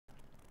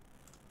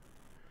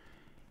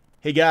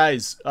Hey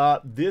guys,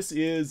 this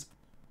is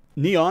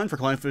Neon for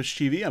CLOWNFISH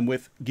TV. I'm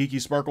with Geeky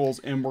Sparkles,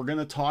 and we're going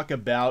to talk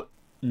about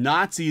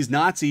Nazis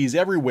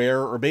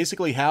everywhere, or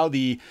basically how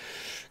the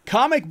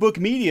comic book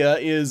media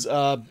is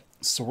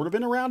sort of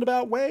in a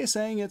roundabout way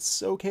saying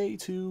it's okay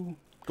to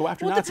go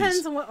after Nazis. It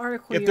depends on what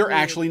article if they're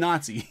actually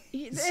Nazi.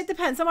 It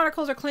depends. Some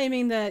articles are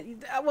claiming that,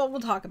 well, we'll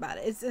talk about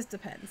it. It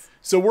depends.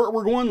 So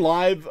we're going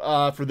live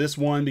for this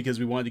one because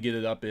we wanted to get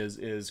it up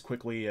as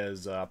quickly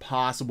as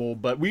possible.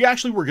 But we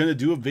actually were going to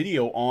do a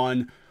video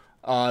on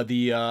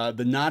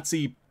the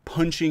Nazi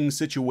punching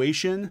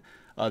situation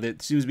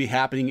that seems to be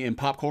happening in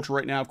pop culture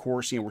right now. Of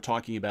course, we're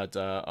talking about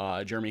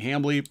Jeremy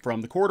Hambly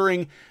from The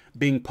Quartering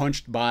being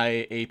punched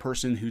by a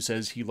person who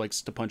says he likes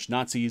to punch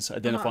Nazis,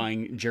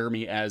 identifying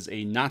Jeremy as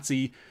a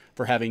Nazi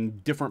for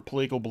having different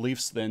political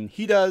beliefs than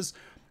he does,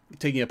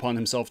 taking it upon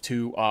himself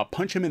to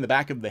punch him in the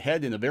back of the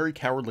head in a very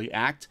cowardly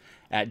act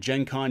at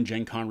GenCon.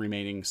 GenCon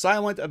remaining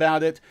silent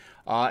about it.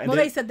 Well,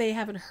 they said they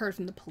haven't heard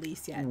from the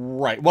police yet.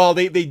 Right. Well,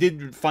 they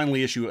did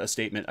finally issue a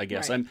statement, I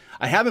guess. Right.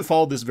 I haven't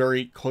followed this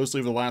very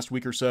closely over the last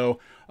week or so,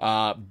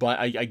 but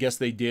I guess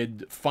they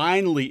did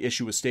finally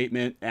issue a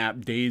statement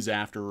days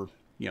after,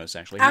 it's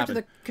actually happened.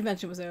 After the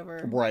convention was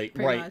over. Right,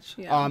 pretty right. Much,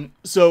 yeah.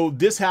 So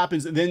this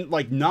happens, and then,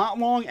 not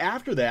long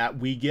after that,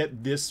 we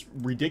get this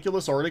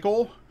ridiculous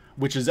article,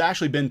 which has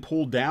actually been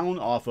pulled down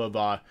off of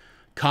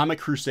Comic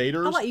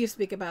Crusaders. I'll let you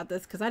speak about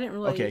this because I didn't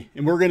really. Okay,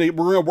 and we're gonna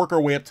work our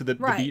way up to the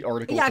beat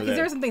article. Yeah, because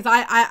there's some things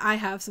I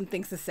have some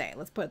things to say.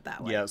 Let's put it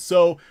that way. Yeah.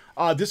 So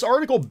this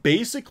article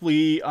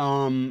basically,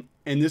 and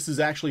this is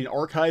actually an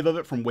archive of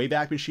it from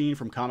Wayback Machine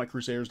from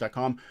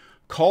ComicCrusaders.com,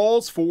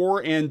 calls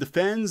for and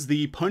defends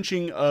the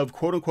punching of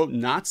quote unquote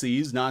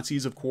Nazis.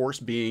 Nazis, of course,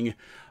 being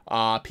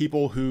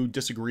people who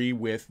disagree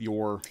with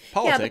your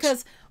politics. Yeah,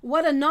 because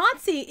what a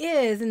Nazi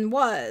is and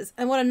was,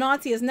 and what a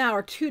Nazi is now,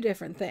 are two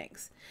different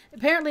things.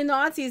 Apparently,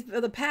 Nazis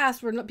of the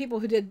past were people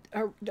who did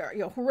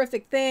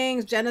horrific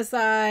things,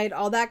 genocide,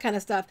 all that kind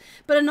of stuff.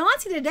 But a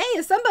Nazi today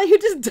is somebody who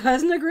just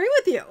doesn't agree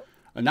with you.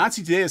 A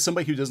Nazi today is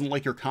somebody who doesn't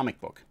like your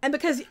comic book. And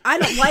because I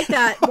don't like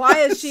that, why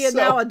is she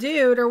now a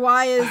dude, or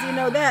why is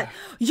that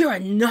you're a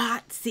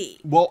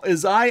Nazi? Well,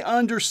 as I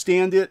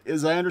understand it,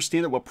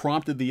 what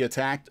prompted the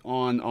attack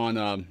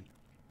on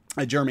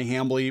Jeremy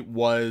Hambly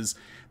was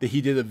that he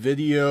did a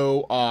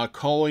video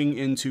calling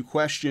into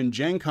question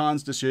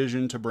GenCon's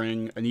decision to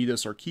bring Anita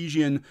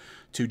Sarkeesian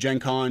to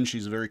GenCon.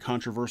 She's a very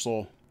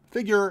controversial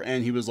figure,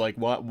 and he was like,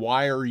 "What?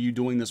 Why are you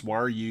doing this? Why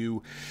are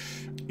you,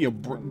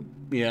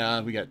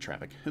 yeah, we got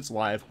traffic. It's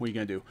live. What are you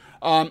gonna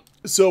do?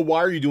 So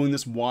why are you doing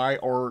this? Why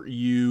are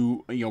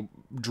you,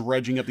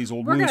 dredging up these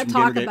old wounds?" We're going to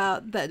talk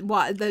about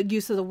the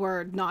use of the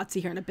word Nazi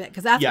here in a bit,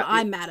 because that's what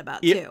I'm mad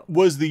about, too. It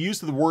was the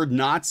use of the word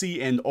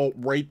Nazi and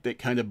alt-right that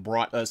kind of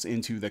brought us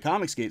into the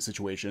Comicsgate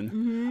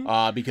situation,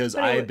 because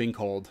I had been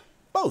called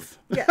both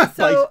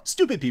by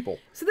stupid people.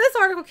 So this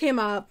article came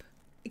up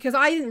because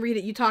I didn't read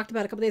it. You talked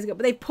about it a couple days ago,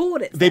 but they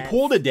pulled it. They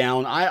pulled it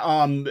down.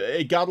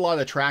 It got a lot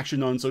of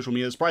traction on social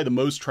media. It's probably the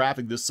most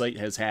traffic this site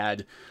has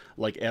had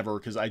ever,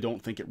 because I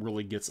don't think it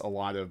really gets a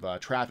lot of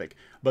traffic.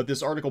 But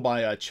this article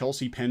by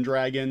Chelsea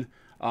Pendragon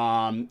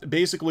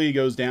basically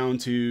goes down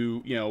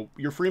to,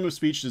 your freedom of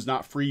speech does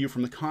not free you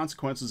from the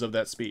consequences of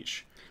that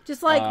speech.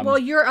 Just like, well,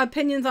 your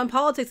opinions on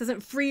politics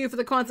doesn't free you for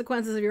the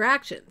consequences of your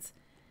actions.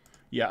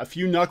 Yeah, a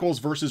few knuckles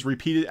versus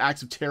repeated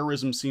acts of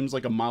terrorism seems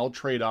like a mild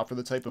trade-off for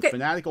the type of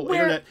fanatical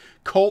internet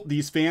cult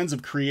these fans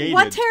have created.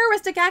 What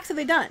terroristic acts have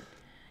they done?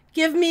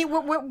 Give me,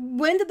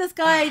 when did this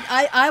guy,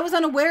 I was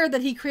unaware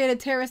that he created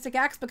terroristic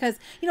acts because,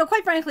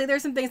 quite frankly,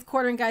 there's some things the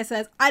Quartering guy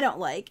says I don't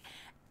like,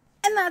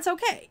 and that's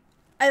okay.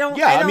 I don't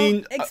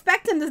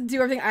expect him to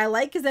do everything I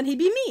like, because then he'd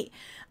be me.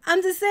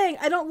 I'm just saying,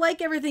 I don't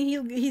like everything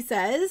he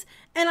says,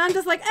 and I'm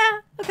just like,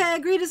 okay,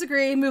 agree,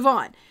 disagree, move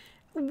on.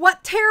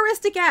 What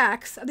terroristic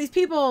acts are these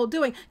people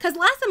doing? Because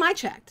last time I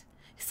checked,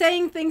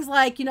 saying things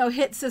like,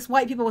 hit cis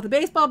white people with a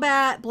baseball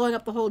bat, blowing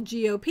up the whole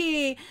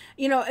GOP,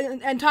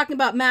 and talking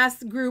about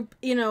mass group,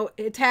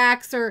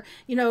 attacks or,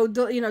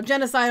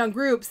 genocide on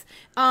groups,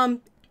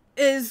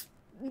 is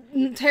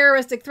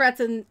terroristic threats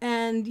and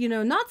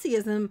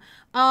Nazism.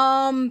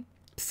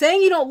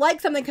 Saying you don't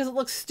like something because it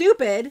looks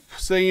stupid.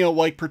 Saying you don't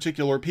like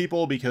particular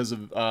people because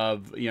of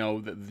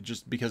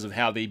just because of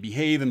how they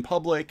behave in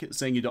public.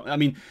 Saying you don't. I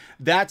mean,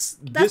 that's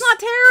not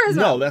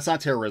terrorism. No, that's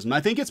not terrorism. I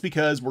think it's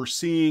because we're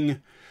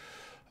seeing,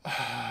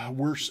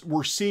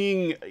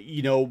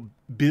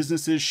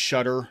 businesses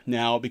shutter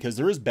now because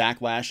there is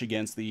backlash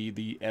against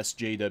the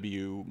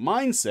SJW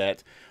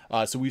mindset.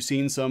 So we've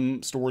seen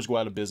some stores go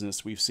out of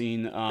business. We've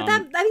seen. I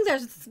think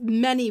there's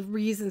many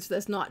reasons for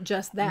this, not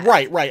just that.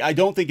 Right. I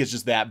don't think it's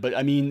just that, but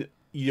I mean,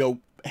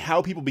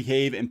 how people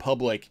behave in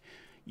public.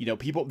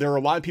 There are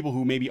a lot of people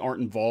who maybe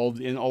aren't involved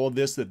in all of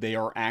this that they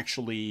are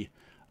actually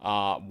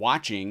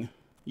watching.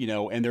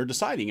 And they're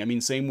deciding. I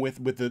mean, same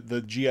with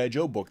the G.I.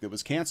 Joe book that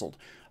was canceled.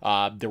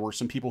 There were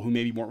some people who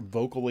maybe weren't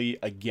vocally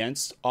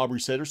against Aubrey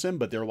Sitterson,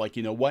 but they're like,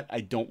 you know what?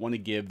 I don't want to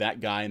give that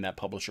guy and that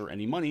publisher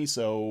any money,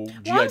 so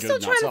G.I. Joe I'm still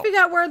trying to figure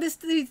out where there's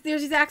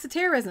these acts of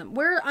terrorism.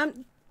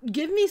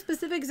 give me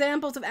specific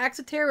examples of acts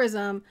of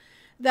terrorism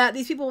that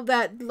these people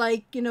that,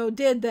 like, you know,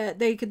 did that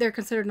they're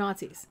considered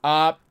Nazis.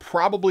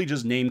 Probably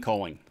just name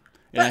calling.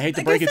 And I hate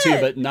to break it to you,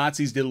 but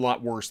Nazis did a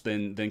lot worse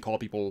than call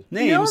people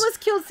names. No one was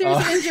killed,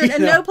 seriously injured,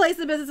 and no place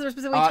in business were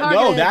specifically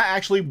targeted. No, that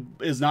actually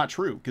is not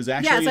true. Because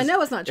actually, yes, I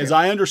know it's not true. As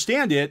I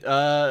understand it,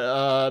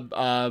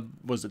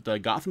 was it the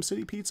Gotham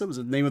City Pizza? Was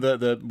it the name of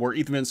the where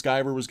Ethan Van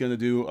Sciver was going to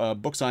do a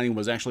book signing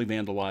was actually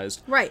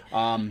vandalized. Right.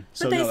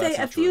 So but they say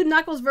a few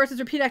knuckles versus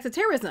repeat acts of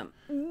terrorism.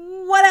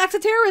 What acts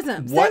of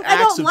terrorism? What I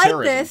acts don't of like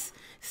terrorism? this.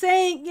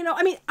 Saying, you know,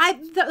 I mean,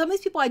 some of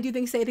these people I do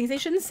think say things they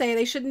shouldn't say.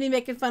 They shouldn't be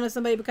making fun of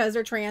somebody because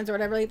they're trans or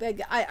whatever. Like,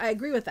 I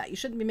agree with that. You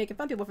shouldn't be making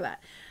fun of people for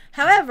that.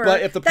 However,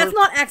 that's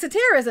not acts of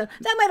terrorism.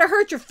 That might have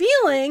hurt your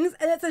feelings,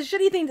 and it's a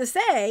shitty thing to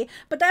say,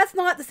 but that's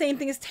not the same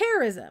thing as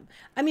terrorism.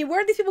 I mean,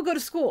 where do these people go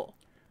to school?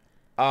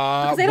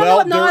 Because they don't know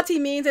what Nazi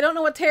means. They don't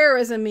know what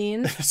terrorism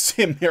means. It's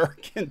the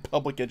American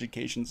public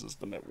education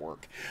system at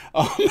work.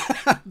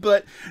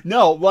 But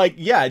no, like,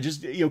 yeah,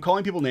 just, you know,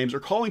 calling people names or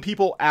calling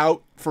people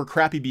out for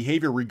crappy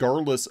behavior,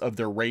 regardless of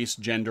their race,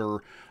 gender,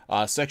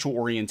 sexual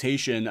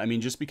orientation. I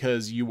mean, just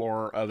because you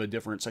are of a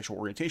different sexual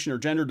orientation or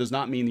gender does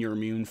not mean you're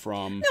immune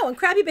from. No, and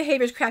crappy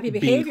behavior is crappy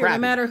behavior, no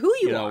matter who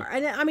you are.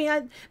 And I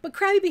mean, but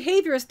crappy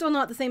behavior is still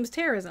not the same as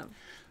terrorism.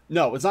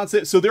 No, it's not.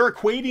 So they're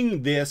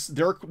equating this.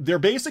 They're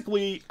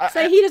basically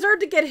saying he deserved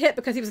to get hit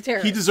because he was a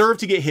terrorist. He deserved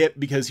to get hit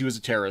because he was a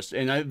terrorist,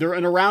 and they're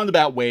in a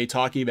roundabout way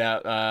talking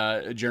about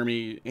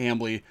Jeremy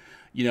Hambly.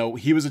 You know,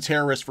 he was a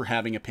terrorist for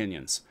having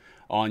opinions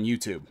on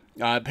YouTube.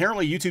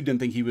 Apparently, YouTube didn't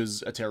think he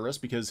was a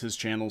terrorist because his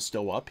channel's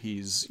still up.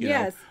 He's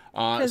yes,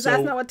 because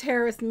that's not what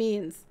terrorist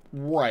means.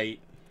 Right.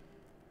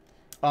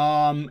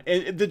 And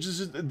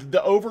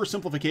the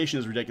oversimplification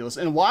is ridiculous,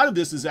 and a lot of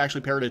this is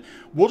actually parroted.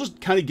 We'll just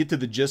kind of get to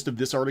the gist of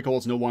this article.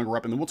 It's no longer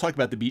up, and then we'll talk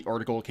about the Beat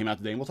article that came out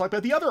today, and we'll talk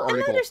about the other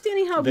article. I'm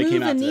understanding how move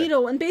the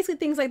needle and basically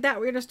things like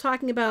that. We're just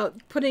talking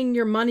about putting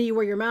your money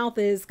where your mouth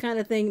is, kind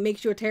of thing,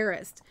 makes you a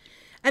terrorist.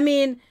 I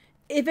mean,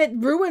 if it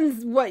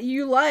ruins what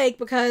you like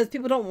because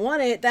people don't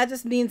want it, that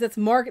just means it's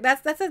market.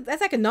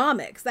 That's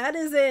economics. That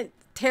isn't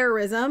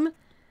terrorism.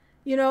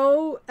 You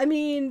know, I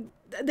mean,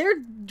 their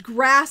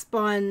grasp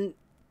on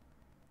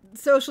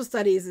social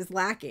studies is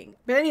lacking.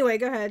 But anyway,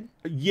 go ahead.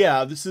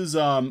 Yeah, this is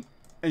and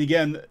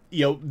again,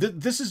 you know,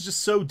 this is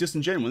just so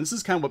disingenuous. This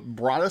is kind of what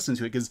brought us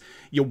into it, because,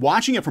 you know,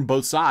 watching it from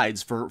both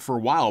sides for a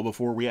while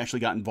before we actually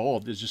got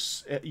involved is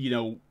just, you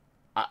know,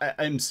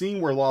 I'm seeing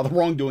where a lot of the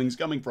wrongdoing is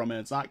coming from, and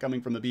it's not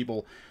coming from the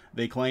people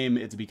they claim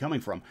it to be coming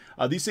from.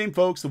 These same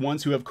folks, the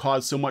ones who have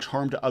caused so much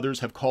harm to others,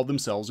 have called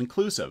themselves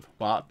inclusive.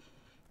 Well,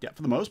 yeah,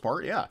 for the most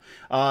part, yeah.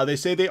 They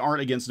say they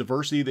aren't against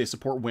diversity, they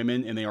support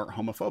women, and they aren't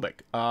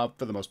homophobic.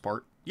 For the most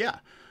part, yeah.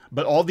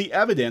 But all the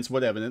evidence,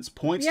 what evidence,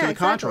 points to the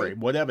contrary.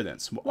 What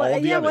evidence? All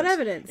the evidence. What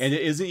evidence? And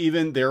it isn't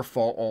even their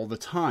fault all the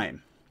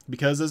time.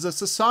 Because as a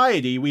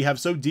society, we have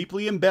so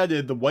deeply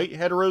embedded the white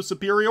hetero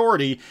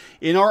superiority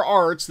in our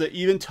arts that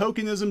even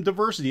tokenism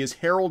diversity is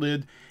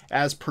heralded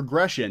as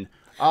progression.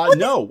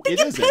 No, it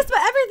isn't. They get pissed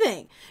about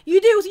everything.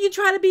 You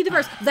try to be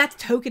diverse. That's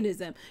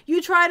tokenism.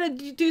 You try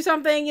to do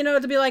something, you know,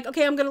 to be like,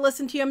 okay, I'm going to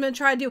listen to you. I'm going to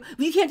try to do.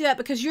 Well, you can't do that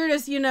because you're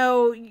just, you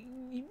know,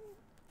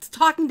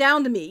 talking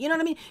down to me. You know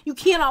what I mean? You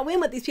cannot win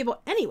with these people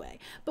anyway.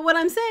 But what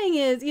I'm saying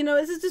is, you know,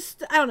 this is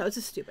just, I don't know, it's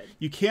just stupid.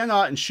 You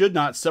cannot and should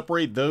not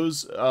separate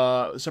those,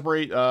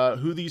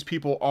 who these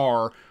people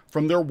are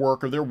from their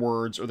work or their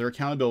words or their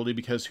accountability,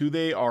 because who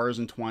they are is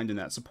entwined in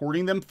that.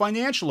 Supporting them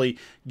financially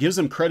gives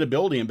them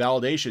credibility and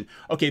validation.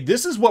 Okay,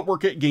 this is what we're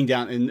getting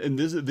down, and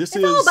this it's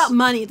all about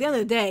money at the end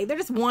of the day. They're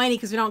just whiny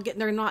because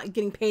they're not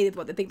getting paid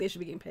what they think they should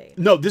be getting paid.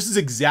 No, this is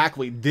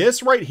exactly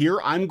this right here.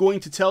 I'm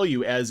going to tell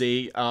you, as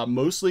a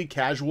mostly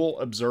casual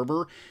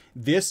observer,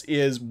 this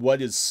is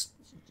what is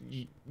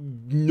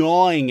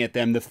gnawing at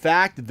them. The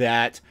fact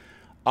that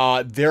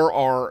there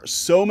are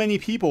so many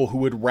people who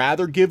would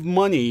rather give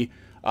money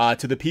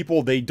to the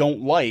people they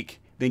don't like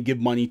than give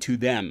money to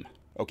them.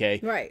 Okay,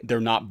 right?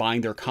 They're not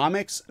buying their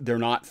comics. They're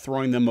not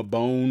throwing them a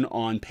bone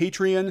on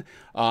Patreon.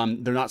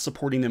 They're not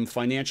supporting them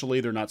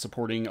financially. They're not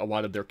supporting a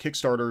lot of their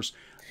Kickstarters.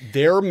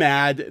 They're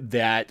mad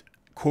that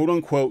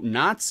quote-unquote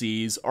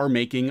Nazis are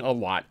making a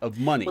lot of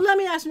money. Well, let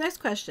me ask the next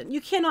question.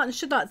 You cannot and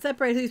should not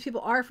separate who these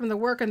people are from their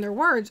work and their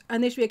words,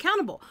 and they should be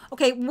accountable.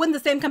 Okay, wouldn't the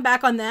same come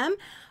back on them?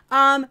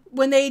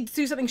 When they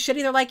do something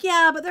shitty, they're like,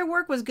 yeah, but their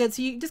work was good.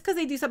 So just because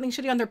they do something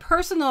shitty on their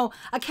personal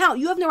account,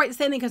 you have no right to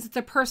say anything because it's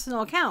their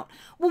personal account.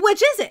 Well,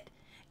 which is it?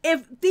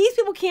 If these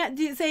people can't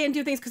say and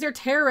do things because they're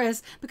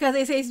terrorists, because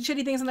they say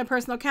shitty things on their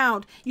personal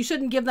account, you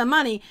shouldn't give them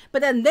money.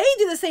 But then they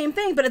do the same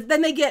thing, but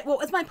then they get, well,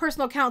 it's my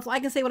personal account, so I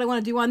can say what I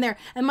want to do on there.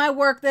 And my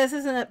work,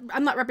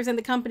 I'm not representing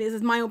the company, this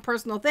is my own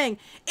personal thing.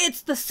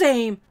 It's the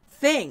same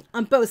thing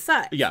on both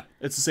sides. Yeah,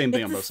 it's the same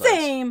thing on both sides.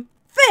 Same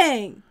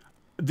thing.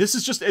 This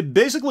is just,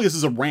 basically this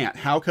is a rant.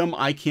 How come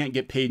I can't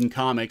get paid in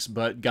comics,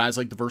 but guys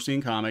like Diversity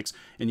in Comics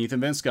and Ethan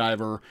Van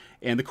Sciver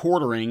and The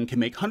Quartering can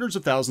make hundreds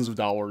of thousands of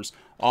dollars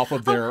off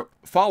of their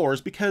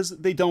followers because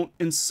they don't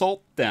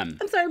insult them.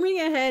 I'm sorry, I'm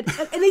reading ahead.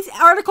 And these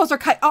articles are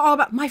all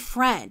about my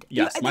friend.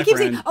 Yes, my keep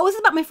friend. saying, oh, this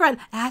is about my friend.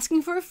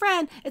 Asking for a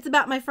friend. It's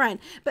about my friend.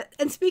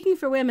 And speaking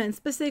for women,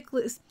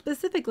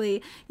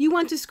 specifically, you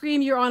want to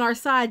scream you're on our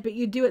side, but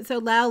you do it so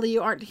loudly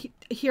you aren't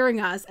hearing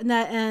us.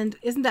 And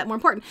isn't that more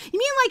important? You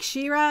mean like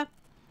She-Ra?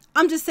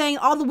 I'm just saying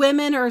all the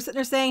women are sitting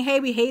there saying, hey,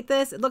 we hate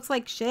this. It looks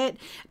like shit.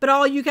 But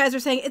all you guys are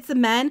saying it's the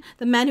men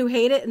who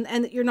hate it,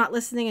 and you're not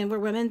listening and we're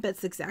women, but it's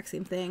the exact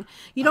same thing.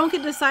 You don't get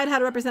to decide how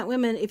to represent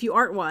women if you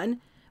aren't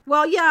one.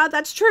 Well, yeah,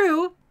 that's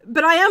true,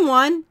 but I am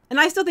one, and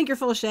I still think you're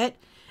full of shit.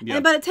 Yeah.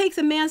 But it takes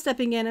a man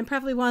stepping in, and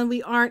preferably one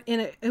who's not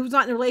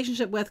in a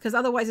relationship with, because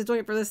otherwise he's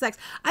doing it for the sex.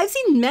 I've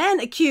seen men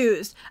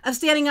accused of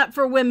standing up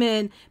for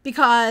women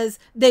because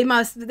they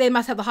must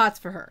have the hots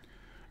for her.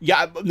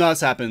 Yeah, no,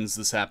 this happens.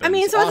 I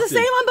mean, so often. It's the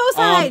same on both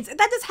sides.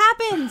 That just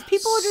happens.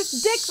 People are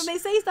just dicks when they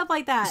say stuff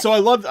like that. So I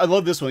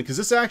love this one because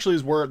this actually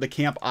is where the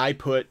camp I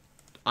put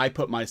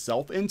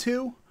myself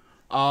into.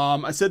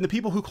 I said the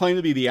people who claim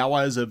to be the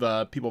allies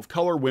of people of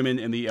color, women,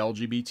 and the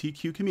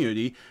LGBTQ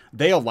community,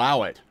 they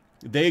allow it.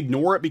 They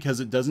ignore it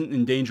because it doesn't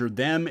endanger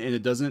them and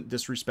it doesn't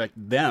disrespect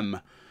them.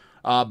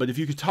 But if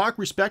you could talk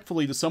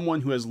respectfully to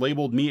someone who has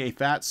labeled me a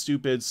fat,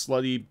 stupid,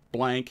 slutty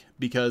blank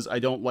because I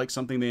don't like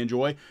something they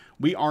enjoy,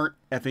 we aren't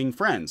effing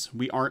friends.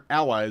 We aren't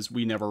allies.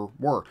 We never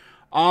were.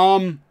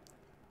 I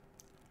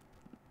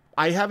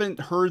haven't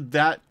heard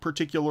that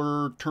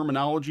particular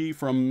terminology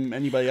from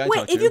anybody I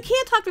talked to. If you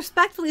can't talk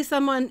respectfully to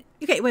someone...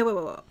 Okay, wait.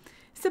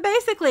 So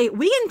basically,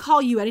 we can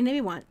call you any name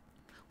we want.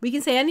 We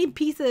can say any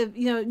piece of,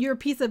 you're a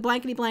piece of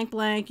blankety blank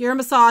blank. You're a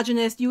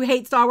misogynist. You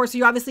hate Star Wars. So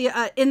you're obviously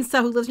an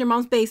incel who lives in your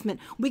mom's basement.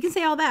 We can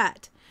say all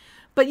that.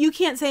 But you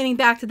can't say anything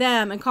back to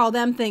them and call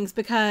them things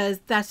because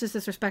that's just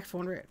disrespectful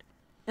and rude.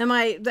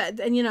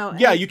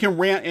 Yeah, you can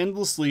rant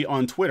endlessly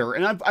on Twitter.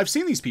 And I've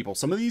seen these people.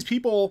 Some of these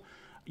people,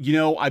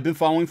 I've been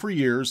following for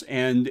years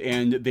and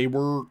they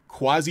were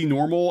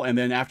quasi-normal. And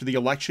then after the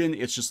election,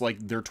 it's just like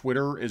their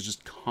Twitter is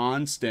just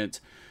constant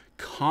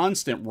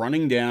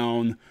running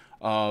down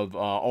of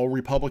all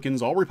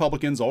Republicans,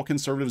 all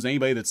conservatives,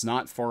 anybody that's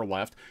not far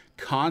left,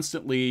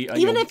 constantly.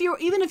 Even if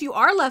you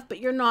are left, but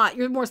you're not,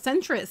 you're more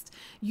centrist,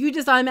 you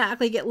just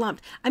automatically get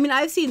lumped. I mean,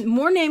 I've seen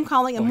more name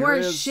calling and more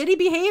shitty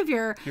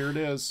behavior. Here it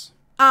is.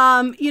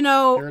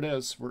 Here it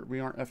is. We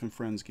aren't effing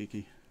friends,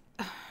 Geeky.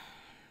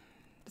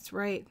 That's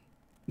right.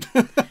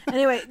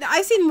 Anyway,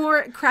 I've seen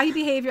more crappy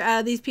behavior out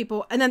of these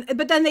people,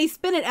 but then they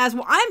spin it as,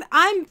 well,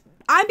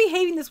 I'm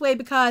behaving this way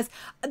because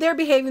they're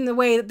behaving the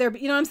way that they're,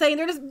 you know what I'm saying?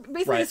 They're just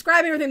basically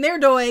describing everything they're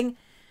doing,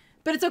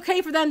 but it's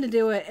okay for them to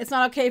do it. It's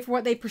not okay for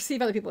what they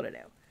perceive other people to do.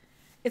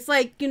 It's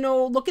like,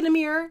 look in the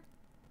mirror.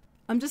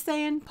 I'm just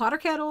saying, pot or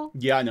kettle.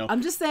 Yeah, I know.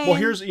 I'm just saying. Well,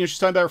 here's, she's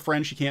talking about her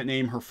friend. She can't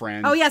name her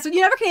friend. Oh, yeah, so you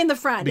never can name the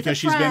friend. Because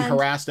she's been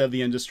harassed out of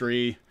the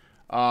industry.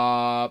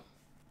 I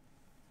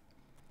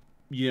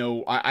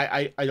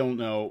don't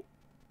know.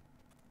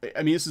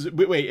 I mean,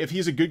 wait, if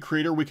he's a good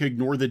creator, we could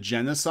ignore the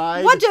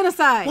genocide? What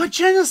genocide? What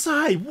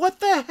genocide? What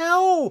the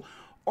hell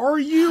are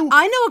you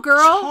I know a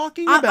girl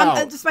talking about?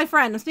 I'm just my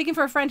friend. I'm speaking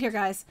for a friend here,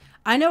 guys.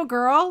 I know a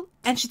girl,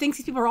 and she thinks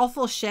these people are all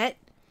full of shit.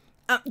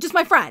 Just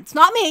my friend. It's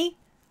not me.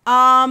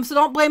 So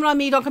don't blame it on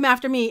me. Don't come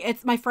after me.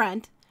 It's my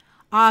friend.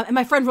 And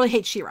my friend really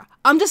hates She-Ra.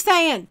 I'm just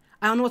saying.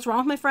 I don't know what's wrong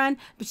with my friend,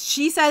 but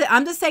she said,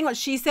 I'm just saying what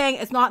she's saying.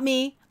 It's not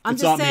me. I'm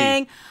just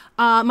saying.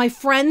 My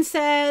friend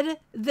said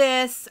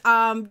this.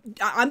 I'm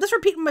just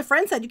repeating what my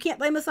friend said. You can't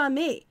blame this on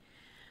me.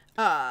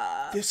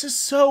 This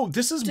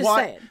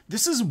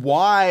is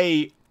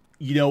why,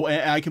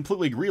 and I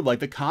completely agree. Like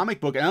the comic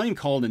book, I don't even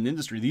call it an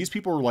industry. These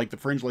people are like the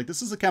fringe. Like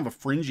this is a kind of a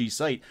fringy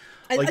site.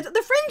 Like, the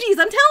fringies,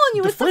 I'm telling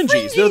you, it's the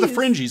fringies. They're the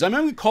fringies. I'm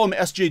going to call them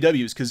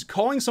SJWs because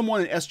calling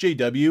someone an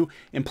SJW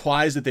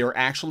implies that they are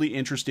actually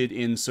interested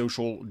in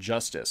social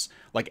justice,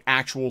 like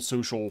actual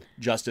social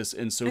justice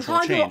and social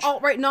change. Calling people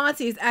alt-right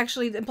Nazis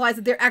actually implies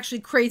that they're actually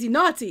crazy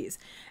Nazis,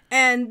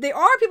 and there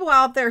are people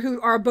out there who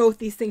are both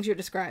these things you're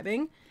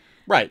describing.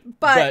 Right,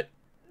 but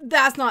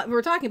that's not what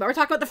we're talking about. We're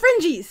talking about the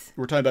fringies.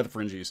 We're talking about the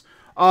fringies.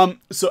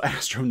 So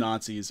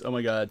astro-Nazis. Oh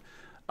my god.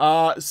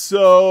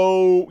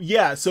 So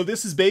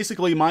this is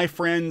basically my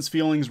friend's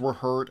feelings were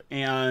hurt.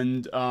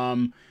 And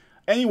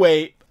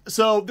anyway,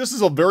 so this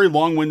is a very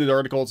long-winded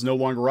article. It's no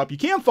longer up. You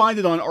can find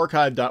it on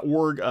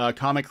archive.org,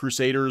 Comic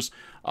Crusaders.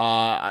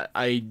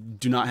 I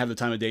do not have the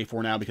time of day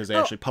for now because they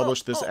actually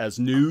published this as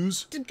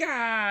news.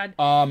 God.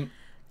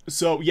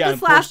 So yeah,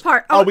 this last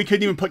part. Oh, we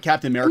couldn't even put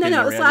Captain America in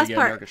there. This last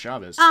part. America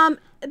Chavez.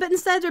 But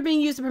instead they're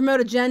being used to promote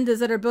agendas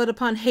that are built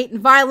upon hate and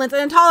violence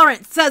and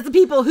intolerance, says the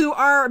people who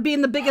are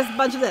being the biggest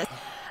bunch of this.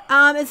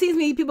 It seems to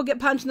me people get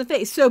punched in the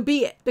face. So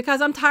be it. Because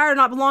I'm tired of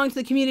not belonging to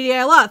the community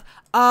I love.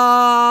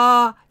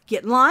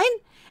 Get in line.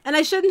 And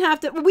I shouldn't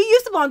have to. We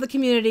used to belong to the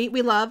community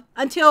we love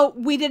until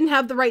we didn't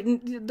have the right. We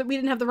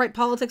didn't have the right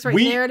politics,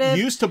 narrative. We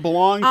used to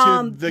belong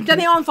to the. Then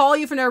they all unfollow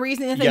you for no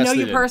reason. If they know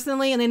you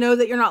personally and they know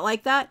that you're not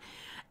like that.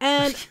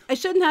 And I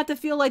shouldn't have to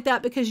feel like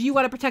that because you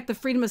want to protect the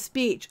freedom of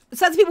speech. It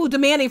says people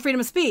demanding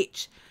freedom of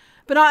speech.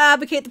 but not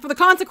advocate for the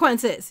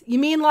consequences. You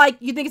mean like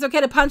you think it's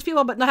okay to punch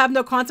people but not have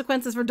no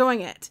consequences for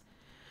doing it?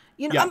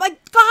 You know, I'm like,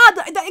 God,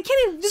 I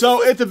can't even.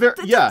 So at the very,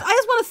 I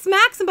just want to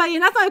smack somebody,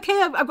 and that's not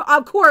okay,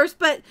 of course.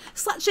 But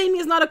slut shaming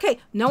is not okay.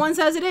 No one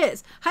says it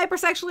is.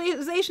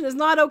 Hypersexualization is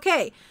not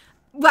okay.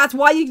 That's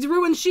why you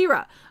ruin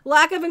She-Ra.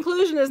 Lack of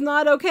inclusion is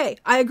not okay.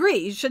 I agree.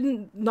 You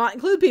shouldn't not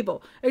include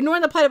people.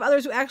 Ignoring the plight of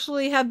others who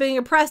actually have been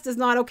oppressed is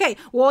not okay.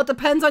 Well, it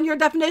depends on your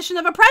definition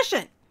of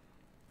oppression.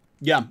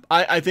 Yeah,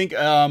 I think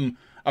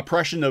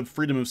oppression of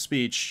freedom of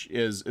speech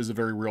is a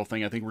very real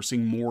thing. I think we're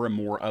seeing more and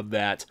more of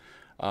that.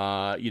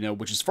 You know,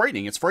 which is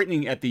frightening. It's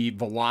frightening at the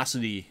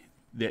velocity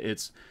that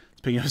it's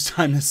picking up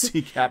time to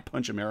see Cat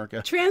punch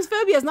America.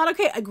 Transphobia is not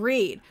okay.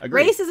 Agreed.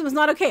 Racism is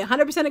not okay.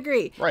 100%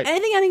 agree. Right.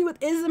 Anything ending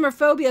with ism or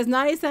phobia is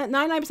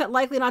 99%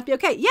 likely not to be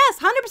okay. Yes,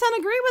 100%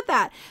 agree with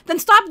that. Then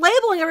stop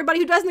labeling everybody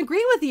who doesn't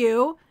agree with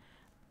you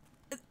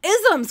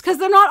isms, because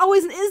they're not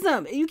always an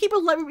ism. They want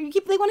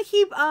to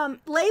keep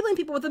labeling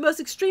people with the most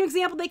extreme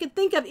example they could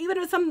think of, even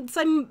if it's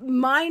some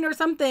minor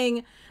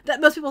something that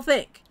most people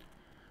think.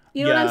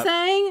 You know what I'm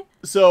saying?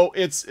 So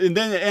and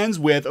then it ends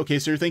with, okay,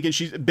 so you're thinking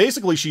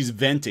she's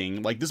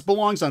venting. Like, this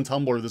belongs on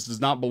Tumblr. This does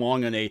not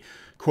belong on a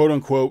quote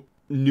unquote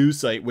news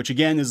site, which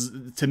again is,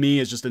 to me,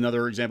 is just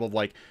another example of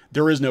like,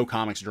 there is no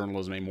comics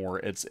journalism anymore.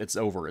 It's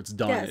over. It's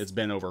done. Yes. It's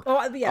been over.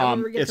 Oh yeah,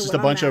 it's just a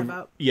bunch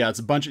of it's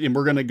a bunch of, and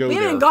we're gonna go. We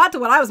haven't even got to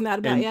what I was mad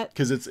about yet,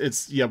 because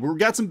we've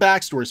got some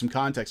backstory, some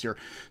context here.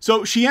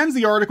 So she ends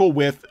the article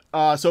with,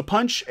 so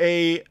punch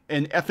an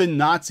effing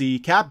Nazi.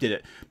 Cap did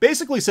it,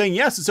 basically saying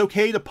yes, it's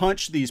okay to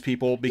punch these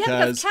people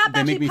because Cap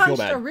they make me feel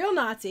bad. A real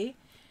Nazi.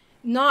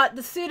 Not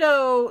the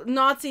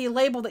pseudo-Nazi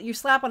label that you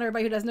slap on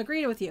everybody who doesn't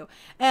agree with you.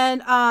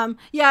 And,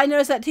 yeah, I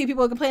noticed that too.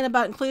 People who complain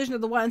about inclusion are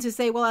the ones who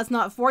say, well, that's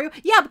not for you.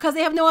 Yeah, because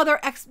they have no other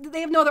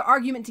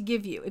argument to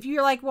give you. If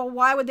you're like, well,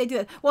 why would they do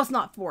that? Well, it's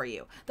not for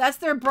you. That's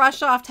their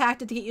brush-off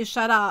tactic to get you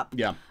shut up.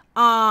 Yeah.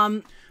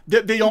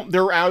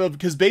 They're out of,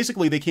 because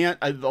basically they can't,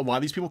 a lot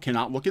of these people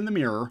cannot look in the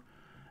mirror.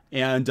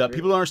 And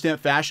people don't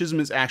understand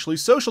fascism is actually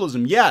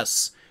socialism.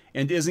 Yes.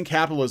 And isn't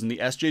capitalism. The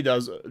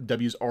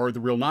SJWs are the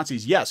real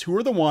Nazis. Yes, who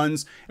are the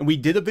ones, and we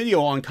did a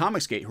video on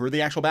Comicsgate, who are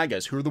the actual bad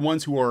guys? Who are the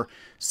ones who are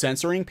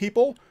censoring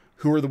people?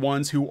 Who are the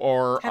ones who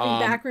are having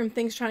backroom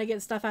things, trying to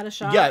get stuff out of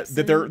shops? Yeah,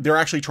 that they're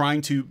actually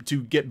trying to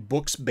get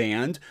books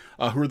banned.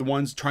 Who are the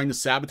ones trying to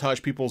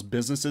sabotage people's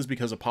businesses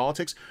because of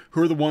politics?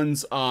 Who are the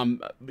ones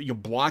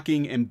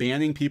blocking and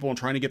banning people and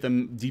trying to get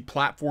them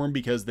deplatformed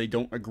because they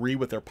don't agree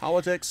with their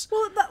politics?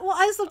 Well,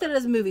 I just looked at it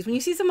as movies. When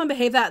you see someone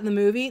behave that in the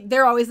movie,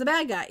 they're always the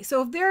bad guy.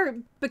 So if they're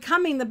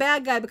becoming the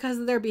bad guy because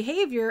of their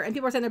behavior, and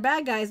people are saying they're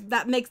bad guys,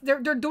 that makes they're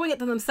doing it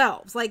to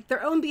themselves. Like,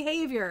 their own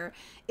behavior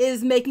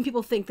is making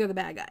people think they're the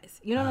bad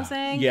guys. You know what I'm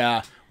saying?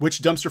 Yeah. Which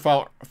dumpster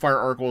fire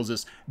article is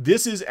this?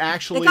 This is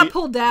actually... It got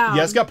pulled down.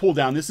 Yes, it got pulled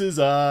down. This is...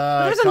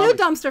 There's a new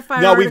dumpster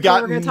fire No, we've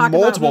got we're talk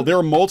multiple. About. There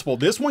are multiple.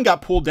 This one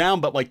got pulled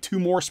down, but like 2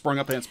 more sprung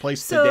up in its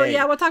place today. So,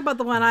 yeah, we'll talk about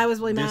the one I was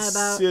really mad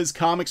about. This is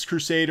Comics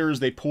Crusaders.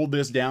 They pulled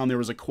this down. There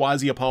was a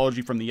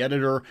quasi-apology from the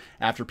editor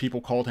after people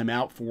called him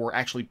out for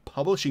actually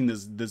publishing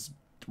this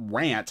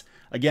rant.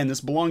 Again,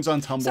 this belongs on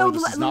Tumblr. So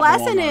this the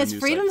lesson is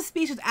freedom of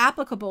speech is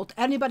applicable to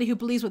anybody who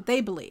believes what they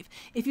believe.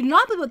 If you do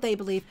not believe what they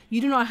believe, you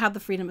do not have the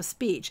freedom of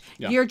speech.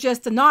 Yeah. You're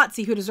just a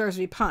Nazi who deserves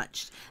to be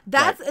punched.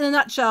 That's, in a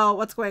nutshell,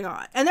 what's going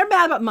on. And they're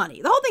mad about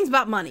money. The whole thing's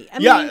about money. I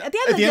mean, at the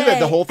end of the day,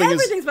 the whole thing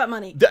everything's about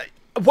money.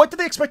 What do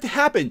they expect to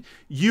happen?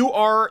 You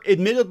are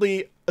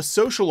admittedly a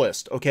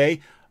socialist,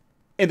 okay?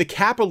 And the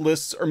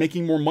capitalists are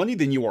making more money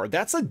than you are.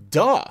 That's a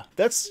duh.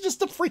 That's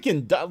just a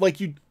freaking duh. Like,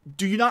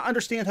 do you not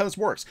understand how this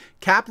works?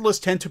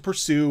 Capitalists tend to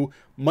pursue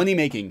money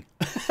making.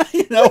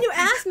 You know? When you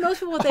ask most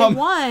people what they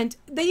want,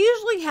 they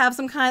usually have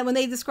some kind, when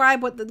they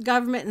describe what the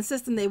government and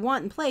system they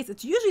want in place,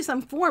 it's usually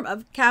some form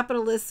of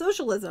capitalist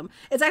socialism.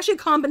 It's actually a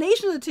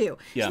combination of the two.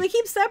 Yeah. So they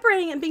keep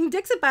separating and being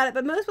dicks about it,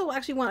 but most people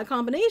actually want a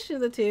combination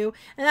of the two,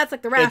 and that's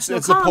like the rational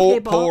calm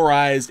people.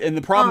 Polarized, and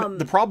the problem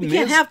you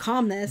can't have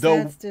calmness.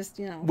 That's just,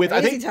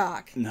 crazy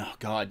talk. No,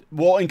 God.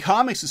 Well, in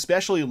comics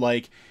especially,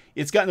 like,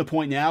 it's gotten to the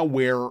point now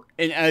where,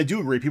 and I do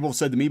agree, people have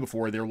said to me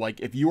before, they're like,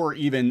 if you are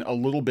even a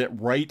little bit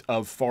right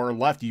of far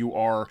left, you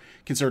are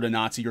considered a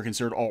Nazi, you're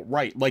considered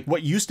alt-right. Like,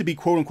 what used to be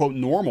quote-unquote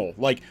normal,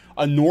 like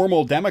a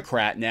normal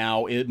Democrat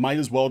now, it might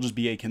as well just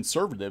be a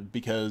conservative,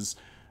 because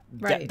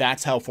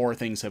that's how far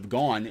things have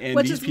gone, and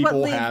these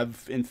people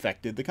have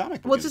infected the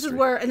comic book industry. This is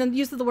where, and then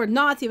use of the word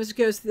Nazi, which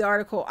goes to the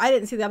article. I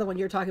didn't see the other one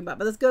you're talking about,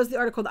 but this goes to the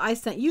article that I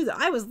sent you. That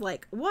I was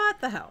like, what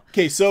the hell?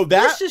 Okay, so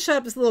this just showed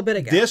up just a little bit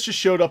ago. This just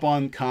showed up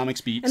on Comics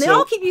Beat, and they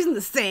all keep using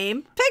the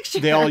same picture.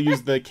 They all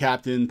use the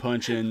Captain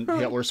Punch and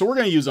Hitler, so we're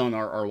going to use it on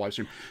our live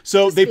stream.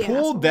 So they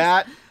pulled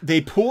that.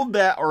 They pulled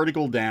that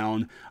article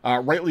down,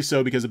 rightly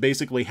so, because it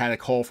basically had a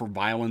call for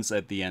violence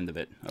at the end of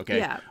it. Okay.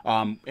 Yeah.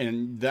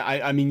 And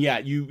I mean, yeah,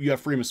 you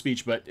have freedom of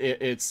speech, but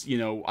it's,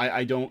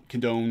 I don't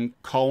condone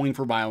calling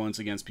for violence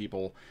against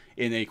people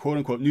in a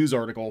quote-unquote news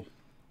article.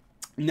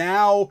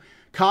 Now,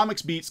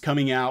 Comics Beat's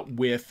coming out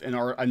with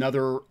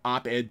another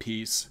op-ed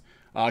piece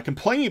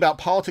Complaining about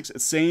politics,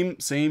 same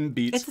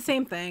beats. It's the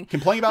same thing.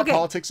 Complaining about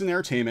politics and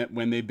entertainment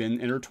when they've been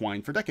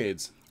intertwined for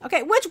decades.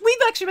 Okay, which we've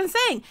actually been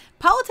saying.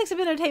 Politics have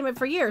been entertainment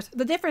for years.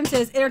 The difference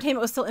is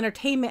entertainment was still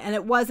entertainment and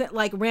it wasn't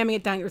like ramming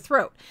it down your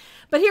throat.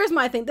 But here's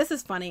my thing. This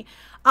is funny.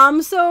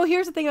 So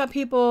here's the thing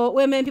about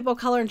women, people of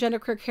color, and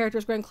genderqueer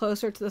characters growing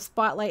closer to the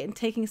spotlight and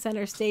taking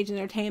center stage in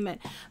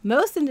entertainment.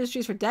 Most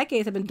industries for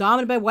decades have been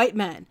dominated by white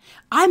men.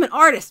 I'm an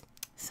artist.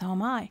 So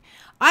am I.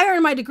 I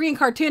earned my degree in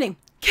cartooning.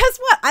 Guess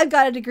what? I've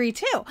got a degree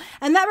too.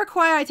 And that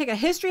required I take a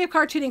history of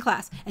cartooning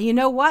class. And you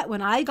know what?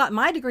 When I got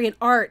my degree in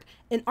art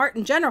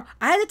in general,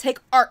 I had to take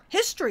art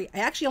history. I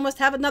actually almost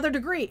have another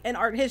degree in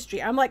art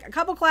history. I'm like a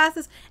couple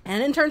classes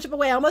and an internship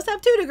away. I almost have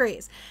 2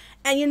 degrees.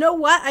 And you know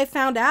what I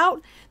found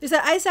out? Is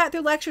that I sat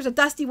through lectures of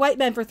dusty white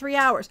men for 3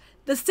 hours.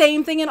 The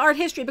same thing in art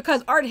history,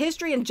 because art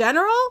history in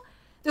general,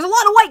 there's a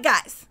lot of white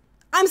guys.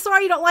 I'm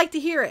sorry you don't like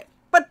to hear it,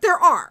 but there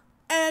are.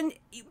 And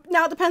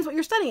now it depends what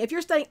you're studying. If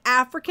you're studying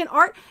African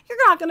art, you're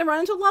not going to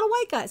run into a lot of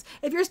white guys.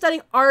 If you're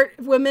studying art,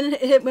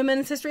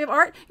 women's history of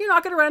art, you're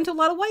not going to run into a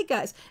lot of white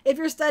guys. If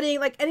you're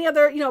studying like any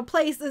other,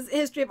 place's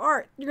history of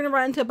art, you're going to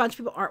run into a bunch of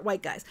people who aren't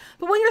white guys.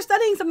 But when you're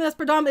studying something that's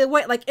predominantly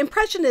white, like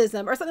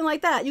Impressionism or something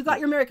like that, you got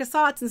your Mary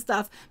Cassatt's and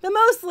stuff. But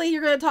mostly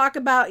you're going to talk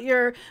about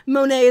your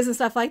Monets and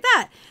stuff like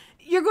that.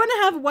 You're going to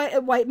have a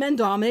white men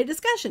dominated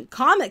discussion.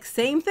 Comics,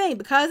 same thing,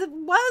 because it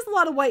was a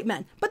lot of white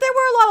men, but there were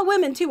a lot of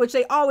women too, which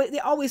they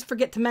always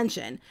forget to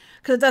mention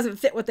because it doesn't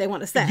fit what they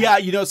want to say. Yeah,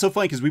 it's so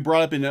funny because we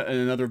brought up in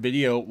another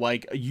video,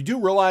 like you do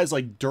realize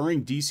like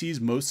during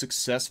DC's most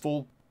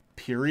successful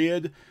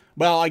period.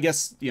 Well, I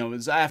guess it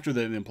was after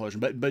the implosion,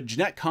 but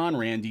Jeanette Kahn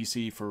ran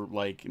DC for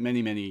like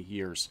many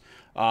years.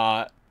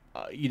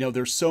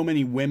 There's so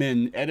many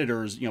women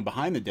editors,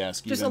 behind the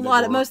desk. Just a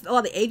lot of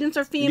the agents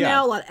are female.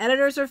 Yeah. A lot of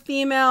editors are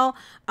female.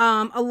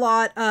 A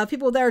lot of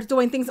people that are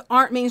doing things that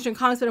aren't mainstream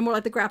comics, but are more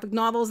like the graphic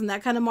novels and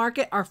that kind of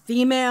market are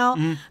female.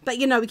 But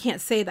we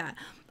can't say that.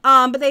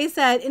 But they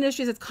said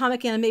industries of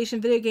comic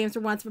animation, video games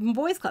were once from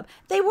boys' club.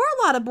 They were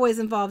a lot of boys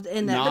involved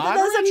in that. But that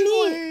doesn't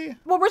mean...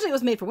 Well, originally it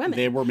was made for women.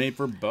 They were made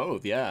for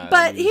both, yeah.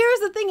 But here's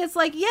the thing. It's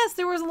like, yes,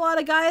 there was a lot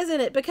of guys in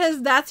it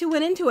because that's who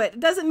went into it. It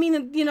doesn't mean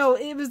that,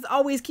 it was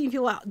always keeping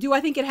people out. Do I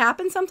think it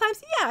happens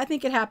sometimes? Yeah, I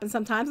think it happens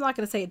sometimes. I'm not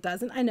going to say it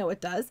doesn't. I know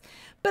it does.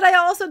 But I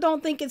also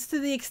don't think it's to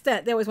the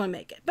extent they always want to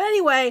make it. But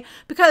anyway,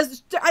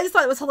 because I just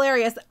thought it was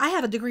hilarious. I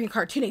have a degree in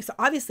cartooning, so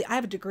obviously I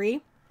have a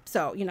degree.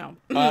 So,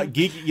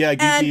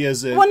 Geeky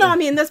is it. Well, no, I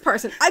mean, this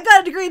person. I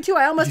got a degree too.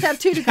 I almost have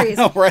 2 degrees.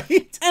 I know,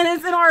 right? And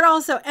it's in art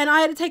also. And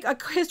I had to take a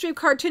history of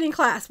cartooning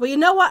class. Well, you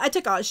know what? I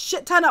took a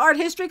shit ton of art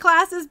history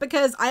classes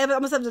because I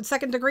almost have a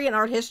 2nd degree in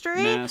art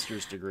history.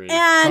 Master's degree.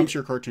 Comes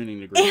your cartooning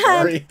degree. And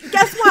sorry.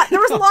 Guess what?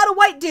 There was a lot of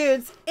white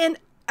dudes in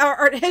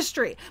art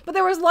history, but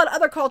there was a lot of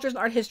other cultures in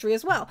art history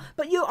as well.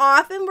 But you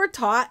often were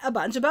taught a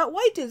bunch about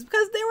white dudes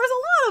because there was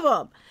a lot of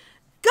them.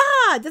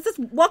 God, this is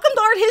welcome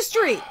to art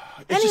history.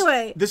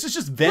 Anyway, this is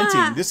just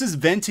venting. This is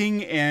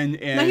venting and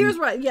now here's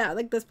what,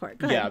 like this part.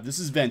 Go ahead. Yeah, this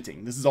is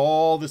venting. This is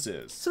all this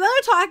is. So then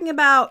they're talking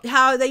about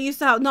how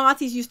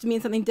Nazis used to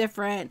mean something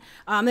different.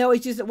 They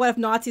always used it. What if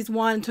Nazis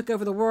won and took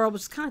over the world,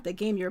 which is kind of that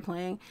game you were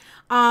playing.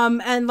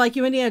 And like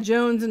Indiana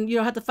Jones and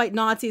had to fight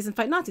Nazis.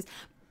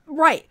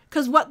 Right,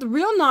 because what the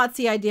real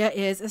Nazi idea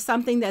is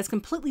something that's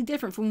completely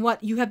different from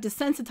what you have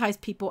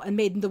desensitized people and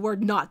made the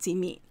word Nazi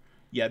mean.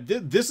 Yeah,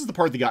 this is the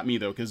part that got me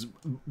though, because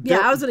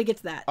I was going to get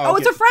to that. Oh,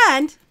 okay. It's a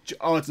friend.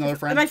 Oh, it's another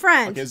friend. My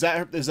friend. Okay, is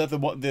that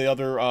the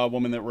other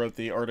woman that wrote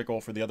the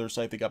article for the other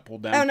site that got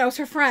pulled down? Oh no, it's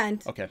her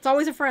friend. Okay, it's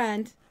always a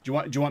friend. Do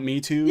you want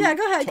me to? Yeah,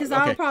 go ahead, because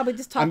I'll probably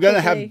just talk. I'm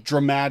gonna have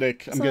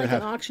dramatic. I'm gonna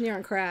have an auctioneer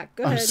on crack.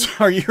 Go ahead. I'm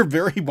sorry, you're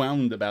very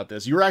wound about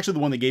this. You were actually the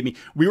one that gave me.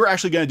 We were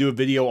actually gonna do a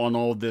video on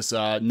all of this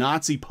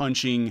Nazi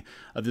punching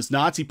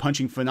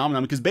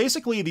phenomenon, because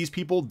basically these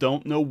people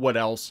don't know what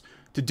else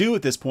to do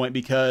at this point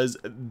because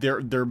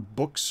their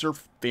books are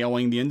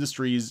failing, the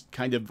industry is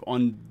kind of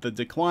on the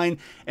decline,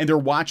 and they're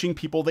watching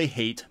people they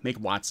hate make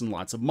lots and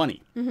lots of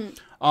money.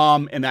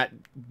 And that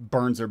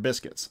burns their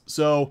biscuits.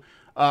 So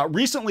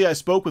recently I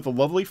spoke with a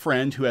lovely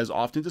friend who has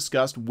often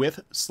discussed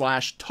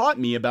with/taught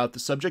me about the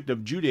subject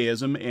of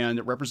Judaism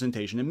and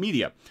representation in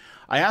media.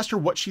 I asked her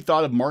what she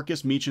thought of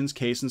Marcus Meechan's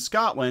case in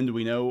Scotland.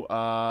 We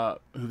know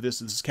who this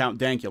is. This is Count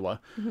Dankula.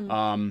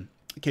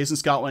 Case in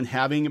Scotland,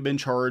 having been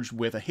charged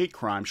with a hate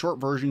crime. Short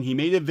version, he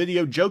made a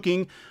video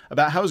joking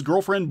about how his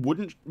girlfriend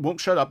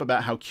won't shut up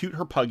about how cute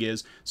her pug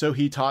is, so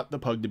he taught the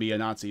pug to be a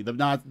Nazi. The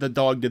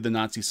dog did the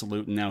Nazi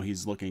salute, and now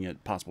he's looking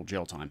at possible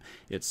jail time.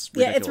 It's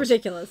ridiculous. Yeah, it's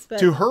ridiculous. But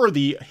to her,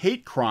 the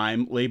hate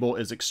crime label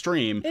is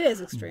extreme. It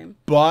is extreme.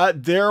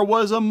 But there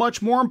was a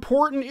much more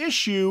important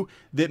issue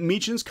that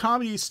Meechan's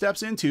comedy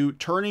steps into,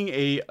 turning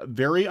a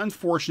very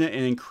unfortunate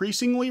and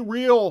increasingly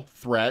real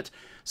threat,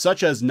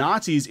 such as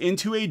Nazis,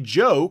 into a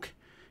joke,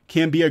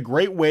 can be a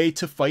great way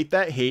to fight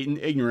that hate and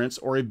ignorance,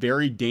 or a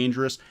very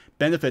dangerous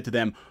benefit to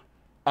them.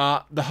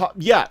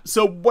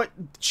 So what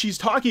she's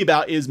talking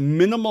about is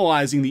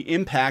minimalizing the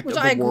impact of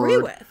the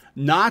word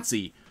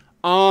Nazi.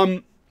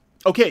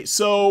 Okay,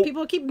 so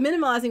people keep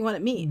minimalizing what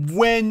it means.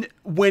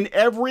 When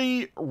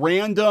every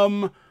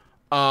random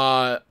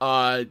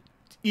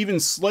even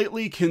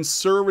slightly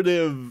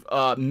conservative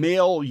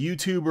male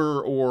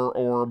YouTuber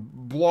or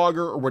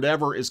blogger or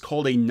whatever is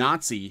called a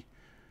Nazi,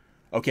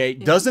 okay,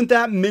 doesn't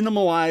that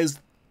minimalize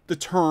the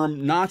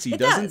term Nazi?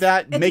 Doesn't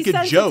that make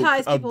a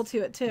joke people to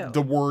it too.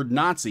 The word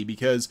Nazi?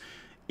 Because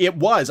it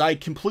was, I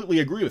completely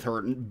agree with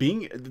her,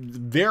 being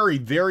very,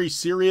 very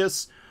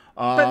serious.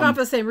 But not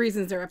for the same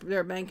reasons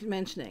they're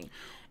mentioning.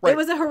 Right. It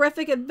was a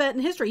horrific event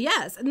in history,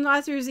 yes. And the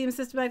Nazi regime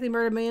systematically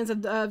murdered millions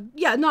of,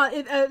 not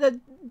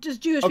just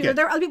Jewish people.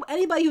 There were other people,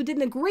 anybody who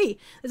didn't agree.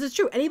 This is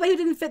true. Anybody who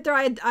didn't fit their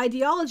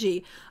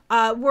ideology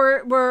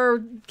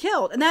were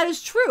killed. And that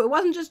is true. It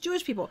wasn't just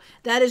Jewish people.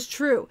 That is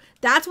true.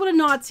 That's what a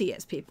Nazi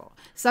is, people.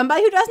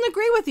 Somebody who doesn't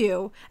agree with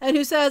you and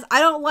who says, I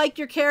don't like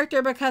your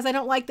character because I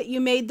don't like that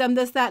you made them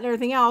this, that, and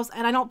everything else,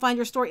 and I don't find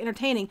your story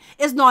entertaining,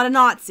 is not a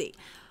Nazi.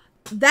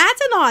 That's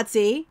a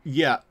Nazi.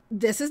 Yeah.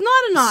 This is not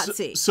a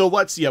Nazi. So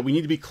let's, we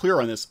need to be clear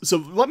on this. So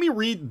let me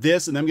read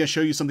this, and then I'm going to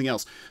show you something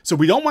else. So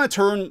we don't want to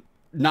turn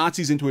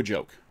Nazis into a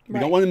joke. We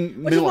don't want to...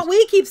 Which is what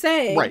we keep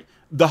saying. Right.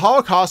 The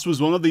Holocaust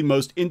was one of the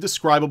most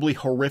indescribably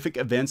horrific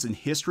events in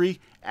history.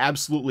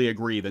 Absolutely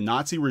agree. The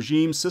Nazi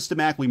regime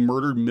systematically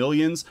murdered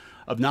millions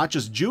of not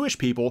just Jewish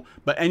people,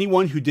 but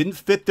anyone who didn't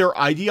fit their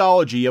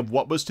ideology of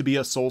what was to be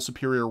a sole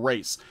superior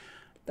race.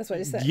 That's what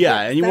he said.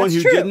 Yeah, anyone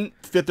who didn't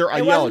fit their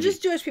ideology. It wasn't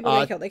just Jewish people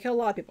they killed. They killed a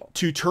lot of people.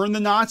 To turn the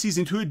Nazis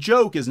into a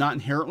joke is not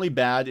inherently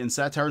bad, and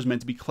satire is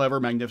meant to be clever,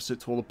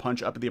 magnificent, tool to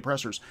punch up at the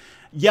oppressors.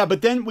 Yeah,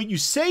 but then when you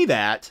say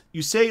that,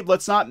 you say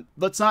let's not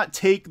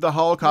take the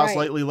Holocaust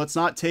lightly. Let's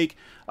not take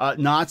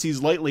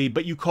Nazis lightly.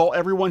 But you call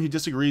everyone who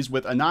disagrees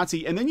with a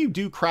Nazi, and then you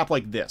do crap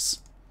like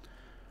this.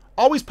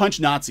 Always punch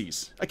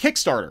Nazis. A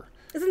Kickstarter.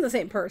 Isn't the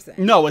same person.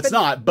 No, it's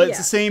not. But it's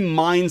the same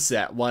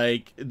mindset.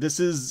 Like this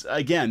is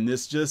again.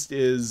 This just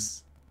is.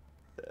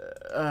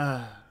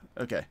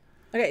 Okay.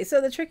 Okay,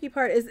 so the tricky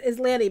part is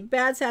Lanny.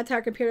 Bad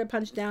satire compared to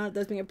punch down at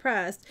those being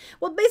oppressed.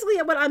 Well,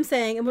 basically what I'm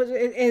saying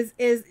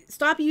is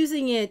stop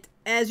using it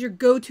as your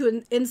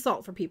go-to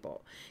insult for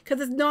people.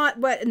 Because it's not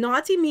what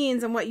Nazi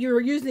means and what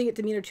you're using it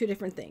to mean are two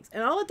different things.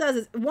 And all it does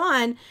is,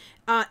 one,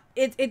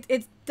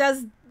 it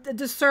does the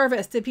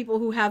disservice to people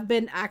who have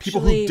been actually...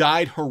 People who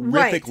died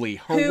horrifically.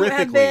 Who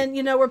have been,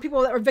 were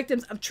people that were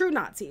victims of true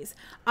Nazis.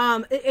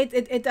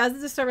 It does a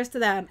disservice to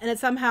them, and it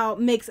somehow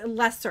makes it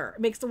lesser.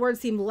 It makes the word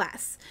seem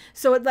less.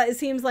 So it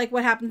seems like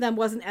what happened to them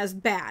wasn't as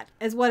bad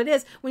as what it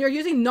is. When you're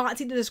using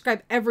Nazi to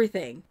describe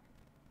everything,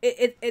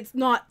 it's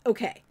not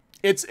okay.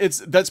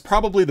 That's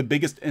probably the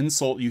biggest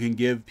insult you can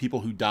give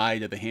people who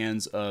died at the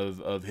hands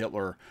of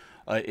Hitler,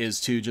 is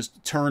to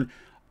just turn...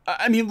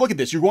 I mean, look at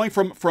this. You're going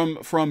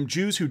from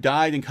Jews who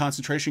died in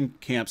concentration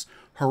camps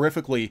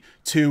horrifically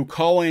to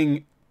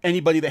calling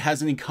anybody that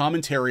has any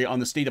commentary on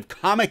the state of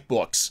comic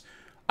books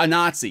a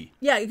Nazi.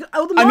 Yeah.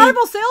 Oh, the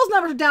Marvel sales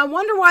numbers are down.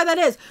 Wonder why that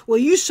is. Well,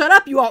 you shut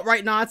up, you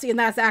alt-right Nazi, and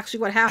that's actually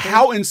what happened.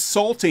 How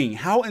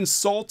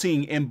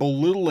insulting and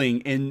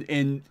belittling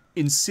and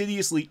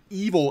insidiously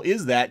evil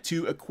is that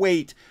to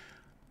equate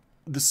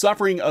the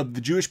suffering of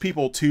the Jewish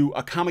people to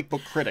a comic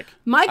book critic?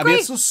 I mean,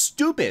 it's so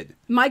stupid.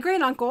 My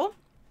great uncle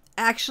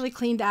actually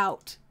cleaned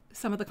out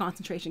some of the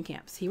concentration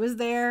camps. He was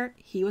there.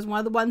 He was one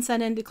of the ones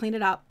sent in to clean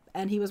it up,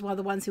 and he was one of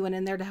the ones who went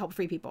in there to help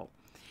free people.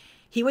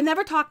 He would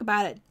never talk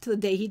about it to the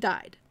day he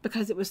died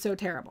because it was so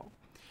terrible.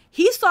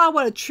 He saw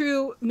what a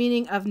true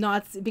meaning of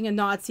being a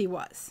Nazi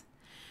was.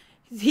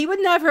 He would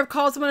never have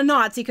called someone a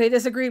Nazi because he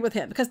disagreed with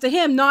him. Because to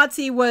him,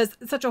 Nazi was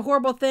such a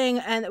horrible thing,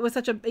 and it was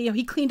such a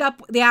he cleaned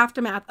up the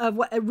aftermath of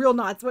what real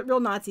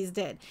Nazis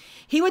did.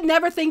 He would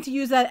never think to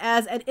use that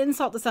as an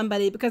insult to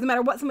somebody because no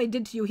matter what somebody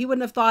did to you, he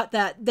wouldn't have thought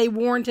that they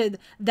warranted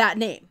that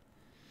name.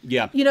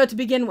 Yeah, to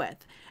begin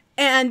with.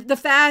 And the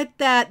fact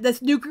that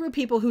this new group of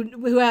people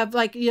who have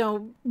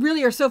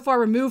really are so far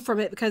removed from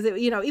it because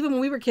even when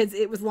we were kids,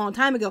 it was a long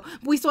time ago,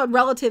 but we still had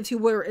relatives who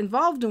were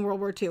involved in World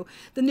War II.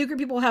 The new group of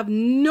people have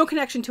no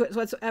connection to it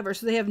whatsoever,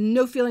 so they have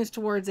no feelings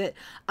towards it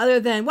other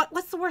than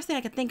what's the worst thing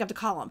I could think of to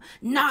call them?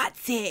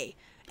 Nazi.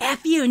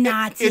 F you,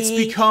 Nazi. It's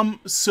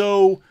become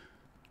so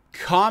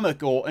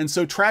comical and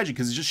so tragic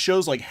because it just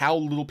shows like how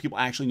little people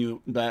actually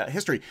knew the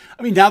history.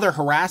 I mean, now they're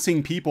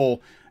harassing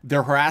people.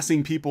 They're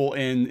harassing people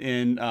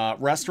in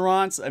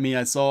restaurants. I mean,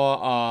 I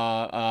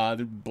saw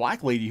the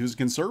black lady who's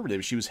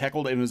conservative. She was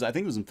heckled. I think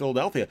it was in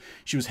Philadelphia.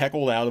 She was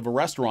heckled out of a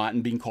restaurant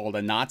and being called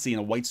a Nazi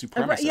and a white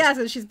supremacist. Yeah,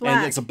 so she's black.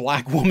 And it's a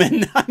black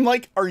woman. I'm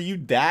like, are you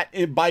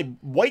that? By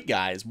white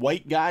guys and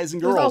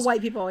girls. It was all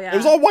white people, yeah. It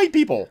was all white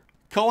people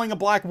calling a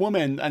black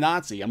woman a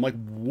Nazi. I'm like,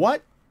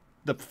 what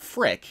the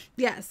frick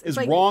is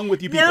wrong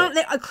with you people?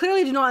 They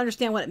clearly do not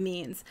understand what it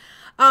means.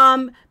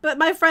 But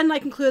my friend and I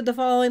concluded the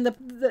following.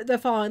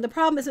 The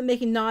problem isn't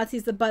making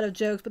Nazis the butt of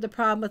jokes, but the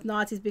problem with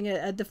Nazis being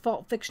a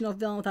default fictional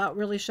villain without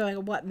really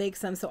showing what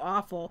makes them so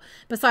awful,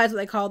 besides what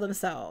they call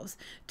themselves.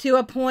 To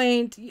a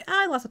point,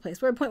 I lost a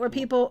place. We're at a point where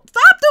people,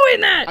 stop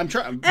doing that!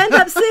 End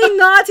up seeing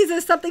Nazis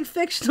as something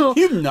fictional.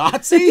 You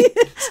Nazi?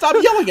 Stop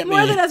yelling at me.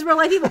 More than as real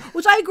life people,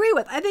 which I agree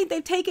with. I think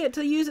they've taken it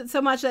to use it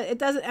so much that it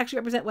doesn't actually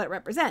represent what it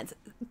represents.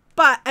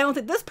 But I don't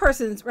think this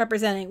person's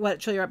representing what it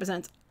truly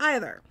represents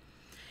either.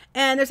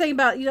 And they're saying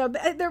about, you know,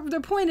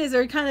 their point is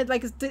they're kind of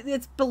like,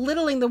 it's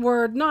belittling the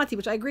word Nazi,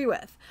 which I agree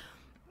with.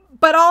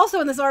 But also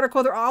in this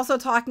article, they're also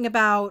talking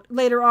about,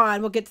 later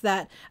on, we'll get to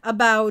that,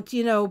 about,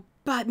 you know,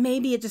 but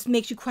maybe it just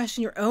makes you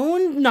question your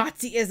own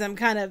Nazism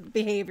kind of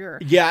behavior.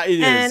 Yeah, it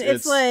is. And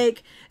it's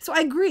like, so I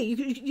agree.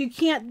 You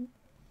can't,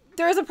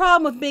 there is a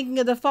problem with making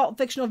a default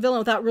fictional villain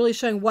without really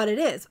showing what it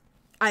is.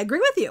 I agree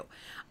with you.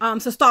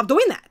 So stop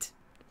doing that.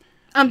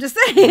 I'm just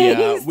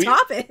saying,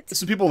 stop it.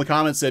 Some people in the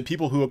comments said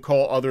people who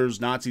call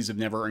others Nazis have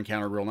never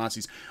encountered real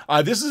Nazis.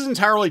 This is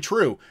entirely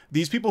true.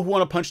 These people who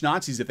want to punch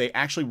Nazis, if they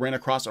actually ran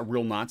across a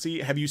real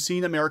Nazi, have you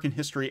seen American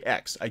History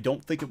X? I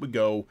don't think it would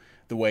go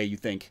the way you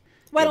think.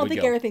 Well, I don't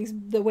think everything's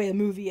the way a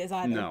movie is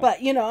either. No.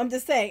 But, you know, I'm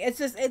just saying, it's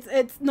just,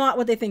 it's not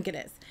what they think it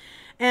is.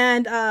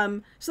 And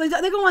so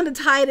they go on to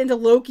tie it into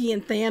Loki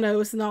and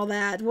Thanos and all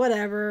that,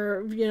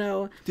 whatever, you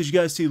know. Did you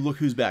guys see Look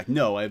Who's Back?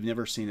 No, I've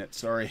never seen it.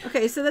 Sorry.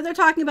 Okay, so then they're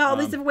talking about all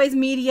these different ways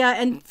media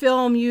and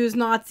film use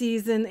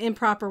Nazis in an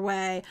improper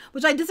way,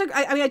 which I disagree.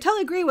 I mean, I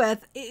totally agree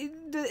with.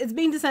 It's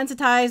being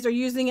desensitized or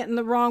using it in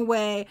the wrong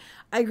way.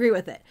 I agree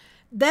with it.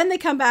 Then they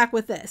come back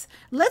with this.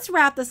 Let's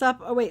wrap this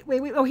up. Oh, wait.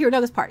 Oh, here, no,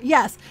 this part.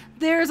 Yes,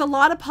 there's a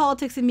lot of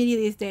politics in media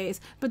these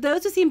days, but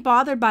those who seem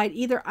bothered by it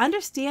either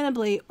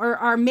understandably or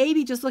are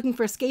maybe just looking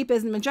for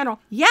escapism in general.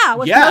 Yeah,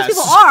 which most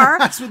people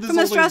are from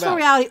the stressful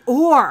reality,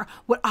 or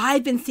what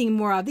I've been seeing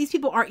more of. These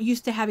people aren't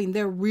used to having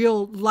their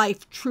real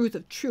life truth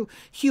of true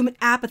human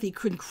apathy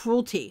and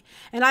cruelty.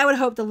 And I would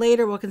hope the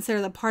later will consider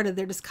that part of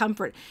their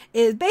discomfort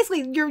is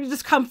basically your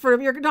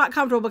discomfort. You're not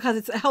comfortable because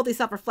it's a healthy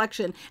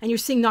self-reflection and you're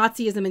seeing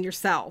Nazism in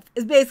yourself.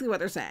 Is basically what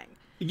they're saying.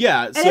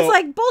 Yeah, and it's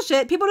like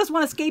bullshit. People just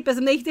want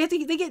escapism.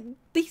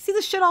 They see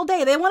this shit all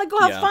day. They want to go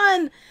have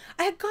fun.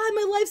 God,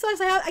 my life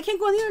sucks. I can't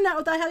go on the internet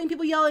without having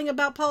people yelling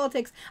about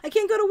politics. I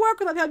can't go to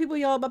work without having people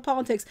yell about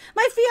politics.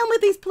 My family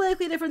thinks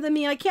politically different than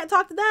me. I can't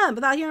talk to them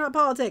without hearing about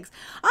politics.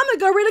 I'm gonna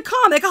go read a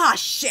comic. Oh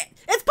shit,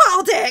 it's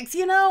politics.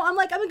 You know, I'm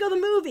like, I'm gonna go to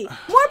the movie.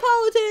 More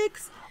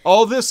politics.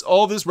 All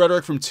this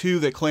rhetoric from two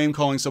that claim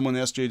calling someone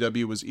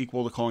SJW was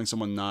equal to calling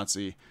someone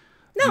Nazi.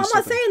 No, I'm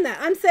not saying that.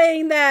 I'm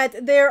saying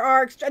that there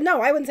are... No,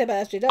 I wouldn't say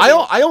about SJW.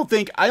 I don't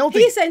think...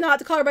 He's saying not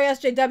to call her by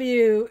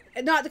SJW,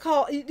 not to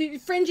call...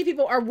 Fringy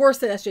people are worse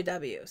than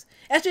SJWs.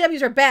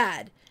 SJWs are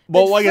bad.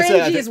 Well, like I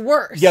said... Fringy is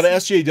worse. Yeah, the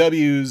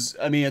SJWs,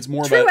 I mean, it's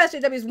more True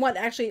SJWs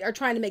actually are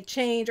trying to make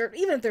change, or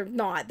even if they're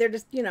not, they're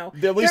just, you know...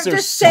 At least they're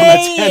just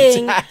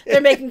saying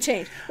they're making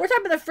change. We're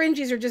talking about the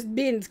fringies are just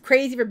being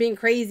crazy for being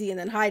crazy and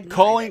then hiding.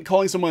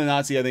 Calling someone a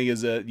Nazi, I think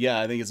is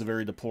a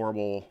very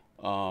deplorable...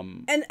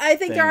 and I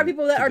think there are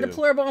people that are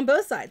deplorable on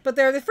both sides, but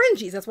they're the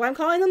fringies. That's why I'm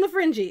calling them the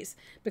fringies,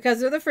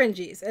 because they're the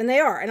fringies, and they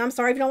are. And I'm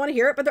sorry if you don't want to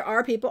hear it, but there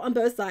are people on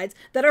both sides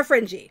that are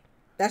fringy.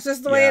 That's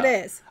just the way it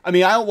is. I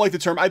mean, I don't like the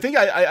term. I think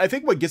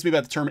what gets me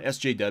about the term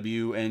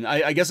SJW, and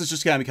I guess it's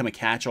just kind of become a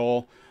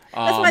catch-all.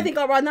 That's why I think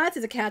all raw Nazis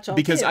is a catch-all.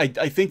 Because I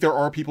think there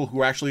are people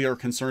who actually are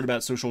concerned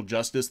about social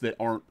justice that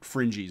aren't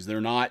fringies.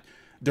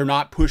 They're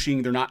not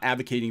pushing, they're not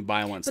advocating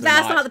violence. But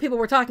that's not the people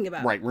we're talking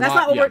about. Right. That's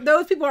not what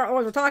those people aren't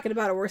what we're talking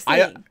about or we're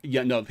seeing.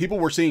 The people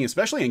we're seeing,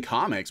 especially in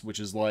comics, which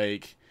is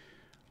like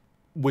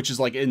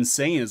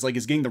insane. It's like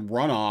it's getting the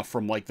runoff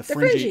from like the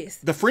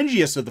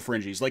fringiest of the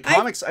fringies. Like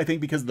comics, I think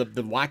because of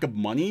the lack of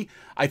money,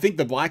 I think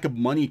the lack of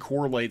money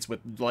correlates with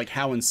like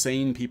how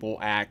insane people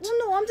act.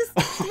 Well, no, I'm just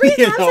the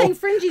reason I'm saying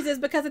fringies is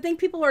because I think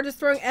people are just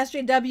throwing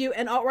SJW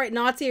and alt-right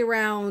Nazi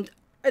around.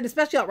 And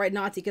especially alt-right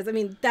Nazi, because I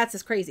mean that's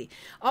just crazy.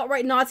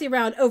 Alt-right Nazi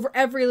around over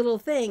every little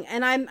thing,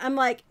 and I'm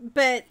like,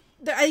 but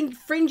I think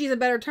fringy is a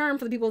better term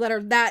for the people that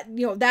are that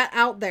that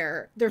out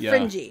there. They're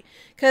fringy,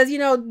 because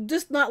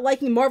just not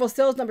liking Marvel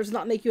sales numbers does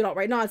not make you an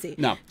alt-right Nazi.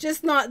 No,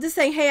 just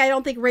saying hey, I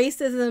don't think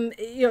racism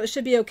it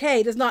should be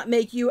okay does not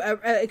make you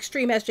a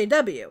extreme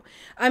SJW.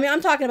 I mean,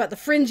 I'm talking about the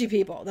fringy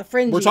people, the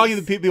fringy. We're talking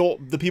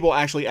the people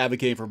actually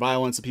advocating for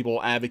violence, the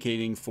people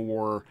advocating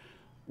for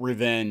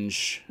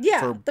revenge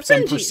for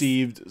some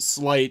perceived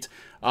slight,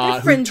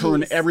 who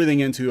turn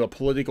everything into a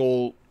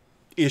political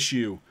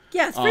issue.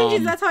 Yes,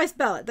 fringies, that's how I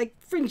spell it. Like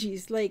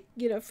fringies, like,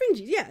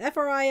 fringies. Yeah,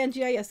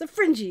 F-R-I-N-G-I-S, the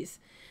fringies.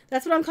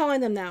 That's what I'm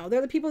calling them now.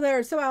 They're the people that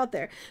are so out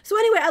there. So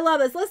anyway, I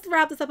love this. Let's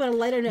wrap this up on a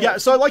lighter note. Yeah,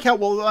 so I like how,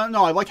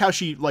 I like how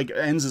she like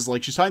ends is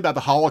like, she's talking about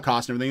the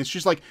Holocaust and everything. It's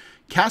just like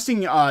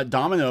casting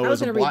Domino. I was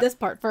going to read this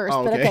part first,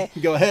 but okay.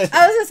 Go ahead.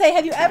 I was going to say,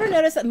 have you ever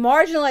noticed that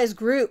marginalized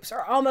groups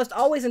are almost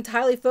always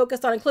entirely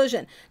focused on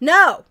inclusion?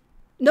 No,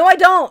 I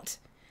don't.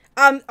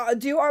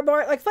 Do our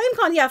more like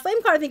FlameCon? Yeah,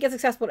 FlameCon I think is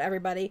accessible to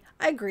everybody.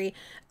 I agree.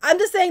 I'm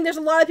just saying there's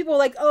a lot of people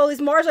like, oh,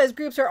 these marginalized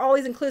groups are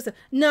always inclusive.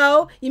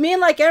 No, you mean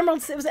like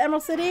Emerald? Was it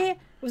Emerald City?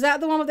 Was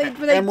that the one where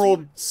they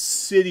Emerald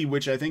City,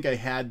 which I think I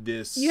had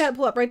this. You had to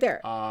pull up right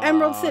there.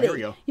 Emerald City. Here we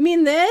go. You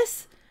mean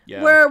this?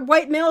 Yeah. Where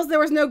white males, there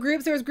was no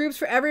groups, there was groups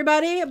for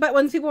everybody. But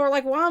when people were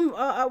like, well, I'm,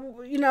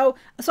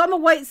 so I'm a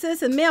white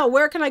cis and male.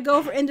 Where can I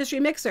go for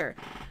industry mixer?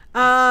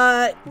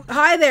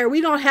 Hi there.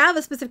 We don't have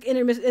a specific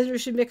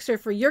industry mixer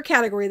for your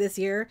category this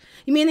year.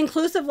 You mean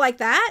inclusive like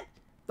that?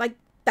 Like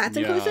That's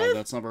inclusive?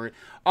 That's not very...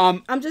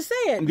 I'm just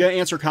saying. I'm going to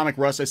answer Comic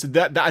Rust. I said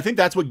that I think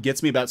that's what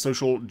gets me about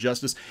social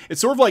justice.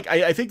 It's sort of like,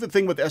 I think the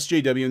thing with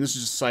SJW, and this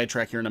is just a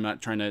sidetrack here, and I'm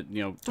not trying to,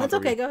 talk That's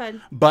okay, go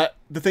ahead. But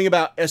the thing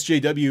about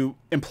SJW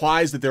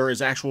implies that there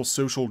is actual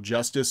social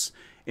justice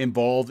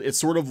involved. It's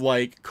sort of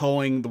like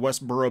calling the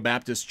Westboro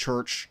Baptist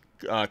Church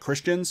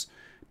Christians,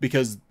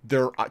 because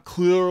they're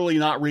clearly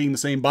not reading the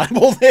same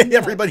Bible that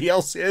everybody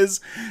else is,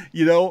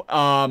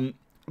 but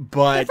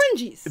they're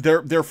fringies.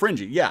 They're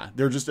fringy. Yeah.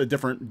 They're just a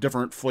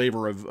different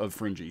flavor of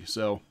fringy.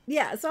 So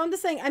yeah. So I'm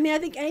just saying, I mean, I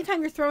think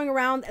anytime you're throwing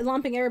around and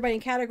lumping everybody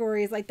in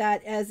categories like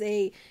that as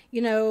a,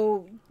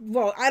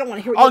 well, I don't want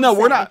to hear what you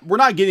say. we're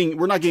not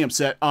getting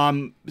upset.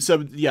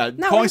 So yeah,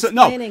 no, calling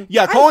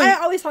I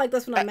always talk like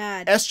this when I'm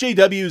mad.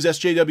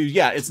 SJWs.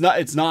 Yeah.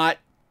 It's not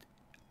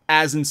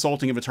as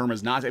insulting of a term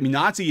as Nazi. I mean,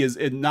 Nazi is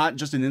not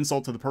just an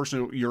insult to the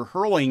person you're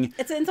hurling.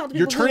 It's an insult to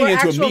you're people turning who are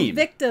into actual a meme.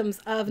 Victims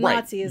of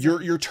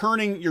Nazism. You're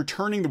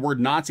turning the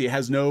word Nazi. It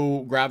has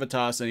no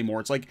gravitas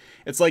anymore. It's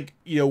like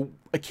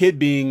a kid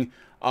being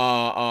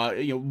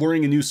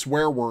learning a new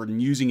swear word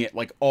and using it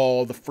like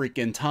all the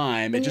freaking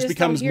time. It just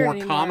becomes more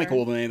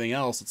comical than anything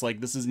else. It's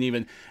like, this isn't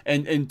even,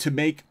 and to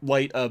make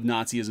light of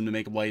Nazism, to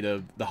make light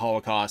of the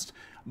Holocaust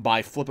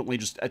by flippantly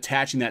just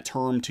attaching that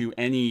term to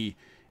any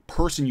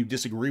person you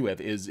disagree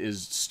with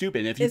is stupid.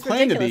 And if you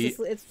claim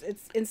ridiculous. to be,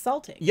 it's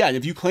insulting. Yeah, and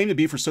if you claim to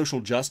be for social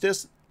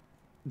justice,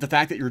 the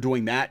fact that you're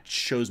doing that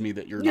shows me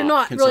that you're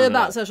not really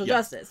about social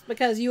justice,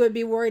 because you would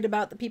be worried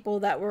about the people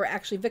that were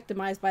actually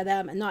victimized by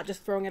them and not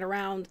just throwing it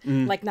around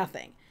like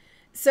nothing.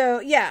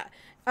 So yeah.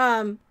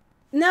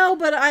 No,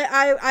 but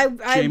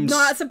I'm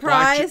not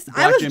surprised.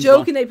 I was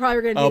joking they probably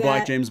were going to do that.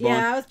 Black James Bond.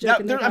 Yeah, I was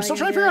joking. Now, I'm still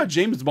trying to figure out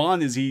James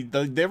Bond. Did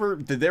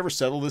they ever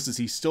settle this? Is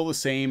he still the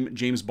same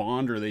James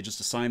Bond, or they just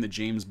assign the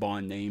James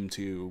Bond name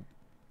to...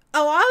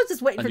 Oh, I was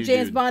just waiting for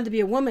James Bond to be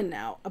a woman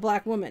now, a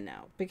black woman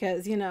now,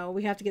 because,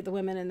 we have to get the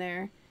women in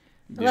there.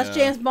 Unless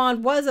James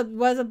Bond was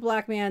a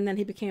black man, and then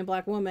he became a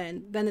black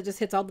woman, then it just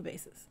hits all the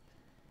bases.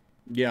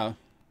 Yeah.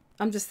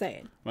 I'm just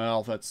saying.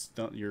 Well,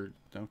 you're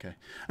okay.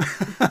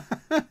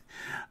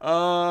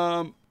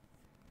 I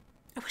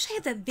wish I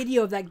had that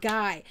video of that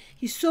guy.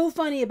 He's so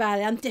funny about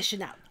it. I'm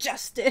dishing out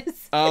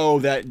justice. Oh,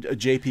 that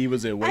JP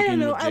was awakened. I don't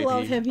know. I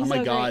love him. He's oh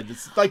my God.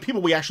 It's like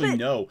people we actually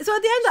know. So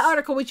at the end of the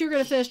article, which you're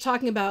going to finish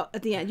talking about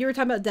at the end, you were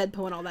talking about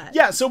Deadpool and all that.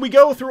 Yeah. So we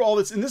go through all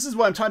this, and this is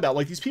what I'm talking about.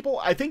 Like, these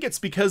people, I think it's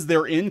because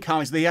they're in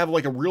comics. They have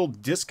like a real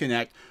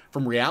disconnect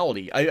from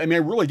reality. I mean, I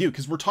really do,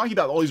 because we're talking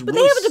about all these. But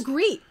they have a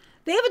degree.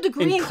 They have a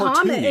degree in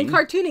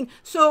cartooning.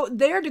 So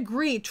their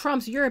degree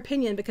trumps your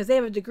opinion because they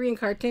have a degree in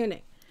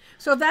cartooning.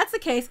 So if that's the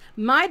case,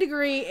 my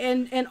degree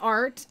in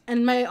art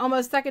and my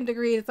almost second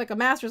degree, it's like a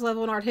master's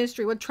level in art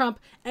history, would trump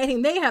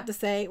anything they have to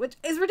say, which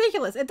is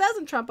ridiculous. It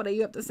doesn't trump what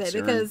you have to say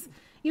because,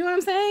 you know what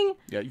I'm saying?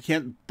 Yeah, you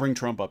can't bring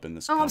Trump up in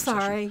this conversation.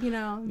 I'm sorry, but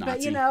I'm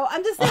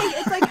just saying,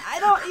 it's like, I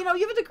don't, you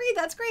have a degree,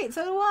 that's great,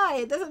 so do I.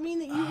 It doesn't mean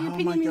that your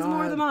opinion means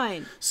more than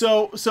mine.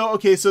 So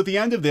okay, so at the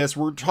end of this,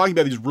 we're talking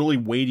about these really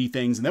weighty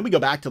things, and then we go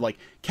back to like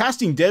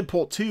casting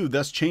Deadpool 2,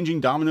 thus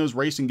changing Domino's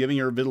race and giving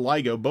her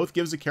vitiligo, both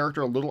gives the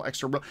character a little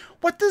extra.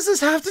 What does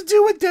this have to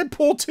do with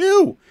Deadpool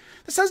 2?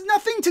 This has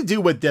nothing to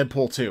do with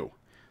Deadpool 2.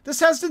 This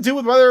has to do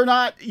with whether or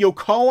not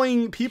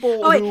calling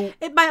people who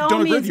by all don't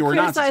agree means with you or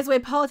criticize the way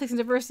politics and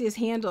diversity is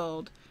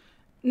handled.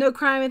 No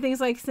crime and things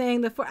like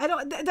saying I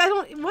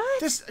don't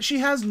what? She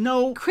has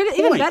no point.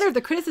 Even better,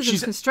 the criticism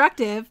is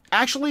constructive.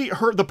 Actually,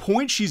 the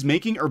points she's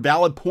making are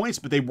valid points,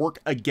 but they work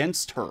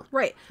against her.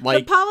 Right.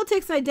 Like, the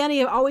politics and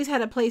identity have always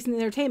had a place in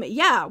entertainment.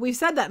 Yeah, we've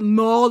said that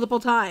multiple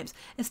times,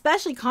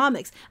 especially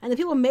comics. And the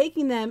people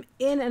making them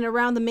in and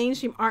around the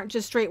mainstream aren't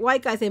just straight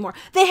white guys anymore.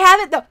 They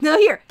haven't, though. No,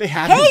 here. They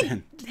haven't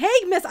been.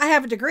 Hey, miss, I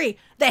have a degree.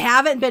 They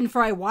haven't been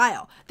for a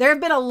while. There have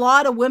been a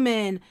lot of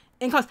women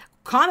in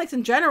comics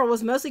in general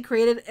was mostly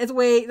created as a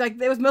way, like,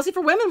 it was mostly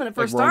for women when it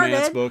first started.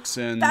 Romance books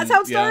and that's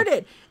how it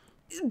started.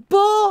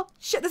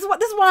 Bullshit. This is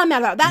what I'm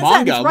mad about. That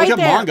manga. Sentence right Look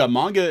at there. manga.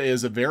 Manga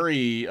is a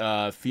very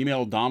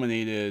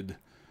female-dominated,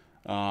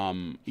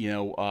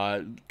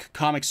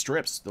 comic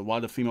strips. A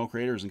lot of female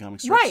creators in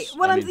comic strips. Right.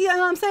 What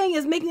I'm saying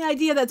is making the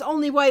idea that's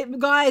only white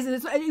guys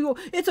and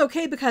it's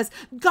okay because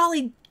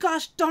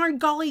gosh darn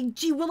golly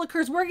gee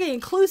willikers, we're getting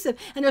inclusive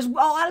and there's a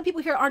lot of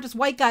people here aren't just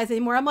white guys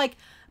anymore. I'm like,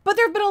 but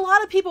there have been a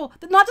lot of people,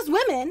 not just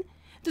women.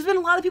 There's been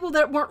a lot of people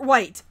that weren't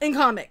white in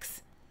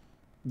comics.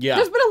 Yeah.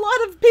 There's been a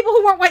lot of people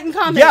who weren't white in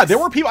comics. Yeah, there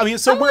were people. I mean,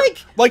 so we're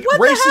like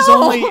race is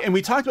only, and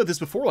we talked about this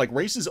before. Like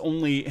race has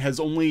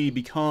only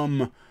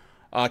become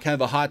kind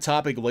of a hot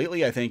topic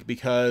lately. I think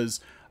because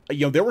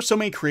there were so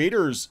many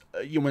creators.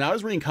 When I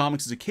was reading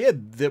comics as a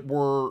kid, that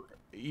were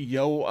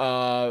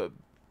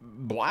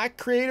black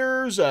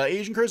creators,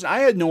 Asian creators. I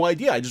had no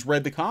idea. I just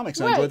read the comics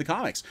and I enjoyed the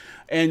comics,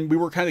 and we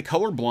were kind of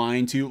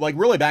colorblind to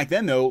really back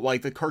then though.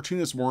 Like the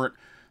cartoonists weren't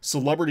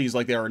celebrities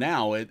like they are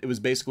now. It was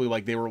basically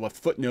like they were a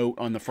footnote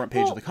on the front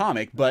page of the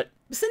comic, but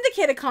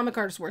syndicated comic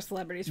artists were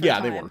celebrities for a yeah,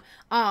 time. they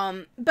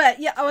were. But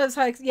yeah, I was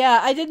like, yeah,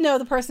 I did know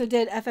the person who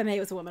did FMA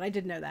was a woman. I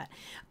did know that.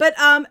 But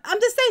I'm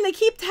just saying they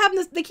keep having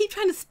this. They keep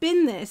trying to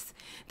spin this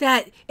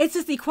that it's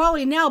just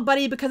equality now,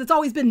 buddy, because it's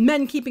always been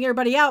men keeping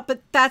everybody out.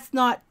 But that's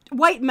not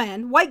white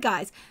men, white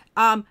guys.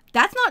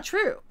 That's not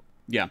true.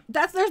 Yeah.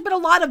 There's been a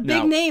lot of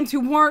big names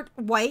who weren't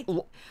white,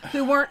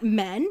 who weren't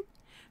men,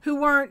 who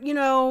weren't, you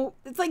know,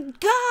 it's like,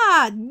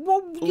 God,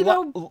 well, you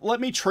know. Let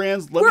me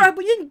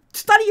we didn't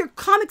study your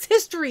comics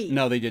history.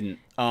 No, they didn't.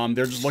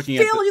 They're just looking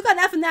at. Phil, you got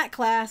an F in that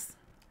class.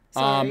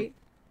 Sorry.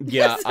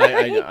 Yeah,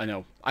 I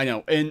know.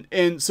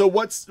 And so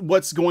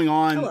what's going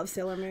on I love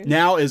Sailor Moon.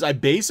 now is I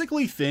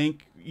basically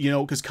think, you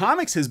know, because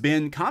comics has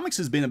been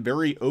a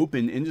very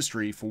open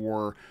industry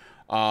for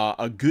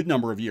a good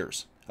number of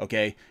years.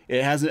 Okay,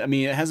 it hasn't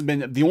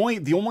been the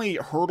only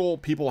hurdle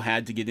people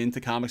had to get into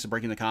comics and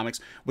break into comics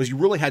was you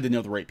really had to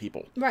know the right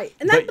people. Right,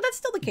 and but that's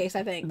still the case,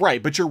 I think.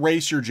 Right, but your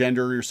race, your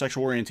gender, your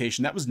sexual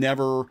orientation, that was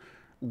never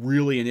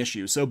really an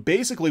issue. So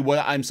basically what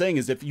I'm saying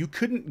is if you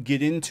couldn't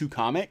get into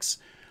comics,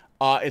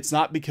 it's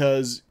not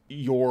because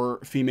you're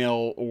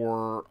female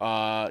or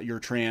you're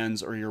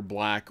trans or you're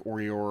black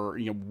or you're,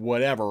 you know,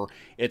 whatever.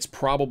 It's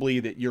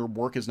probably that your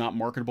work is not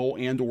marketable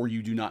and or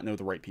you do not know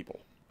the right people.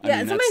 Yeah,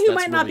 and somebody who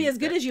might not be as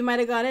good as you might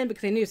have got in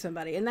because they knew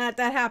somebody, and that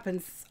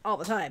happens all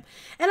the time.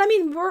 And I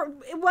mean,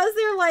 was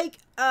there like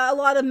a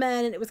lot of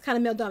men and it was kind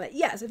of male dominant?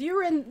 Yes, if you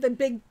were in the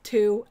big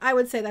two, I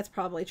would say that's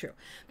probably true.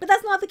 But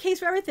that's not the case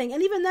for everything.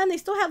 And even then, they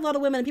still had a lot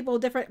of women and people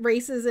with different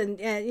races and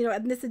you know,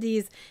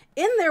 ethnicities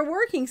in there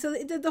working. So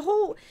basically the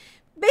whole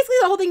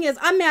thing is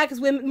I'm mad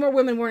because more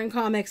women were in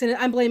comics, and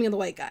I'm blaming the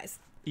white guys.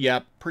 Yeah,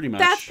 pretty much.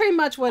 That's pretty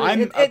much what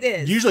it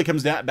is. Usually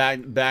comes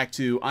back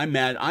to I'm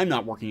mad I'm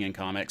not working in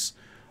comics.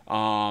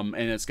 And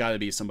it's got to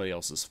be somebody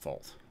else's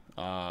fault.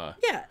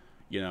 Yeah.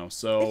 You know,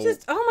 so it's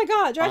just, oh my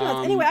God, drive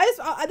nuts. Anyway,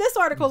 this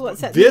article is what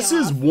set this me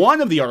is off.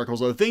 one of the articles.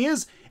 The thing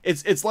is,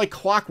 it's like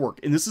clockwork,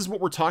 and this is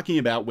what we're talking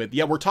about with.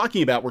 Yeah, we're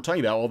talking about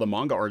all the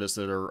manga artists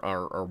that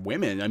are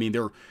women. I mean,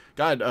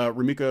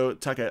 Rumiko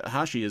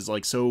Takahashi is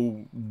like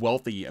so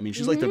wealthy. I mean,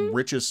 she's like one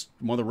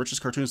of the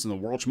richest cartoonists in the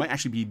world. She might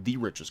actually be the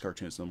richest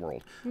cartoonist in the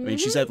world. I mean,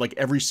 she said like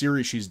every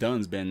series she's done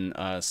has been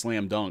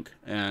slam dunk,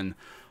 and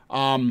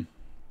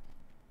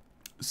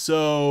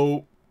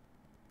so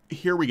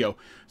here we go.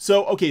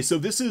 So okay, so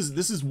this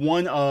is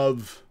one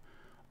of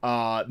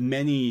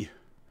many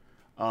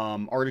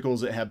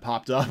articles that have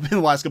popped up in the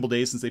last couple of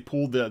days since they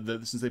pulled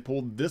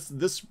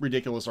this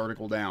ridiculous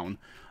article down.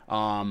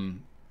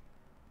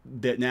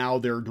 That now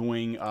they're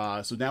doing.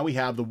 So now we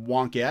have the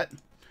Wonkette.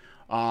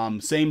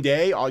 Same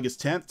day,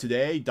 August 10th.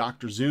 Today,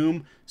 Dr.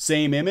 Zoom.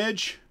 Same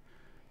image.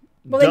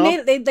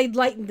 Well, they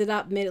lightened it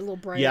up, made it a little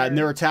brighter. Yeah, and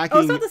they're attacking. Oh,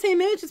 it's not the same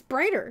image. It's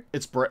brighter.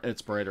 It's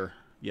brighter.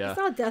 Yeah. It's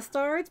not a Death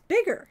Star. It's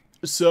bigger.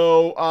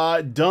 So,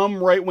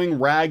 dumb right-wing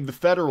rag the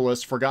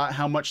Federalist forgot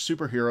how much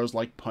superheroes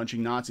like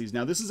punching Nazis.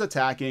 Now, this is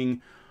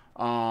attacking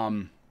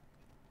John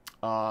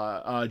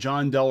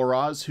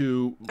Delaraz,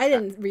 who I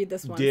didn't read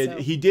this one.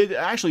 He did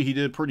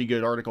a pretty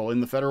good article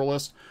in the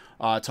Federalist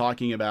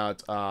talking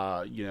about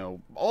you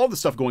know, all the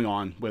stuff going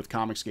on with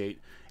Comicsgate,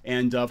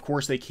 and of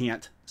course they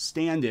can't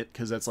stand it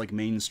because that's like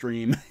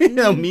mainstream you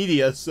know,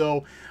 media.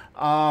 So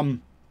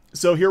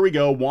so here we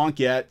go,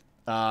 Wonkette.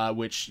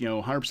 Which, you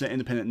know, 100%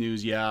 independent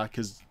news, yeah,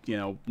 because, you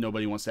know,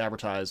 nobody wants to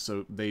advertise,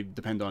 so they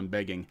depend on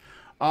begging.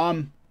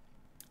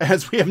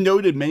 As we have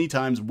noted many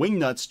times,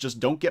 wingnuts just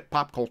don't get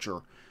pop culture.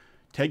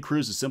 Ted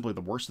Cruz is simply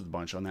the worst of the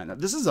bunch on that. Now,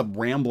 this is a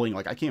rambling,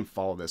 like, I can't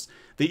follow this.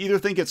 They either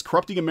think it's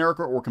corrupting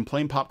America or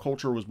complain pop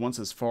culture was once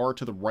as far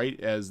to the right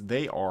as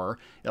they are,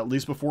 at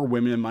least before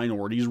women and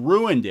minorities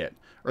ruined it.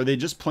 Or they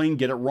just plain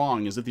get it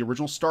wrong, as if the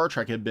original Star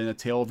Trek had been a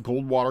tale of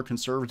Goldwater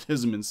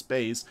conservatism in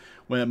space,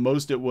 when at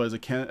most it was a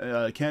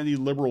Kennedy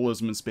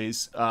liberalism in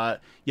space. Yeah,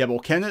 well,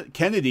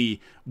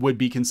 Kennedy would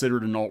be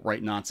considered an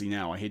alt-right Nazi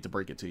now. I hate to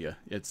break it to you.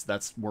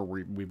 That's where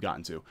we've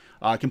gotten to.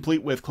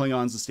 Complete with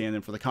Klingons to stand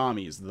in for the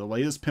commies. The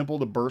latest pimple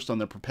to burst on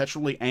the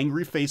perpetually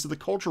angry face of the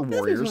culture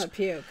warriors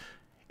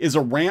is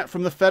a rant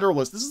from the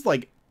Federalist. This is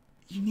like,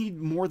 you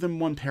need more than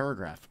one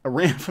paragraph. A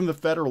rant from the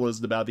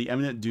Federalist about the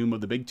imminent doom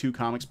of the big two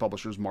comics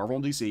publishers, Marvel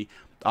and DC.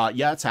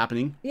 Yeah, it's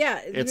happening. Yeah,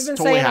 it's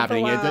totally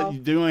happening. You don't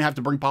even have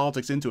to bring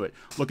politics into it.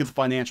 Look at the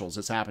financials.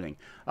 It's happening.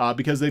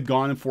 Because they've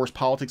gone and forced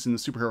politics in the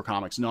superhero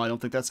comics. No, I don't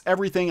think that's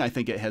everything. I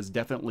think it has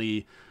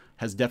definitely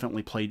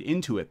played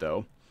into it,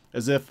 though.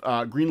 As if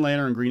Green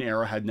Lantern and Green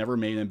Arrow had never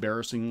made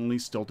embarrassingly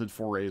stilted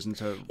forays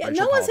into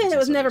no one's saying it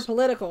was never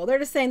political. They're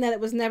just saying that it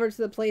was never to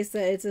the place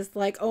that it's just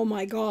like, oh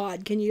my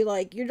God, can you,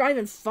 like, you're not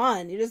even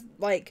fun. You're just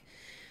like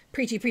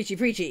preachy, preachy,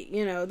 preachy.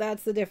 You know,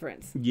 that's the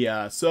difference.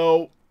 Yeah,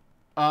 so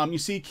you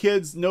see,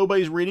 kids,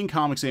 nobody's reading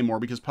comics anymore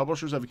because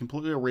publishers have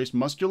completely erased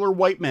muscular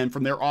white men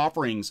from their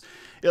offerings,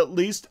 at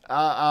least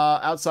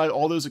outside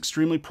all those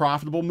extremely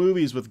profitable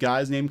movies with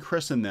guys named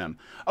Chris in them.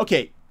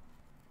 Okay.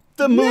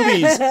 The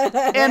movies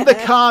and the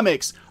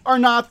comics are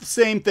not the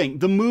same thing.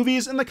 The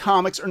movies and the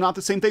comics are not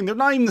the same thing. They're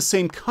not even the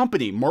same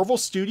company. Marvel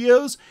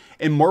Studios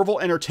and Marvel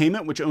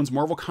Entertainment, which owns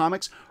Marvel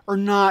Comics, are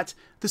not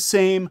the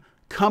same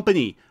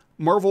company.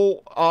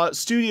 Marvel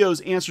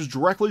Studios answers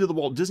directly to the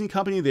Walt Disney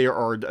Company. They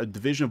are a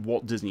division of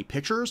Walt Disney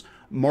Pictures.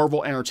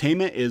 Marvel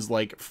Entertainment is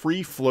like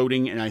free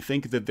floating, and I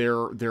think that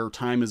their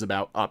time is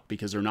about up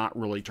because they're not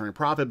really turning a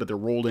profit, but they're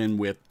rolled in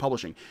with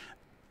publishing.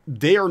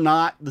 They are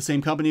not the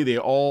same company. They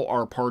all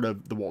are part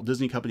of the Walt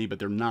Disney Company, but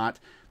they're not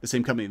the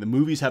same company. The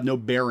movies have no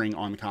bearing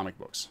on the comic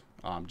books,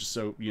 just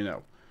so you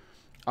know.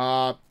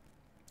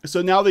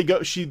 So now they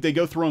go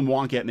through on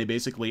Wonkat and they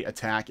basically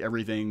attack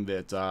everything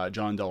that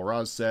John Del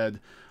Raz said.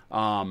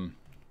 God,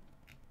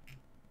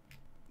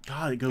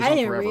 it goes on forever. I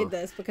didn't read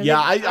this because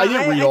I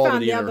didn't read all of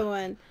it either. The other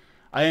one.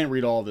 I didn't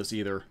read all of this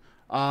either.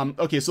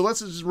 Okay, so let's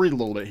just read a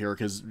little bit here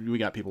because we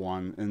got people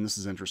on, and this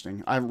is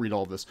interesting. I haven't read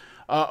all of this.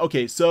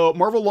 Okay, so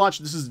Marvel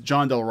launched, this is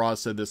John Del Raz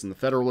said this in the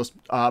Federalist.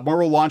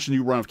 Marvel launched a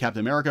new run of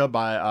Captain America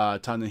by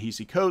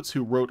Ta-Nehisi Coates,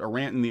 who wrote a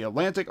rant in The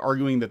Atlantic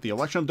arguing that the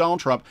election of Donald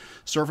Trump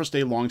surfaced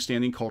a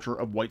long-standing culture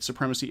of white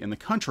supremacy in the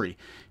country.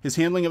 His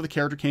handling of the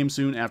character came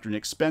soon after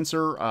Nick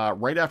Spencer,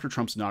 right after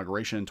Trump's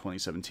inauguration in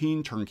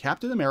 2017, turned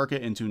Captain America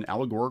into an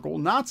allegorical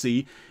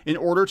Nazi in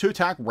order to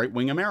attack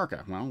right-wing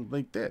America. Well,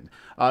 they did.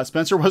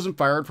 Spencer wasn't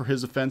fired for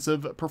his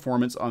offensive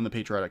performance on the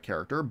patriotic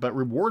character, but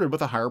rewarded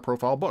with a higher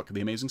profile book,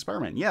 The Amazing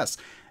Spider-Man. Yes,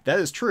 that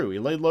is true. He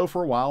laid low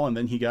for a while, and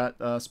then he got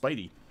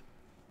Spidey.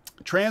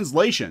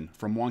 Translation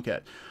from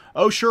Wonkat.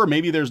 Oh, sure,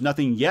 maybe there's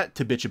nothing yet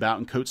to bitch about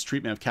in Coates'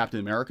 treatment of Captain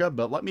America,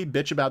 but let me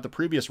bitch about the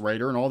previous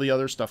writer and all the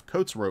other stuff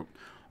Coates wrote.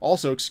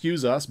 Also,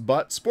 excuse us,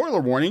 but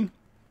spoiler warning,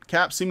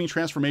 Cap's seeming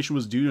transformation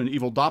was due to an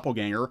evil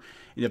doppelganger,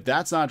 and if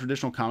that's not a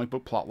traditional comic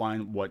book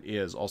plotline, what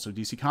is? Also,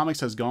 DC Comics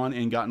has gone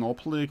and gotten all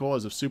political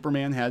as if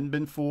Superman hadn't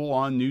been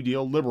full-on New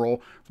Deal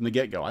liberal from the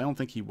get-go. I don't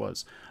think he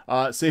was.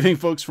 Saving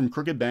folks from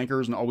crooked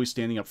bankers and always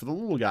standing up for the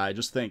little guy.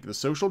 Just think, the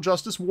social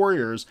justice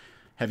warriors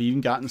have even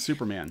gotten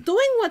Superman.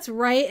 Doing what's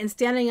right and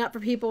standing up for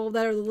people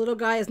that are the little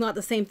guy is not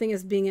the same thing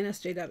as being an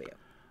SJW.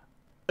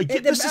 By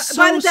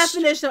the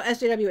definition of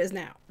SJW is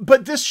now.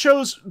 But this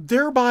shows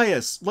their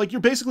bias. Like,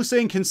 you're basically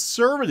saying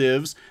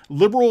conservatives,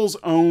 liberals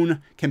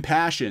own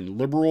compassion.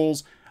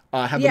 Liberals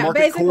have the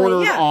market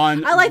cornered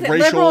on I like that.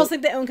 Racial... Liberals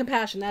think they own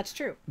compassion. That's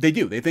true. They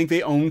do. They think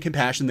they own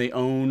compassion. They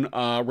own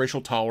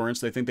racial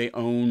tolerance. They think they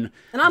own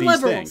And I'm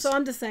liberal, things. so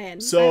I'm just saying.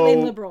 So, I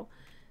mean liberal.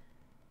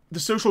 The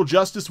social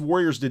justice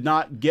warriors did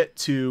not get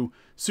to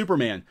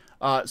Superman.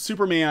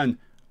 Superman...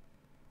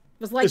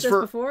 was like this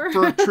before?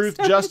 For truth,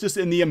 justice,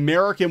 in the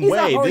American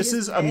way. This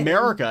is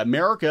America.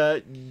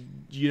 America,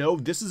 you know,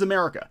 this is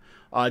America.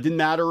 It didn't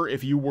matter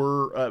if you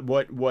were,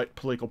 what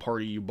political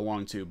party you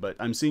belong to, but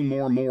I'm seeing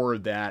more and more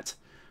that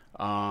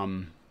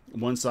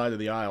one side of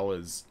the aisle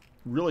is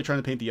really trying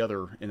to paint the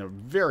other in a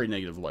very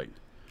negative light.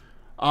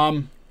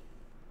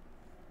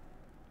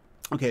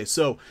 Okay,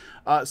 so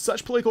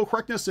such political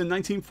correctness in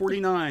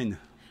 1949.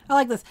 I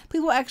like this.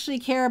 People actually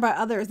care about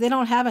others. They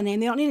don't have a name.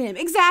 They don't need a name.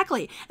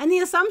 Exactly. And the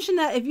assumption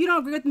that if you don't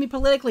agree with me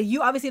politically,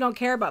 you obviously don't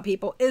care about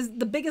people is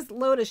the biggest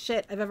load of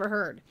shit I've ever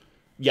heard.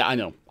 Yeah, I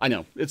know.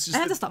 It's just... I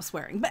have to stop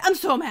swearing, but I'm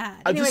so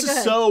mad. Anyway, this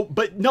is so...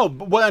 But no,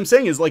 but what I'm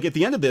saying is, like, at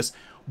the end of this,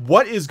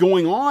 what is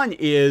going on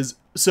is...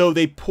 So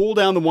they pull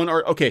down the one...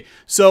 Okay,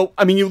 so,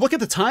 I mean, you look at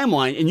the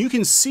timeline, and you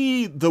can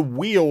see the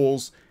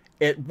wheels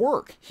at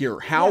work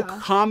here. How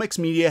comics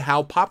media,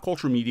 how pop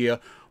culture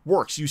media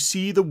works. You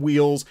see the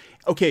wheels.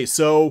 Okay,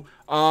 so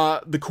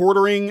the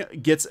quartering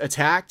gets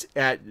attacked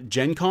at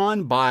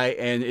GenCon by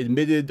an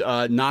admitted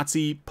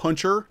Nazi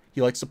puncher.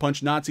 He likes to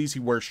punch Nazis. He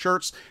wears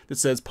shirts that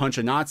says "Punch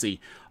a Nazi."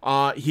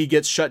 He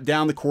gets shut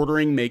down. The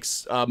quartering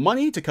makes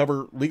money to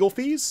cover legal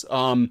fees.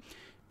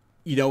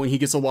 You know, and he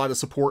gets a lot of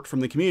support from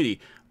the community.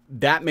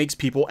 That makes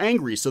people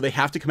angry, so they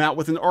have to come out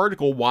with an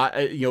article,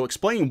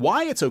 explaining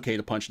why it's okay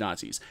to punch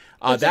Nazis.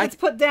 That gets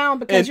put down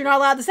because you're not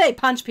allowed to say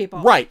punch people.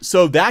 Right,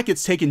 so that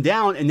gets taken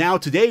down, and now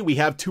today we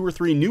have 2 or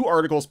 3 new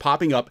articles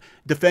popping up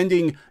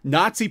defending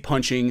Nazi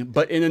punching,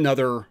 but in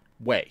another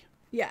way.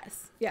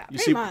 Yes, yeah,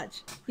 pretty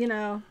much. You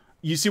know,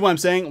 you see what I'm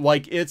saying?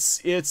 Like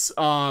it's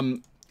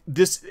because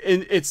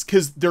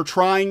they're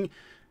trying.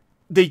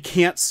 They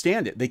can't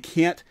stand it. They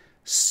can't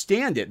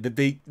stand it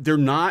that they're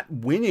not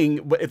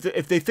winning.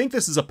 If they think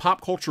this is a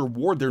pop culture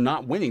war, they're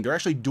not winning. They're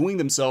actually doing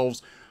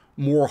themselves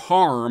more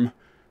harm,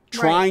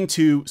 trying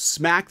to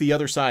smack the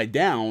other side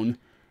down.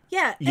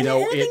 Yeah, you know,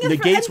 it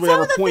negates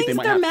whatever point they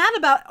might have. Some of the things they're mad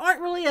about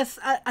aren't really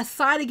a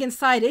side against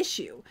side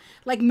issue.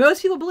 Like,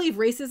 most people believe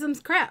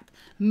racism's crap.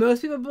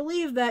 Most people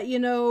believe that, you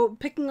know,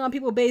 picking on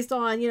people based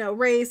on, you know,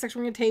 race,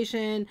 sexual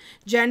orientation,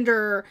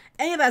 gender,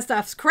 any of that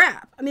stuff's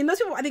crap. I mean, most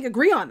people, I think,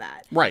 agree on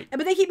that. Right.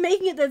 But they keep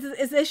making it that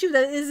it's an issue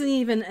that isn't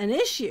even an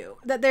issue.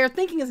 That they're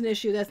thinking is an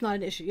issue that's not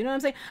an issue. You know what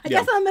I'm saying? I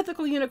guess I'm a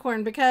mythical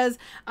unicorn because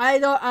I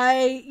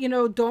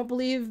don't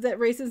believe that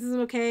racism is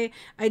okay.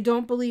 I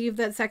don't believe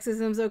that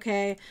sexism is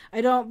okay.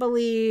 I don't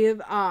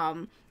believe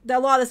that a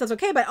lot of this stuff's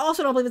okay, but I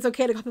also don't believe it's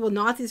okay to call people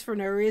Nazis for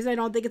no reason. I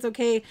don't think it's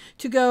okay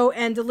to go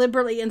and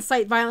deliberately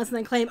incite violence and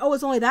then claim, oh,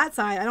 it's only that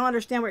side. I don't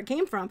understand where it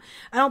came from.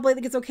 I don't believe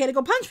it's okay to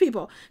go punch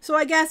people. So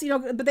I guess, you know,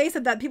 but they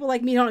said that people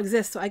like me don't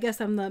exist. So I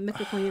guess I'm the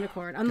mythical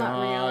unicorn. I'm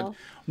not real.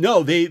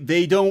 No,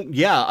 they don't.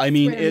 Yeah, I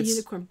mean, it's a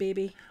unicorn,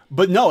 baby.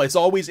 But no, it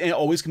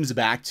always comes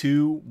back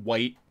to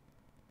white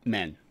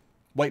men.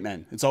 White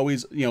men. It's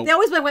always, you know. They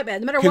always been white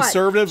men, no matter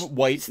conservative what.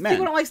 White men.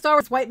 People don't like Star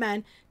Wars, white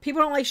men.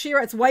 People don't like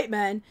She-Ra, it's white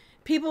men.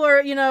 People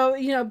are,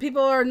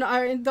 people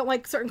don't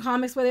like certain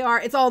comics where they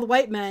are. It's all the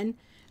white men.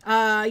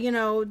 You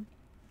know,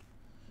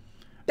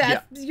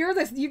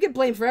 you get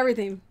blamed for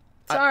everything.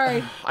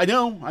 Sorry. I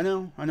know I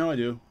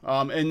do.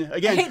 And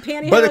again, I hate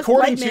pantyhose, but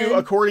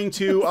according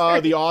to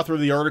the author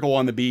of the article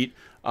on The Beat,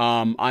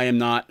 I am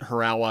not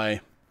her ally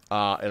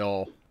at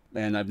all.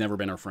 And I've never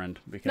been her friend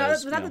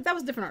because that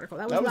was a different article.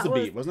 That was The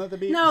Beat, wasn't that The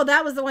Beat? No,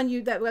 that was the one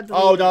that.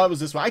 Oh no, it was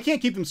this one. I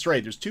can't keep them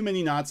straight. There's too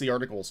many Nazi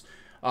articles,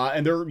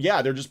 and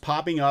they're just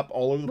popping up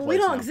all over the place. We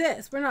don't now.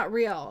 exist. We're not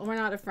real. We're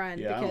not a friend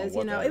because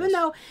even is.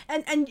 though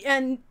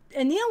and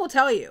Neil will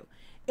tell you,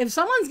 if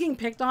someone's getting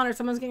picked on or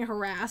someone's getting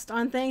harassed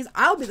on things,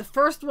 I'll be the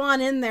first one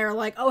in there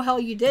like, oh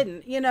hell you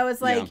didn't. You know,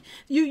 it's like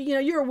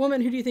you're a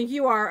woman, who do you think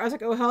you are? I was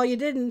like, oh hell you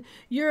didn't.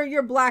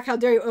 You're black, how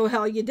dare you? Oh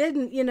hell you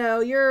didn't. You know,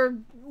 you're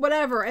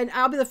whatever, and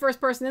I'll be the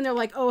first person in there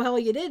like, oh hell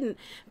you didn't.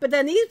 But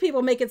then these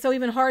people make it so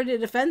even harder to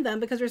defend them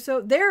because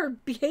they're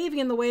behaving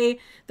in the way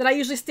that I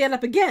usually stand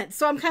up against.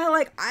 So I'm kind of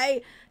like,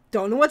 I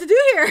don't know what to do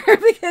here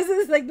because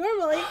it's like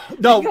normally I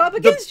go up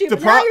against you,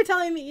 but now you're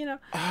telling me, you know.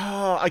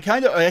 I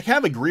kind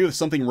of agree with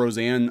something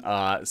Roseanne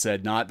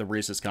said, not the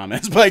racist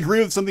comments, but I agree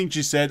with something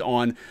she said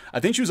on, I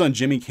think she was on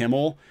Jimmy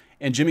Kimmel.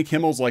 And Jimmy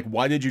Kimmel's like,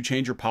 why did you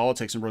change your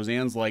politics? And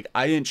Roseanne's like,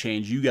 I didn't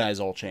change. You guys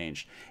all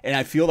changed. And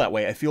I feel that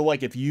way. I feel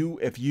like if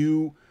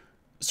you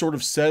sort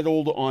of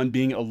settled on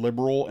being a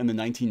liberal in the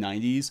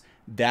 1990s,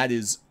 that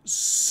is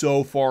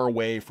so far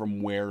away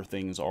from where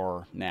things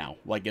are now.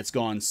 Like, it's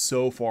gone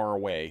so far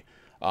away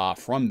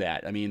from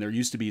that. I mean, there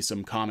used to be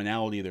some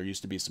commonality. There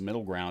used to be some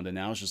middle ground. And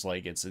now it's just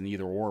like it's an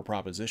either or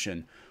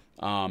proposition.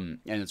 And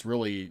it's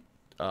really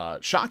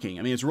shocking.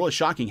 I mean, it's really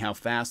shocking how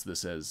fast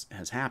this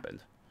has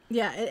happened.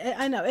 Yeah,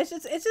 I know. It's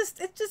just,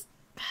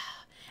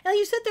 and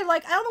you sit there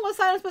like, I don't know what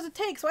side I'm supposed to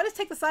take, so I just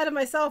take the side of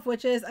myself,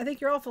 which is, I think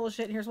you're all full of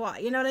shit, and here's why.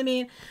 You know what I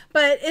mean?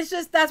 But it's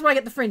just, that's where I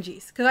get the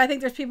fringies, because I think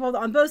there's people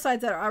on both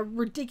sides that are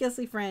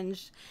ridiculously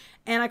fringed,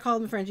 and I call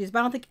them fringies, but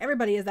I don't think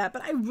everybody is that.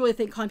 But I really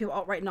think calling people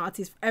alt-right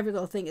Nazis for every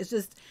little thing is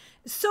just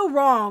so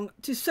wrong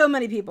to so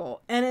many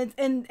people. And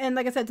and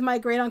like I said, to my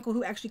great uncle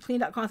who actually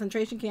cleaned out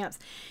concentration camps,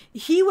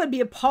 he would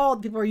be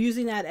appalled people are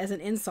using that as an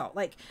insult,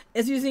 like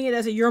as using it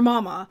as a your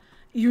mama,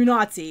 you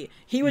Nazi.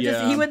 He would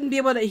he wouldn't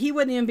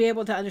even be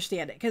able to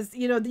understand it, because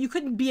you know you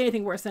couldn't be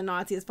anything worse than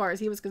Nazi as far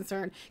as he was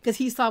concerned, because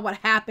he saw what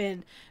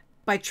happened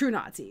by true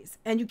Nazis.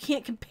 And you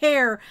can't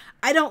compare,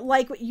 I don't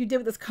like what you did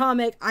with this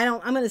comic, I'm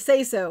going to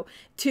say so,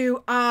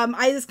 to,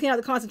 I just cleaned out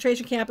the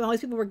concentration camp and all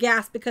these people were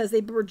gassed because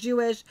they were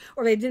Jewish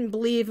or they didn't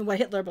believe in what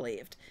Hitler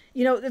believed.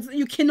 You know,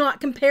 you cannot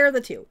compare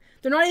the two.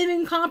 They're not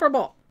even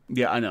comparable.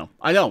 Yeah, I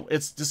know.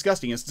 It's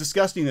disgusting. It's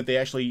disgusting that they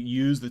actually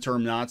use the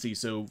term Nazi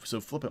so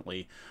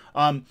flippantly.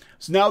 So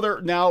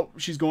now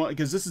she's going,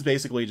 because this is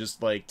basically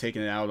just like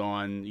taking it out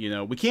on, you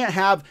know, we can't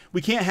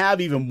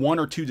have even one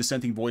or two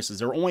dissenting voices.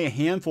 There are only a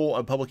handful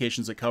of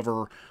publications that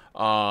cover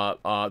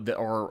that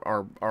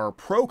are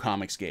pro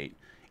Comicsgate.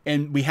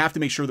 And we have to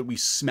make sure that we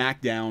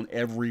smack down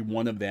every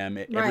one of them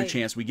at every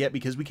chance we get,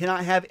 because we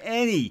cannot have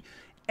any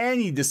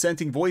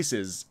dissenting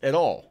voices at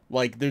all.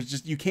 Like, there's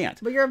just, you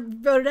can't. But you're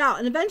voted out,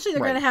 and eventually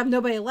they're going to have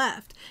nobody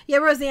left. Yeah,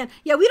 Roseanne.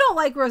 Yeah, we don't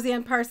like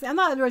Roseanne personally. I'm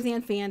not a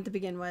Roseanne fan to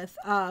begin with.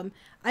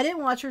 I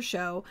didn't watch her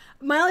show.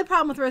 My only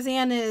problem with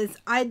Roseanne is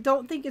I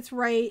don't think it's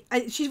right.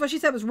 What she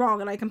said was wrong,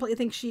 and I completely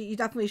think you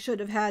definitely should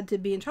have had to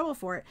be in trouble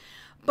for it.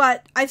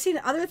 But I've seen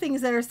other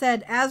things that are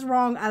said as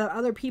wrong out of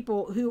other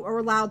people who are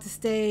allowed to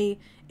stay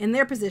in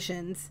their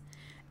positions.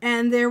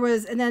 And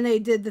then they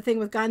did the thing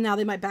with gun. Now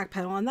they might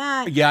backpedal on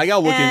that. Yeah, I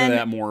gotta look into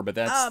that more, but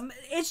that's...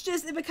 it's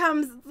just, it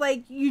becomes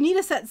like, you need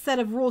a set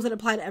of rules that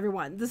apply to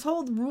everyone. This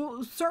whole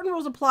certain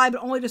rules apply,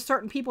 but only to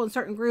certain people in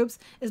certain groups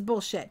is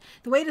bullshit.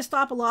 The way to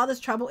stop a lot of this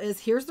trouble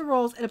is, here's the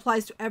rules, it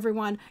applies to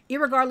everyone,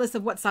 irregardless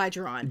of what side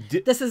you're on.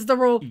 This is the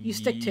rule, you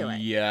stick to it.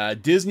 Yeah,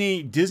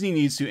 Disney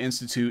needs to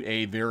institute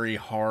a very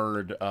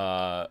hard...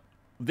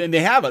 then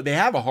they have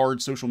a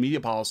hard social media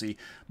policy,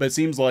 but it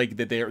seems like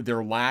that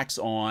they're lax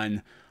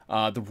on...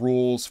 the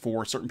rules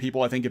for certain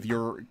people. I think if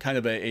you're kind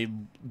of a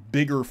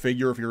bigger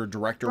figure, if you're a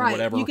director or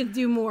whatever, you can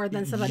do more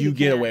than somebody. You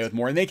get away with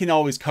more, and they can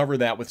always cover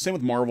that with. Same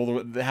with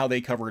Marvel. How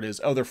they cover it is,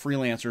 oh, they're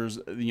freelancers.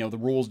 You know, the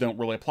rules don't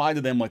really apply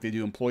to them like they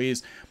do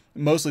employees.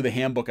 Mostly the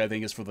handbook, I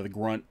think, is for the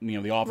grunt, you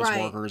know, the office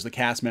workers, the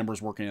cast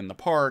members working in the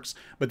parks.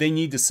 But they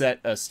need to set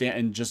a stand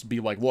and just be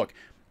like, look,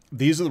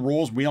 these are the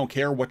rules. We don't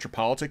care what your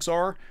politics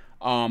are.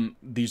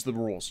 These are the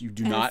rules. You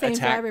do not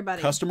attack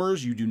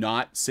customers. You do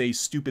not say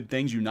stupid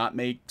things. You do not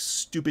make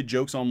stupid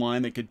jokes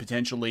online that could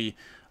potentially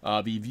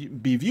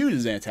be viewed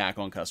as an attack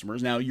on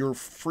customers. Now, you're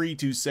free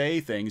to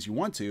say things you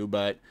want to,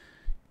 but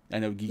I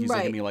know Geeky's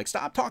looking at me like,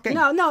 stop talking.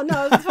 No,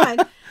 it's fine.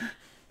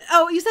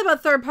 Oh, you said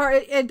about third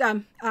party.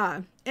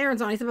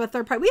 Aaron's on. He said about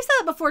third party. We've said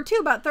that before too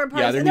about third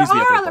parties. Yeah, and there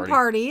are other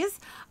parties,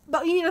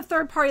 but you need a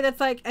third party that's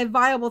like a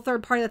viable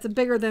third party that's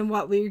bigger than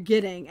what we're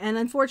getting. And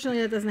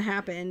unfortunately, that doesn't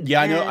happen.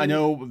 Yeah, I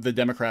know. The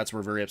Democrats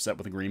were very upset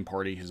with the Green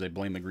Party because they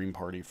blame the Green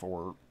Party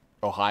for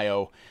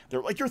Ohio. They're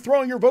like, you're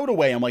throwing your vote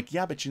away. I'm like,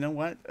 yeah, but you know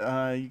what?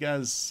 You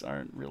guys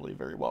aren't really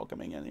very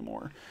welcoming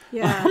anymore.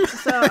 Yeah,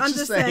 so I'm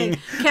just saying,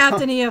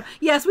 Captain EO.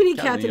 Yes, we need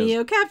Captain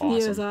EO. Captain EO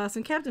is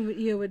awesome. Captain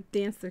EO would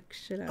dance the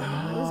shit out of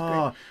it. It was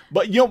great.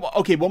 But, you know,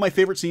 okay, one of my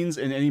favorite scenes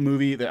in any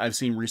movie that I've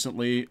seen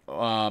recently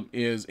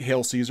is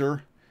Hail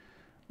Caesar,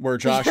 where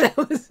Josh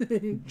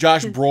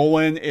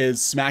Brolin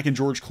is smacking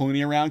George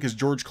Clooney around because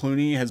George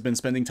Clooney has been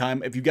spending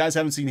time. If you guys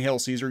haven't seen Hail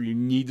Caesar, you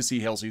need to see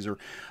Hail Caesar.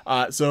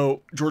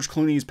 So George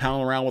Clooney is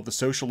pounding around with the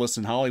socialists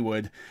in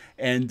Hollywood,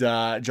 and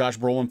Josh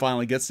Brolin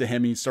finally gets to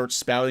him. And he starts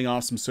spouting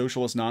off some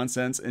socialist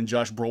nonsense, and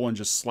Josh Brolin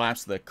just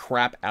slaps the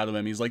crap out of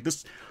him. He's like,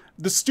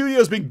 the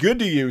studio's been good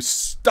to you.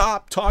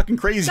 Stop talking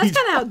crazy. That's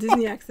kind of how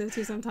Disney acts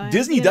too sometimes.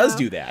 Disney does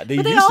do that.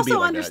 But they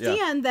also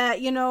understand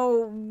that, you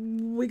know,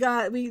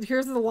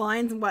 here's the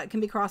lines and what can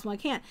be crossed and what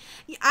can't.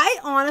 I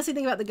honestly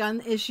think about the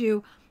gun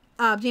issue,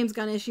 James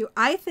Gunn issue.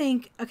 I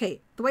think,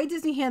 okay, the way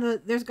Disney handled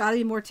it, there's got to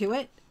be more to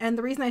it. And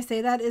the reason I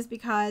say that is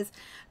because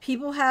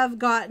people have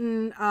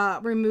gotten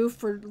removed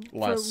for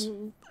less.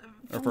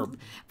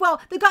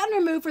 Well, they've gotten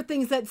removed for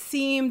things that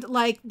seemed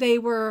like they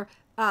were,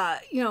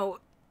 you know,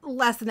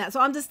 less than that.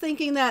 So I'm just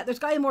thinking that there's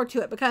got to be more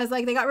to it because,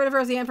 like, they got rid of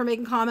Roseanne for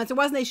making comments. It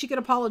wasn't that she could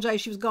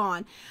apologize; she was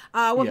gone.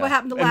 What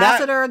happened to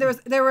Lasseter?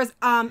 There was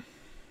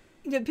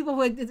you know, people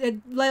who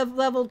had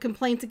leveled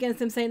complaints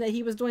against him, saying that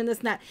he was doing this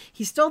and that.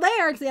 He's still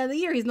there until the end of the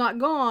year. He's not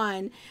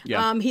gone.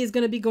 Yeah. He's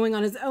going to be going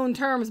on his own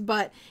terms,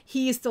 but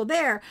he's still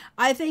there.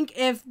 I think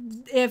if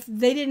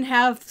they didn't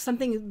have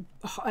something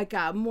like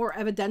more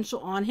evidential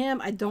on him,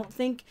 I don't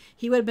think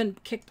he would have been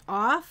kicked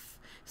off.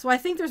 So I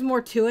think there's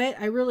more to it.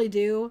 I really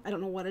do. I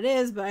don't know what it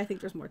is, but I think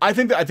there's more to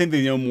it. I think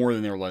they know more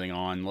than they're letting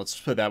on. Let's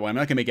put it that way. I'm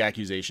not going to make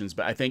accusations,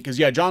 but I think, because,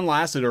 yeah, John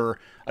Lasseter,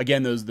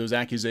 again, those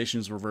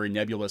accusations were very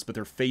nebulous, but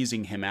they're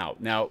phasing him out.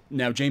 Now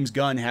James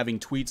Gunn having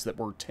tweets that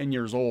were 10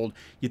 years old,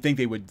 you'd think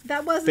they would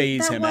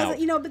phase him out.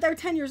 You know, but they're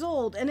 10 years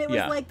old, and it was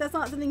like, that's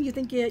not something you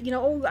think, you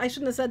know, oh, I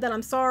shouldn't have said that,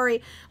 I'm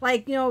sorry.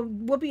 Like, you know,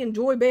 Whoopi and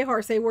Joy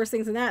Behar say worse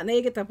things than that, and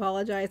they get to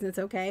apologize, and it's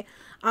okay.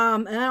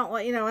 And I don't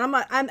like, you know,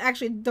 I'm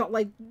actually don't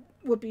like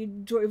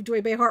Whoopi, Joy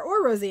Behar,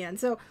 or Roseanne.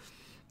 So,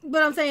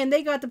 but I'm saying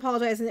they got to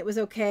apologize and it was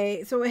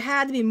okay. So it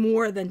had to be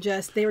more than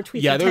just they were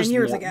tweeting 10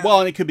 years ago. Well,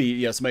 and it could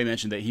be, somebody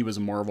mentioned that he was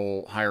a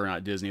Marvel hire,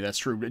 not Disney. That's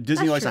true.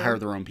 Disney likes to hire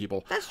their own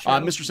people. That's true.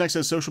 Mr. Sex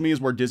says social media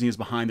is where Disney is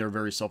behind. They're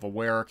very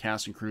self-aware.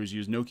 Cast and crews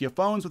use Nokia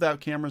phones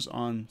without cameras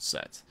on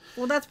set.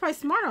 Well, that's probably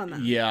smart on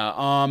them.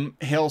 Yeah.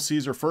 Hail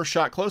Caesar. First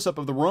shot close-up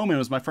of the Roman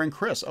was my friend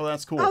Chris. Oh,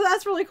 that's cool. Oh,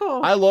 that's really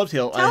cool. I loved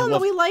Hail. Tell him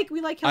that we like Hail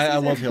Caesar. I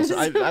love Hail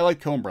Caesar. I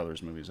like Coen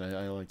Brothers movies.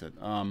 I liked it.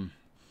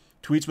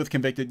 Tweets with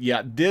convicted.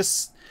 Yeah,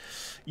 this,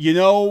 you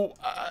know,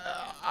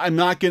 I'm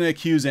not going to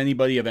accuse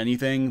anybody of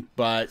anything,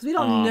 but we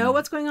don't know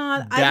what's going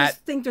on. I just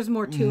think there's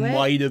more to it.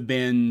 Might have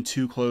been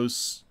too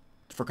close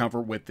for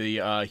comfort with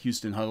the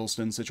Houston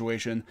Huddleston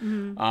situation.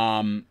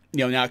 Mm-hmm.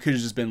 You know, now it could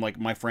have just been like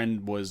my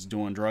friend was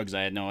doing drugs.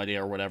 I had no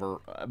idea or whatever.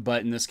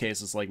 But in this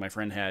case, it's like my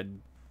friend had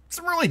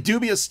some really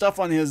dubious stuff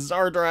on his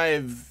hard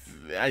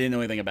drive. I didn't know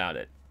anything about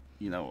it.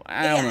 You know,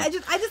 I don't know.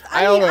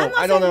 I don't know.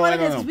 I'm not saying what it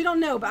is because we don't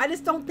know, but I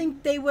just don't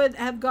think they would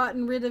have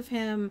gotten rid of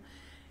him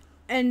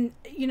and,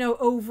 you know,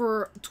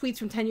 over tweets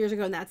from 10 years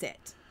ago and that's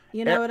it.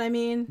 You know what I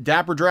mean?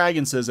 Dapper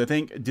Dragon says, I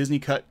think Disney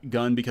cut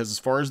Gunn because as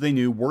far as they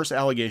knew, worse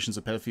allegations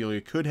of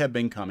pedophilia could have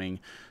been coming,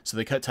 so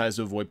they cut ties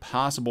to avoid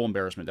possible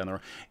embarrassment down the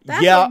road.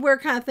 That's what we're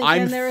kind of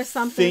thinking. There is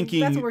something.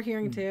 That's what we're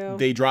hearing too.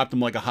 They dropped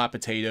him like a hot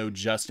potato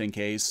just in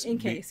case.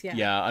 Yeah.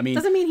 Yeah, I mean...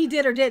 Doesn't mean he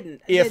did or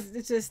didn't.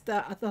 It's just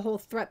the whole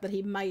threat that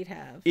he might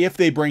have. If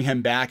they bring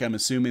him back, I'm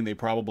assuming they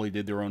probably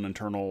did their own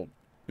internal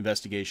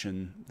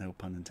investigation, no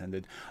pun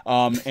intended,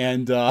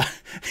 and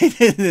they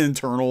did an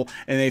internal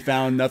and they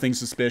found nothing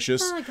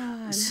suspicious. Oh my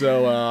god.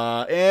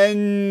 So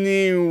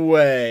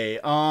anyway,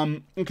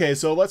 okay,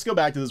 so let's go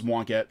back to this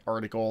Wonkette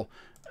article.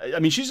 I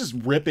mean, she's just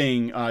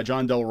ripping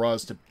John Del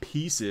Ruz to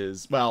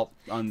pieces. Well,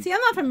 see, I'm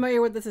not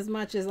familiar with this as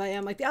much as I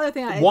am. Like the other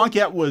thing,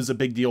 Wonkette was a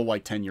big deal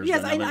like 10 years ago.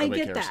 Yes, I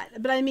get that,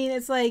 but I mean,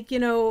 it's like, you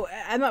know,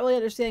 I'm not really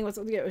understanding what's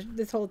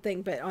this whole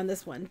thing, but on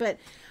this one, but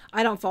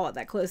I don't follow it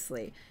that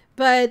closely.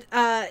 But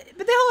the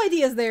whole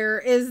idea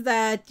is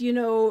that, you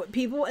know,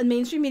 people in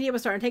mainstream media were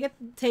starting to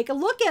take a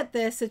look at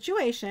this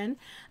situation,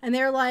 and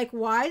they're like,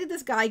 why did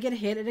this guy get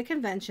hit at a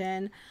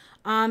convention?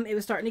 It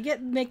was starting to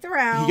make the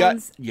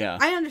rounds.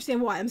 I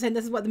understand why. I'm saying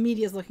this is what the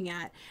media is looking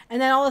at,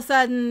 and then all of a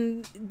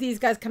sudden these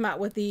guys come out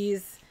with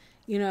these,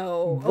 you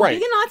know,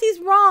 being a Nazi's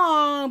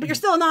wrong, but you're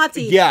still a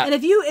Nazi. Yeah. And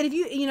if you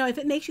you know, if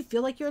it makes you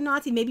feel like you're a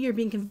Nazi, maybe you're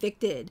being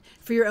convicted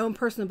for your own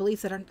personal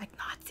beliefs that are like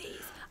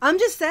Nazis. I'm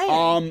just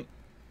saying.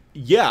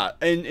 Yeah,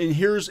 and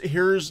here's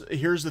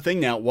the thing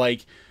now.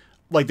 Like,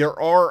 like there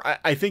are,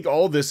 I think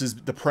all of this is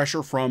the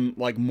pressure from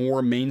like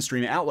more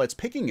mainstream outlets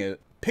picking up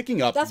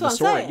That's the what I'm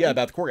story. saying. Yeah,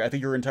 about the court. I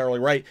think you're entirely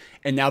right.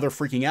 And now they're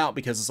freaking out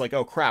because it's like,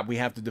 oh crap, we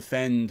have to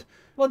defend.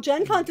 Well,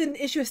 GenCon didn't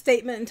issue a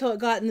statement until it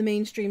got in the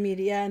mainstream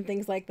media and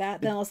things like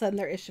that. Then all of a sudden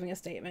they're issuing a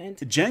statement.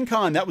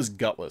 GenCon, that was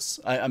gutless.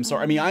 I'm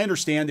sorry. I mean, I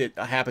understand it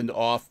happened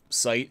off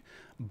site,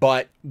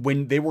 but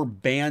when they were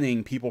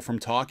banning people from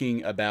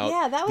talking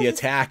about the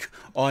attack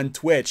on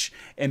Twitch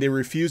and they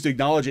refused to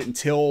acknowledge it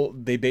until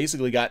they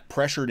basically got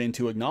pressured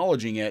into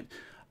acknowledging it,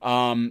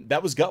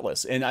 that was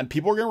gutless. And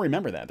people are going to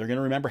remember that. They're going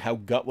to remember how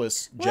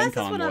gutless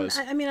GenCon was.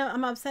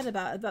 I'm upset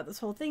about this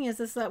whole thing is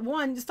that,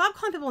 one, stop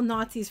calling people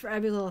Nazis for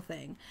every little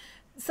thing.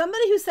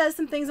 Somebody who says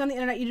some things on the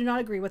internet you do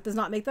not agree with does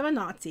not make them a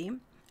Nazi.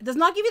 It does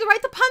not give you the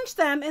right to punch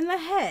them in the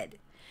head.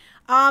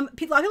 A lot of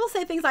people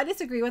say things I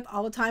disagree with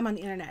all the time on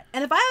the internet.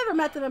 And if I ever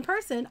met them in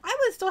person, I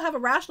would still have a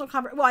rational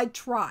conversation. Well, I'd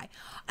try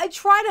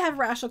to have a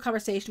rational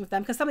conversation with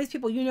them, because some of these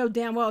people, you know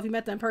damn well, if you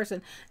met them in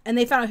person and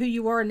they found out who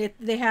you were and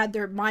they had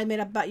their mind made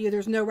up about you,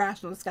 there's no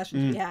rational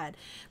discussion to be had.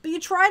 But you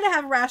try to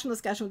have a rational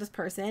discussion with this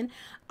person.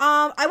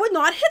 I would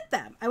not hit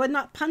them. I would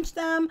not punch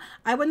them.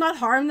 I would not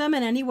harm them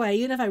in any way,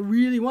 even if I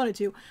really wanted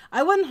to.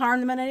 I wouldn't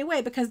harm them in any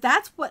way, because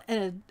that's what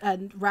a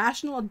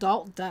rational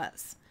adult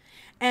does.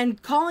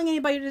 And calling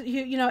anybody who,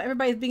 you know,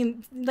 everybody's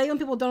being, labeling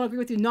people who don't agree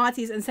with you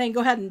Nazis and saying,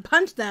 go ahead and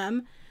punch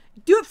them.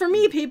 Do it for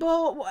me,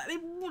 people. What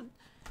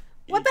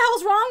the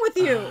hell's wrong with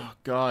you? Oh,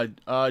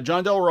 God.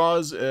 John Del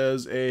Raz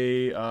is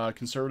a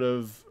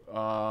conservative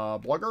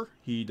blogger.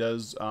 He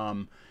does,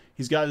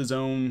 he's got his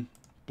own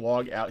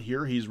blog out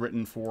here. He's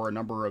written for a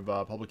number of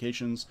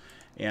publications.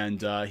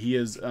 And he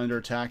is under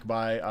attack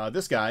by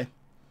this guy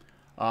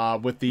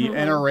with the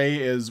NRA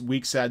is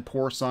weak, sad,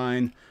 poor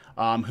sign,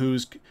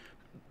 who's...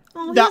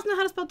 Oh, he doesn't know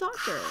how to spell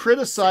doctor.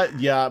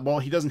 Yeah, well,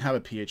 he doesn't have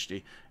a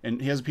PhD,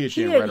 and he has a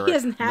PhD in rhetoric. He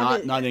doesn't have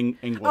it. Not in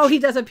English. Oh, he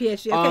does a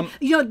PhD. Okay,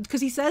 you know, because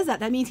he says that.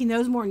 That means he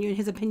knows more, and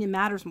his opinion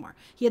matters more.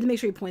 He had to make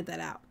sure you point that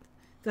out.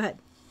 Go ahead.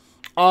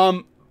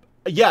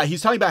 Yeah,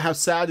 he's talking about how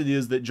sad it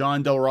is that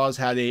John Del Raz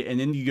had an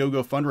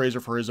Indiegogo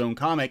fundraiser for his own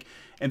comic,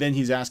 and then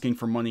he's asking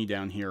for money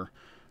down here.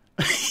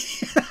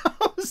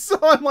 So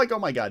I'm like, oh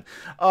my God.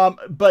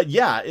 But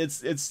yeah,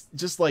 it's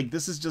just like,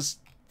 this is just,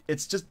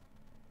 it's just,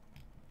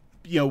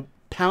 you know,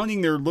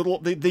 pounding their little,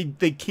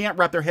 they can't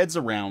wrap their heads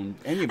around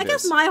any of this. I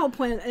guess my whole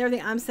point and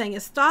everything I'm saying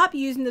is stop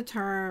using the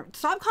term,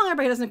 stop calling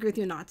everybody who doesn't agree with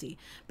you a Nazi,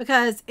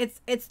 because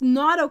it's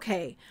not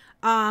okay.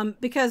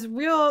 Because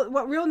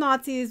what real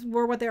Nazis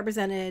were, what they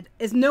represented,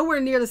 is nowhere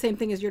near the same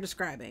thing as you're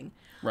describing.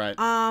 Right.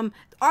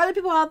 Are there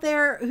people out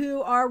there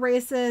who are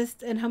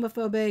racist and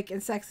homophobic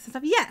and sexist and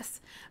stuff?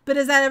 Yes. But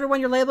is that everyone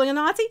you're labeling a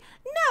Nazi?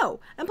 No.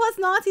 And plus,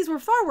 Nazis were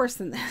far worse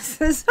than this.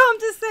 So I'm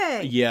just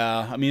saying.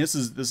 Yeah. I mean, this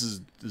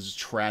is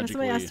tragically.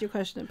 Somebody asked you a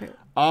question.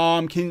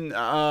 Can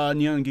Neon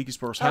and Geeky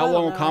Sports, how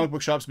long will comic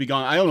book shops be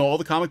gone? I don't know. All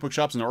the comic book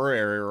shops in our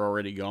area are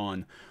already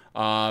gone.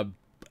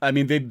 I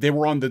mean, they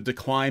were on the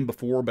decline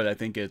before, but I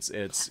think it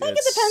depends on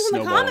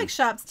the comic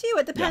shops too.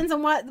 It depends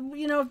on what,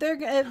 you know, if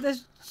the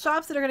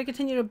shops that are going to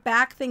continue to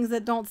back things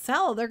that don't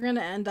sell, they're going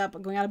to end up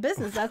going out of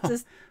business. That's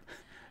just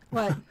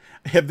what.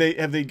 Have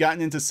they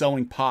gotten into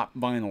selling pop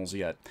vinyls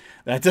yet?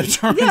 That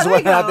determines whether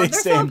or not they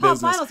stay in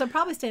business. Pop vinyls, they'll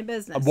probably stay in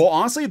business. Well,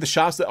 honestly, the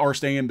shops that are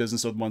staying in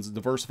business are the ones that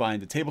diversify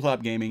into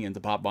tabletop gaming, into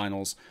pop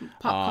vinyls,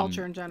 pop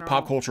culture in general.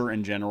 Pop culture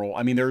in general.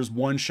 I mean, there's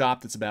one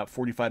shop that's about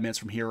 45 minutes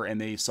from here, and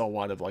they sell a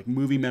lot of like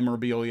movie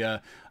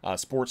memorabilia,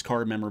 sports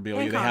card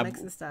memorabilia. And they comics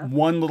have and stuff.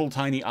 One little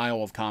tiny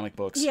aisle of comic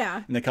books.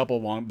 Yeah. And a couple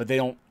of long, but they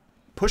don't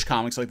push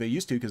comics like they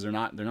used to, because they're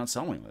not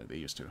selling like they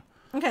used to.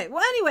 Okay,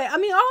 well, anyway, I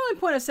mean, our only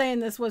point of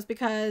saying this was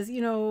because, you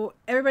know,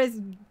 everybody's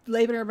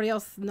labeling everybody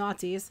else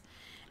Nazis,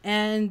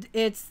 and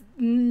it's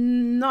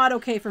not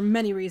okay for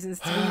many reasons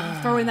to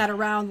be throwing that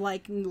around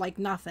like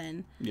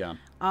nothing. Yeah.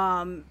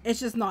 It's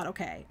just not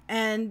okay.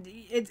 And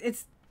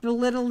it's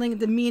belittling,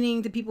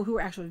 demeaning to people who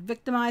are actually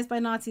victimized by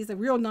Nazis, the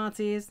real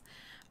Nazis.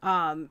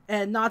 And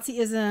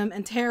Nazism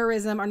and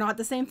terrorism are not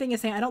the same thing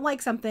as saying, I don't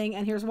like something,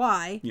 and here's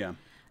why. Yeah.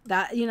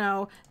 That, you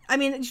know, I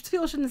mean,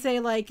 people shouldn't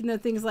say, like, you know,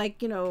 things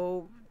like, you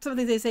know, some of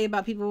the things they say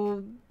about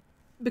people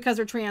because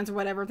they're trans or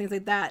whatever, things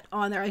like that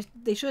on there.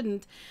 They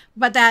shouldn't.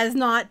 But that is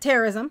not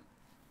terrorism.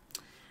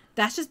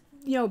 That's just,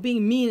 you know,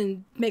 being mean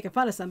and making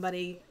fun of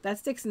somebody.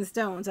 That's sticks and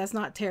stones. That's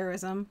not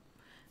terrorism.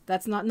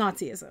 That's not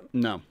Nazism.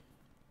 No.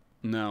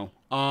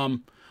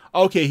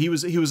 Okay, he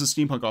was a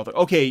steampunk author.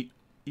 Okay,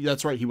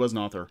 that's right. He was an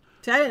author.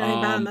 See, I didn't know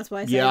about him. That's why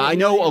I said yeah, I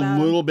know a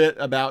little bit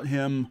about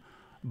him.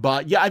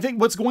 But yeah, I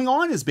think what's going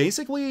on is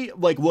basically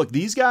like, look,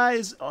 these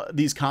guys,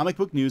 these comic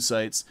book news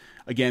sites,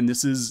 again,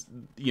 this is,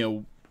 you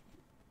know,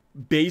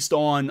 based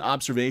on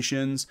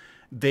observations.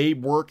 They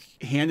work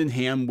hand in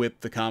hand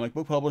with the comic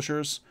book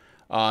publishers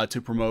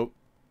to promote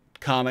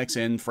comics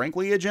and,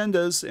 frankly,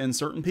 agendas and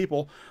certain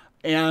people.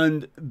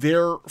 And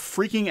they're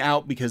freaking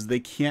out because they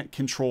can't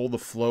control the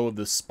flow of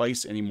the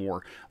spice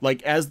anymore.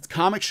 Like, as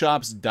comic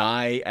shops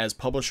die, as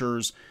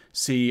publishers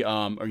see,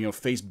 or,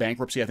 face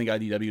bankruptcy. I think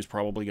IDW is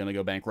probably going to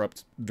go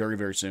bankrupt very,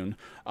 very soon.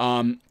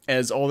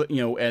 As all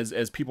the,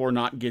 as people are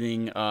not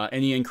getting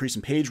any increase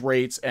in page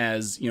rates,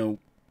 as the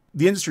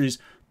industry's,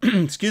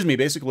 excuse me,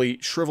 basically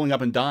shriveling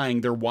up and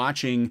dying. They're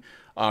watching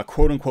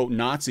quote unquote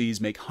Nazis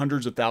make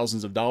hundreds of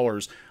thousands of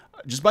dollars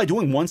just by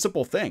doing one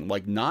simple thing,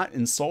 like not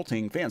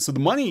insulting fans. So the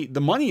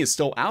money is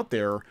still out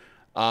there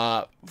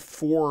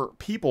for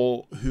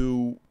people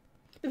who.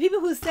 The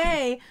people who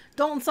say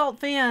don't insult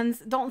fans,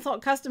 don't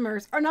insult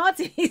customers are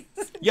Nazis.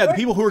 Yeah, the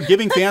people who are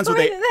giving fans what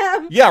they.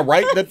 Yeah,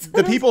 right.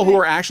 The people who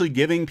are actually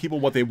giving people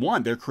what they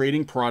want. They're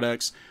creating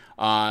products,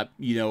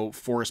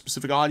 for a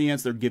specific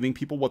audience. They're giving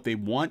people what they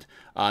want.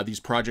 These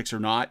projects are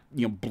not,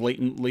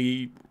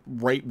 blatantly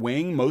right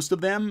wing. Most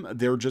of them,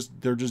 they're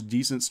just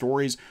decent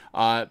stories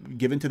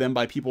given to them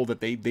by people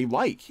that they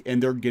like,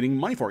 and they're getting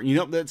money for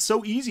it. That's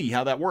so easy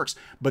how that works.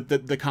 But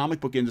the comic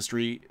book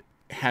industry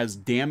has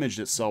damaged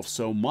itself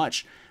so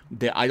much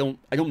that I don't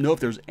know if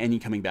there's any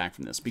coming back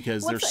from this,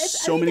 because there's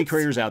so many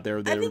creators out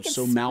there that are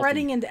so mouthy.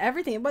 Spreading into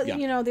everything. But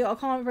the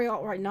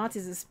alt-right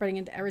Nazis is spreading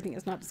into everything.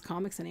 It's not just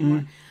comics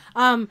anymore.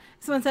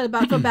 Someone said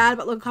feel bad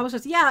about local comic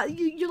shops. Yeah,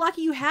 you're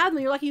lucky you have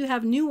them. You're lucky you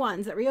have new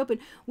ones that reopen.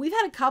 We've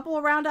had a couple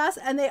around us,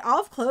 and they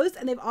all have closed,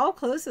 and they've all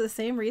closed for the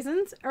same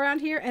reasons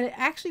around here, and it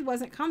actually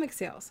wasn't comic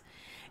sales.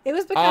 It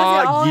was because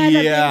they all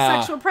ended up being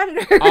sexual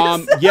predators.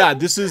 Yeah,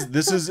 this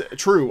is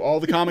true.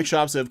 All the comic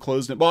shops have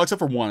closed. Well, except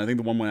for one. I think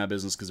the one went out of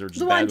business because they're just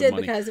bad with money. The one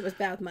did because it was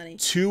bad with money.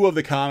 2 of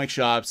the comic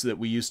shops that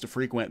we used to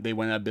frequent, they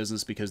went out of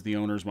business because the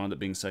owners wound up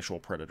being sexual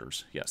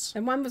predators. Yes.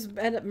 And one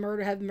ended up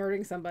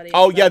murdering somebody.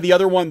 Oh, yeah, the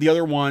other one,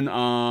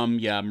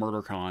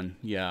 MurderCon.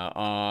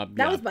 Yeah.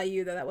 That was by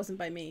you, though. That wasn't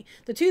by me.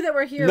 The 2 that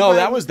were here. No,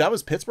 that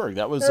was Pittsburgh.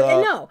 That was.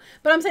 No,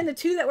 but I'm saying the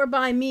 2 that were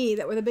by me,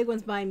 that were the big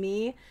ones by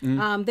me.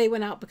 They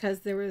went out because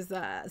there was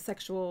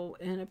sexual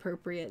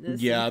inappropriateness.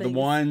 Yeah, the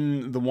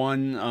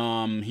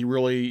one he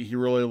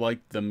really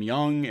liked them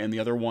young, and the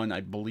other one,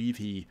 I believe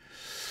he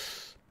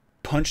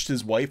punched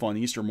his wife on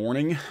Easter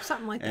morning,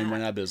 something like that, and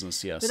went out of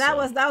business. Yes, but that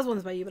was one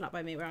that's by you, but not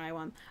by me. Where I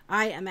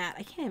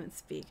can't even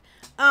speak.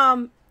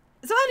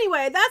 So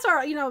anyway, that's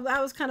our,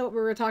 that was kind of what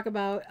we were talking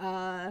about.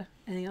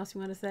 Anything else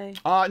you want to say?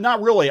 Not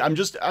really. I'm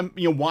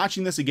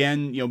watching this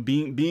again,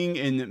 being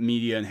in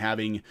media and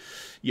having,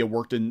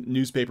 worked in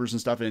newspapers and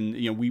stuff, and,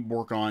 we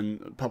work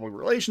on public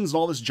relations and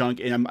all this junk,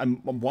 and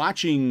I'm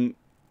watching.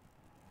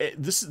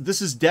 This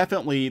is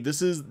definitely,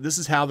 this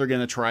is how they're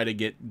going to try to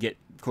get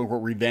quote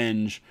unquote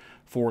revenge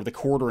for the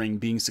quartering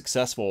being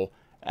successful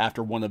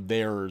after one of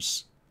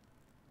theirs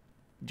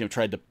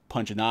tried to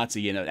punch a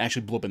Nazi, and it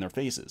actually blew up in their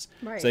faces.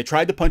 Right. So they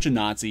tried to punch a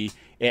Nazi.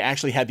 It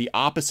actually had the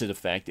opposite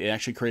effect. It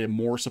actually created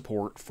more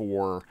support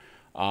for,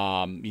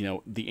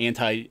 the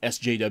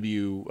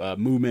anti-SJW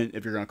movement,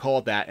 if you're going to call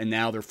it that. And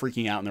now they're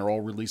freaking out, and they're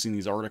all releasing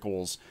these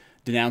articles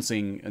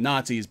denouncing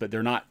Nazis, but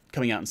they're not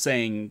coming out and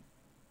saying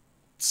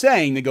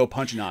to go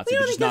punch a Nazi.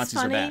 They're just Nazis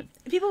are bad.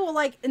 People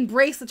will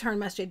embrace the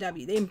term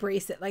SJW. They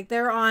embrace it.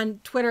 They're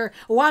on Twitter.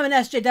 Oh, I'm an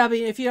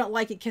SJW. If you don't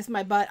like it, kiss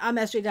my butt. I'm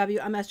SJW.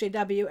 I'm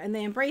SJW, and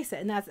they embrace it.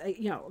 And that's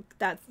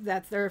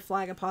that's their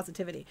flag of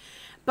positivity.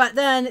 But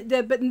then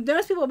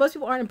most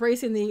people aren't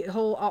embracing the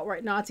whole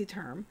alt-right Nazi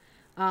term.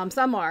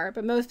 Some are,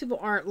 but most people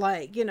aren't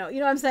you know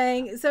what I'm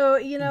saying? So,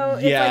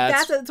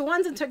 it's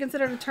one's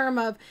considered a term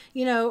of,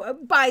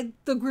 by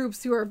the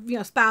groups who are,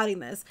 spouting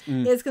this,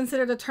 is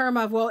considered a term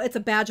of, well, it's a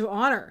badge of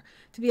honor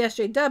to be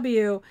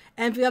SJW,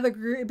 and for the other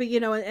group,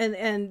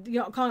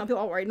 and calling out people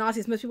alt-right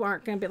Nazis, most people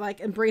aren't going to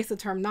be embrace the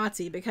term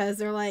Nazi because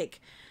they're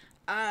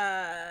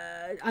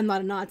I'm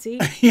not a Nazi.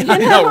 Yeah, I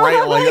know,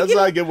 right? That's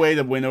not a good way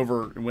to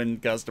win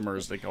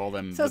customers, to call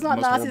them. So it's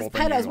not Nazis,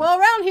 pedos. Well,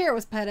 around here it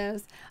was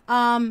pedos.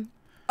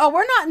 Oh,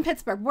 we're not in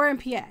Pittsburgh. We're in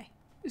PA.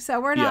 So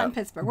we're not in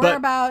Pittsburgh. We're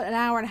about an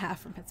hour and a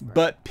half from Pittsburgh.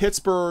 But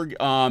Pittsburgh,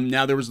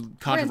 now there was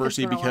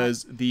controversy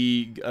because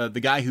the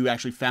guy who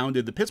actually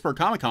founded the Pittsburgh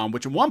Comic Con,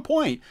 which at one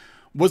point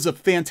was a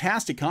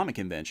fantastic comic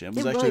convention. It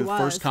was actually the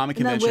first comic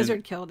convention. And then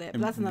Wizard killed it.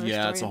 But that's another story.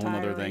 Yeah, that's a whole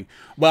other thing.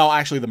 Well,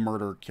 actually, the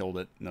murder killed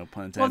it. No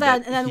pun intended. Well,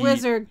 then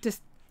Wizard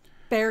just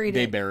buried it.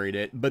 They buried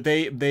it. But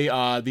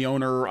the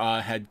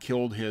owner had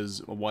killed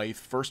his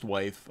first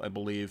wife, I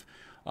believe.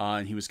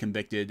 And he was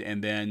convicted,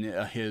 and then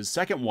his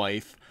second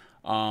wife,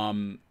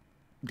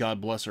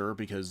 God bless her,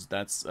 because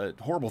that's a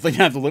horrible thing to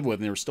have to live with,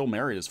 and they were still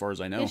married as far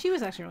as I know. Yeah, she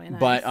was actually really nice.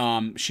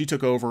 But she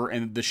took over,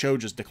 and the show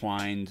just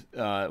declined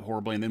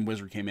horribly, and then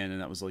Wizard came in, and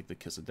that was like the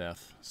kiss of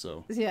death.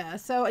 So yeah,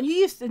 so and you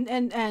used to,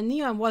 and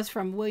Neon was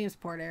from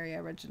Williamsport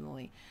area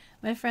originally.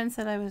 My friend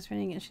said I was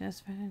reading it. She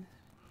knows.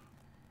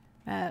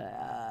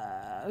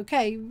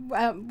 Okay,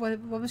 what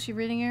was she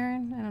reading,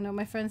 Aaron? I don't know.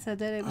 My friend said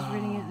that it was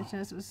reading it, and she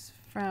knows it was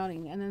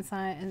frowning, and then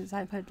sign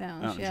put it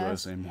down. I don't enjoy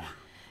this anymore.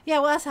 Yeah,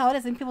 well, that's how it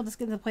is. And people just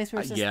get to the place where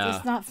it's just yeah.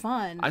 it's not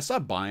fun. I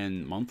stopped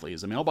buying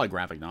monthlies. I mean, I'll buy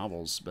graphic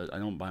novels, but I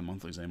don't buy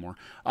monthlies anymore.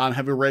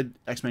 Have you read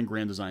X-Men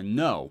Grand Design?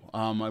 No.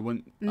 I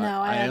wouldn't. No,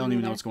 I don't even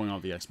either. know what's going on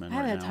with the X-Men I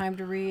right haven't now. had time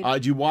to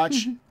read. Do you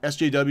watch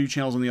SJW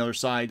channels on the other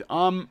side?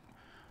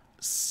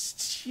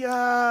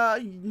 Yeah,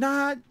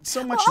 not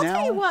so much I'll now.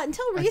 tell you what,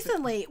 until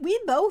recently, we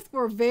both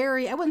were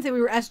very, I wouldn't say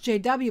we were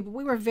SJW, but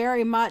we were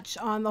very much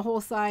on the whole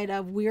side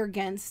of we're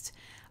against,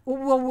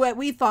 well, what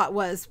we thought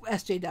was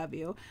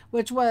SJW,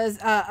 which was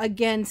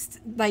against,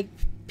 like,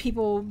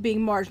 people being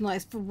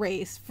marginalized for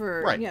race,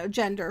 for, Right. you know,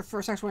 gender,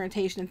 for sexual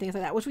orientation and things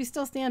like that, which we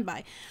still stand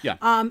by. Yeah.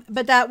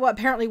 But that what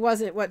apparently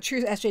wasn't what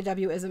true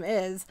SJWism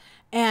is,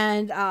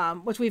 and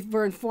which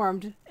were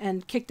informed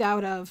and kicked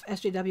out of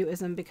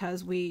SJWism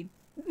because we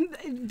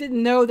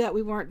didn't know that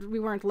we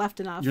weren't left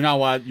enough. You're not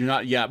allowed. You're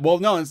not. Yeah. Well,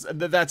 no.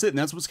 That's it. And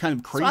that's what's kind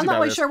of crazy. So I'm not about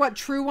really this. sure what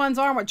true ones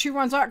are and what true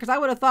ones aren't, because I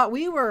would have thought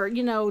we were,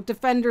 you know,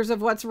 defenders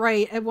of what's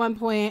right at one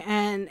point,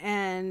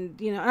 and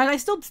you know, and I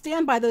still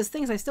stand by those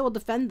things. I still will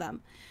defend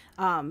them.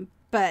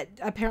 But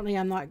apparently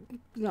I'm not,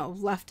 you know,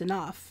 left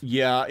enough.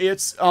 Yeah,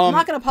 it's. I'm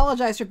not going to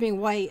apologize for being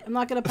white. I'm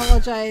not going to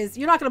apologize.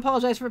 You're not going to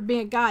apologize for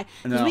being a guy.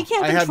 Because No, we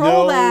can't I have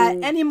control no- that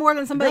any more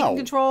than somebody No. can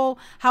control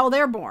how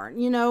they're born.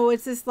 You know,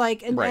 it's just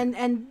like, and, Right.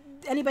 and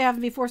anybody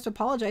having to be forced to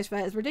apologize for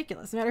that is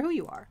ridiculous, no matter who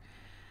you are.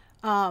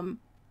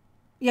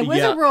 Yeah,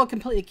 Wizard World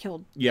completely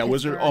killed. Yeah,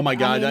 Wizard. Pittsburgh. Oh my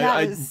God! I mean,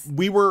 that was-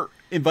 we were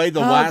invited the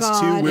Oh, last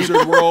God. 2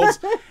 Wizard Worlds,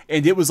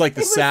 and it was like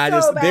the It was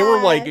saddest. so They were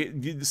bad.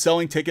 like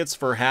selling tickets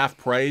for half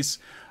price.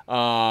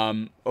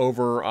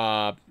 Over.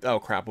 Oh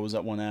crap! What was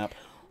that one app?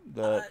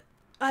 The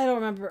I don't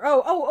remember.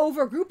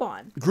 Over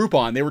Groupon.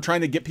 Groupon. They were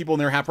trying to get people in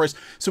there half price.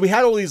 So we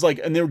had all these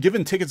like, and they were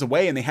giving tickets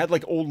away, and they had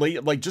like old lady,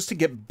 like just to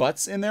get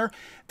butts in there.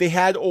 They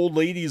had old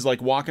ladies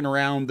like walking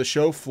around the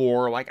show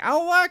floor, like,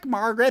 "Oh look,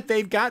 Margaret,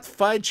 they've got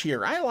fudge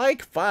here. I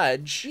like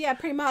fudge." Yeah,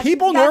 pretty much.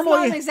 People That's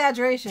normally not an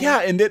exaggeration. Yeah,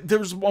 and there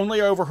was only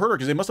I overheard her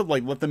because they must have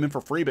like let them in for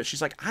free. But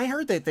she's like, "I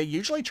heard that they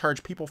usually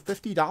charge people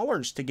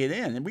 $50 to get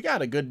in, and we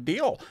got a good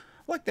deal."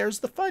 Look, there's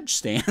the fudge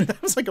stand. I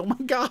was like, oh my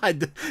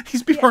God,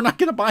 these people are not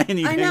going to buy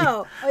anything. I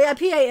know. Oh yeah,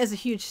 PA is a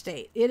huge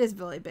state. It is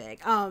really big.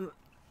 Well,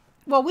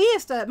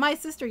 my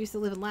sister used to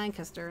live in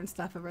Lancaster and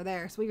stuff over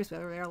there, so we used to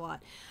go over there a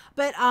lot.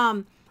 But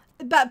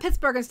about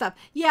Pittsburgh and stuff.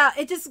 Yeah,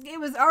 it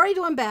was already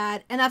doing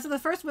bad. And after the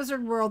first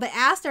Wizard World, they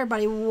asked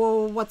everybody,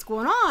 well, what's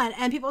going on?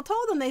 And people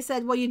told them, they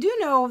said, well, you do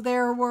know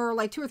there were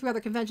like 2 or 3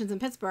 other conventions in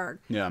Pittsburgh.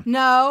 Yeah.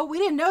 No, we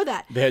didn't know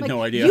that. They had Like,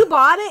 no idea. You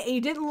bought it and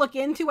you didn't look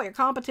into what your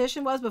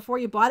competition was before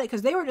you bought it,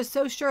 because they were just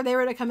so sure they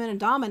were going to come in and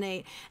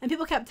dominate. And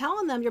people kept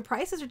telling them, your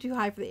prices are too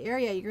high for the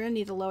area. You're going to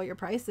need to lower your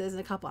prices,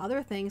 and a couple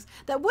other things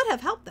that would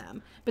have helped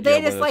them. But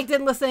they just like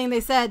didn't listen to anything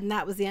they said, and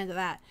that was the end of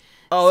that.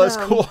 Oh, that's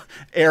cool.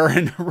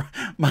 Aaron,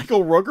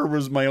 Michael Rooker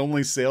was my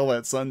only sale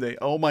that Sunday.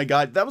 Oh my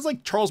God. That was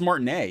like Charles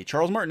Martinet.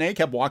 Charles Martinet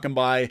kept walking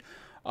by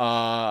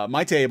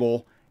my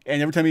table,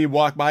 and every time he'd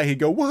walk by, he'd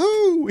go,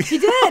 woohoo! He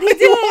did. He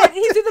did.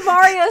 He did the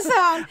Mario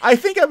sound. I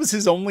think I was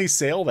his only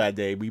sale that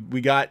day.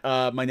 We got,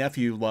 my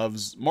nephew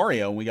loves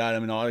Mario, and we got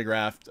him an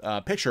autographed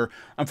picture.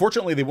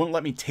 Unfortunately, they wouldn't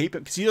let me tape it,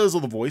 because he does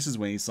all the voices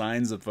when he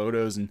signs the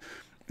photos, and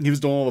he was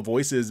doing all the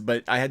voices,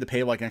 but I had to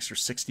pay like an extra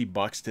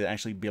 $60 to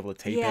actually be able to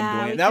tape him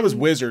doing it. That was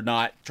Wizard,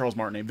 not Charles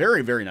Martinet.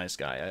 Very, very nice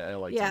guy. I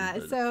liked him. Yeah,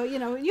 so, you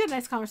know, you had a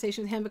nice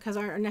conversation with him because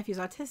our nephew's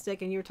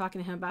autistic, and you were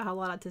talking to him about how a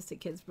lot of autistic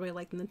kids really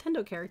like the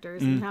Nintendo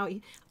characters and how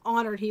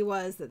honored he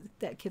was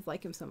that kids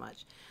like him so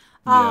much.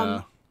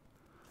 Yeah.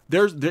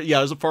 There's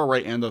a far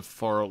right and a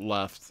far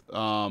left.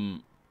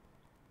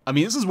 I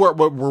mean, this is where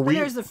we.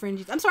 There's the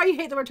fringies. I'm sorry you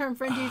hate the word term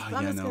fringies, but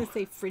I'm just going to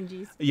say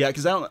fringies. Yeah,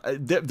 because I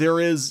don't. There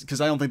is, because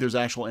I don't think there's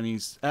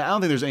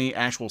any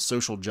actual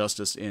social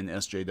justice in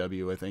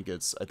SJW. I think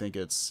it's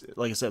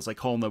like I said, it's like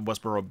calling the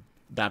Westboro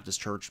Baptist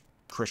Church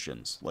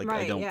Christians. Like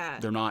Right, I don't. yeah.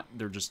 They're not.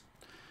 They're just.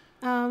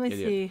 Let's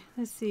see.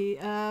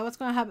 What's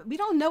going to happen? We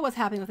don't know what's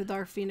happening with the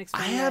Dark Phoenix.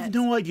 I have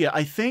no idea.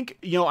 I think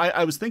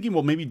I was thinking,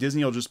 well, maybe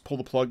Disney will just pull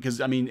the plug,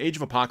 because I mean, Age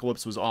of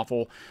Apocalypse was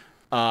awful.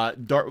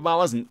 It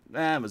wasn't.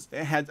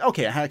 It had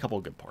a couple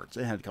of good parts.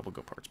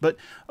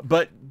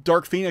 But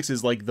Dark Phoenix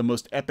is like the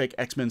most epic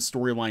X-Men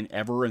storyline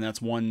ever, and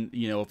that's one.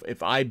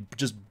 If I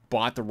just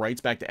bought the rights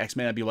back to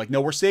X-Men, I'd be like,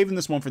 no, we're saving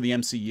this one for the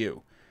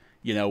MCU.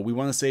 We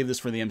want to save this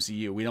for the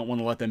MCU. We don't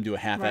want to let them do a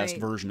half-assed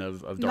version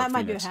of Dark Phoenix. That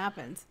might be what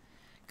happens.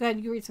 Go ahead,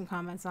 you read some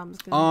comments. I'm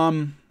just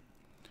gonna.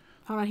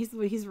 Hold on,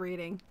 he's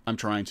reading. I'm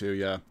trying to.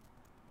 Yeah.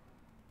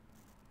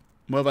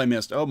 What have I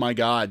missed? Oh my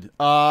God.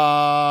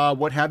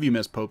 What have you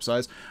missed, Pope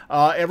Size?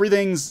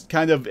 Everybody's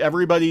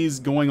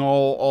going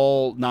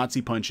all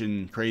Nazi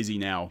punching crazy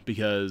now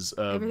because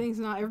everybody's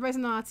a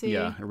Nazi.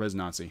 Yeah, everybody's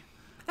Nazi.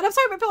 And I'm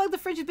sorry about like the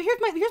fringes, but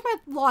here's my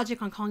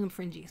logic on calling them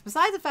fringies.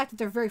 Besides the fact that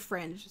they're very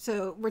fringe,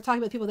 so we're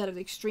talking about people that have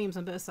extremes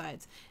on both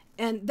sides.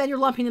 And then you're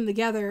lumping them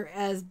together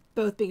as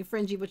both being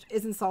fringy, which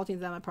is insulting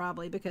to them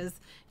probably, because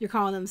you're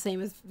calling them the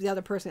same as the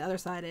other person on the other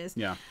side is.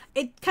 Yeah.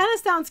 It kind of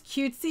sounds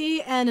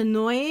cutesy and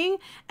annoying,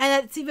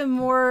 and it's even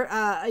more,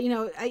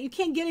 you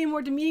can't get any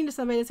more demeaning to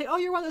somebody and say, oh,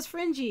 you're one of those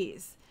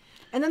fringies.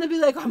 And then they'll be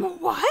like, I'm a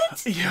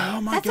what? Yeah,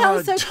 oh my that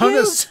God. Sounds so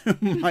don't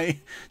cute.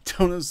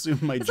 don't assume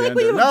my It's gender. like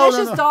when you have a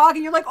vicious dog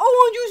and you're like,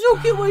 oh, you're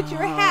so cute with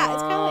your hat.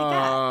 It's kind of like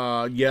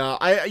that. Yeah,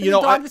 the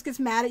dog just gets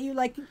mad at you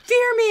like,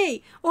 fear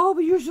me. Oh,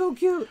 but you're so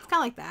cute. It's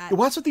kind of like that.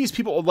 What's with these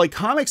people? Like,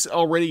 comics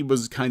already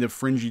was kind of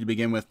fringy to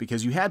begin with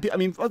because you had, I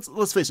mean,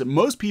 let's face it,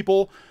 most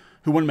people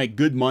who want to make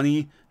good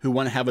money, who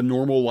want to have a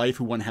normal life,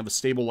 who want to have a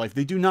stable life,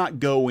 they do not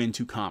go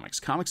into comics.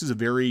 Comics is a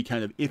very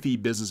kind of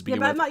iffy business to begin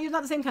with. But you're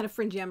not the same kind of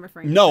fringy I'm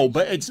referring to. No,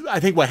 but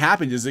I think what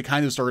happened is it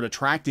kind of started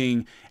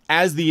attracting,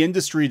 as the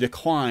industry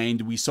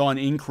declined, we saw an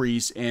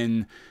increase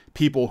in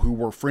people who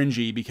were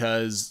fringy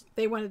because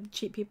they wanted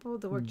cheap people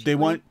to work cheaply. They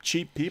want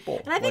cheap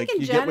people. And I think in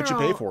you general, get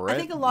what you pay for, right? I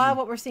think a lot of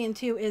what we're seeing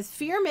too is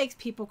fear makes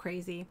people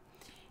crazy.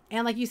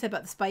 And like you said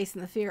about the spice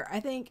and the fear, I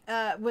think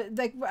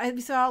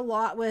we saw a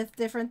lot with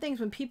different things.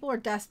 When people are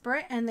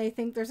desperate and they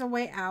think there's a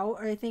way out,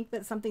 or they think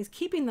that something's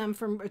keeping them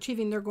from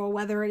achieving their goal,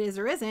 whether it is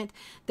or isn't,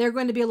 they're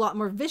going to be a lot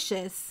more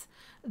vicious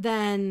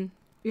than...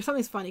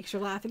 Something's funny because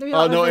you're laughing.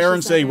 Oh, no,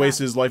 Aaron said he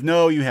wasted his life.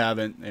 No, you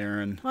haven't,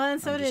 Aaron. Well,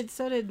 and so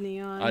did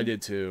Neon. I did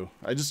too.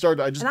 And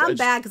I'm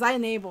bad because I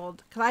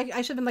enabled. Because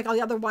I should have been like all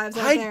the other wives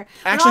out there.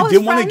 I actually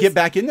didn't want to get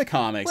back into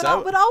comics.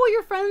 But all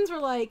your friends were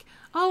like,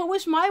 oh, I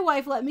wish my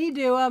wife let me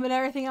do them and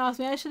everything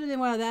else. I should have been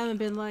one of them and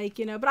been like,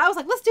 but I was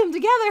like, let's do them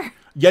together.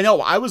 Yeah,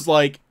 no, I was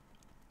like,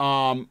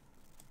 I'll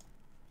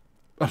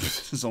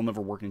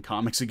never work in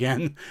comics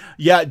again.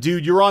 Yeah,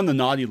 dude, you're on the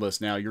naughty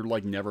list now. You're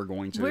like never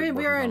going to.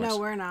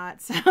 We're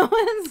not. So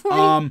it's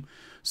like,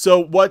 so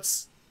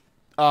what's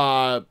it's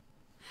not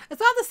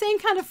the same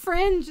kind of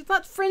fringe. It's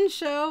not fringe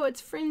show.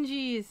 It's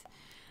fringies.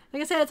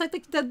 Like I said, it's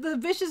like the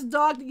vicious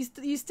dog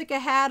that you stick a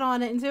hat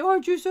on it and say, "Oh,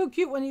 aren't you so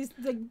cute?" When he's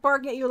like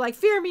barking at you, like,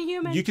 "Fear me,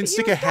 human." You can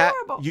stick a hat.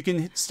 You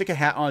can stick a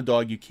hat on a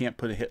dog. You can't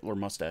put a Hitler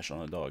mustache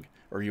on a dog,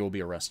 or you will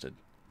be arrested.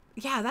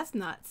 Yeah, that's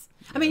nuts.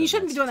 I mean, you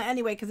shouldn't be doing that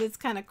anyway because it's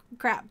kind of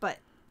crap. But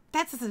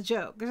that's just a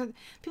joke. People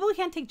who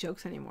can't take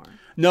jokes anymore.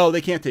 No,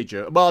 they can't take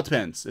jokes. Well, it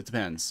depends. It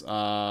depends. It's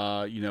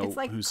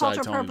like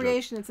cultural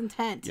appropriation. It's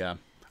intent. Yeah.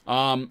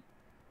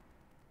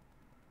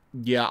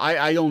 Yeah,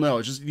 I don't know.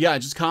 It's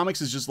just comics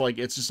is just like,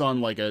 it's just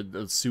on like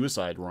a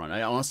suicide run.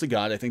 Honest to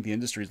God, I think the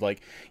industry's like,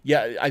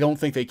 yeah, I don't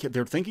think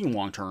they're thinking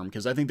long term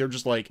because I think they're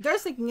just like, they're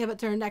thinking of it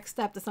to their next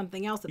step to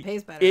something else that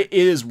pays better. It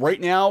is right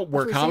now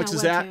where comics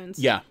is at.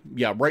 Yeah.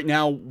 Right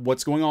now,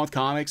 what's going on with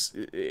comics,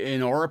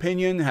 in our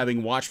opinion,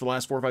 having watched for the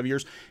last 4 or 5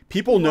 years,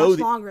 people know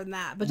longer than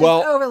that, but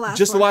over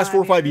the last 4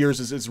 or 5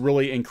 years it's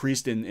really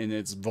increased in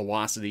its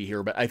velocity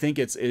here. But I think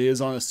it is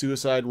on a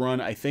suicide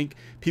run. I think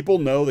people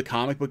know the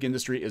comic book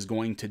industry is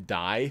going to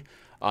die.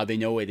 They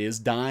know it is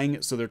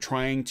dying, so they're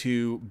trying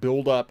to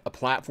build up a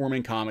platform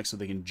in comics so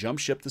they can jump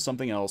ship to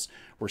something else.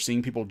 We're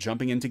seeing people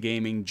jumping into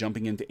gaming,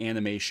 jumping into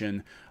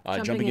animation,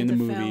 jumping into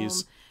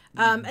movies.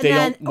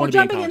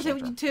 Jumping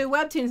into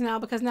webtoons now,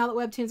 because now that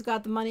webtoons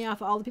got the money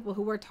off of all the people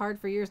who worked hard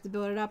for years to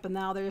build it up, and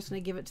now they're just going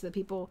to give it to the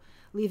people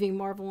leaving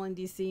Marvel and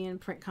DC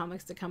and print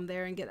comics to come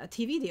there and get a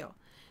TV deal.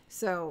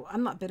 So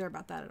I'm not bitter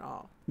about that at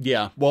all.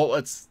 Yeah, well,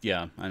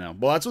 I know.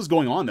 Well, that's what's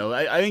going on, though.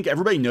 I think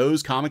everybody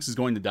knows comics is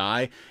going to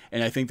die,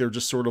 and I think they're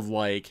just sort of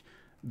like,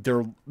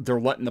 they're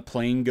letting the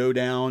plane go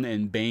down,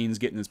 and Bane's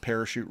getting his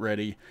parachute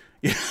ready,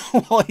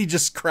 while he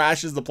just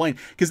crashes the plane,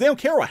 because they don't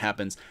care what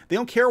happens. They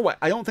don't care what.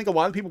 I don't think a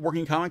lot of people working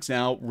in comics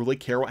now really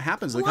care what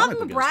happens. A lot of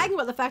them are bragging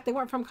about the fact they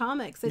weren't from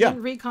comics. They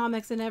didn't read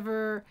comics and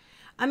ever.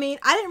 I mean,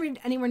 I didn't read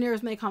anywhere near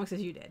as many comics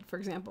as you did, for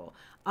example.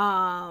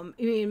 I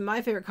mean,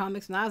 my favorite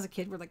comics when I was a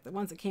kid were like the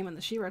ones that came in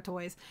the She-Ra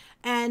toys.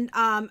 And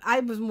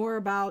I was more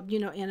about,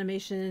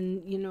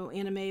 animation,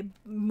 anime,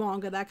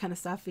 manga, that kind of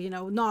stuff,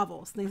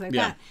 novels, things like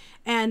that.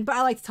 But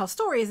I like to tell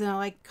stories and I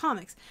like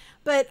comics.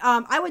 But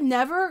I would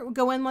never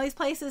go in one of these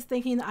places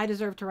thinking that I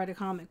deserved to write a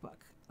comic book,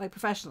 like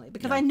professionally,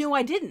 because I knew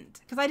I didn't.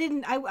 Because I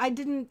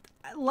didn't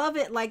love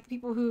it like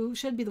people who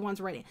should be the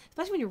ones writing.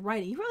 Especially when you're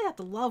writing. You really have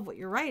to love what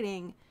you're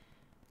writing.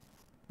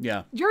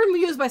 Yeah. You're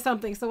amused by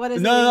something, so what is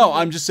it? No,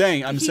 I'm just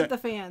saying. Keep the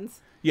fans.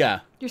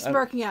 Yeah. You're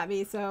smirking at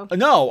me, so.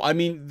 No, I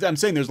mean, I'm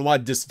saying there's a lot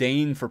of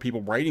disdain for people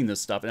writing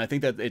this stuff, and I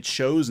think that it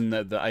shows in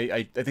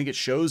I think it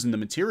shows in the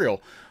material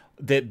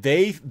that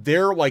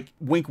they're like,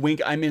 wink,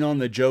 wink, I'm in on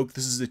the joke.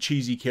 This is a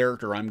cheesy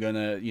character. I'm going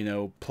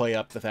to, play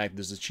up the fact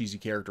this is a cheesy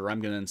character. I'm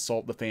going to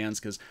insult the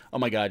fans because, oh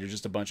my God, you're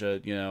just a bunch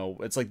of,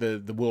 it's like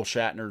the Will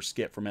Shatner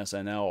skit from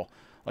SNL.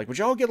 Like, would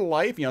y'all get a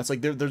life? It's like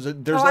there's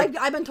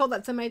I've been told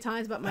that so many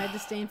times about my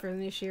disdain for the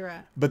new She-Ra.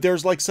 But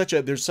there's such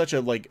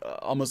a like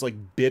almost like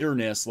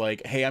bitterness.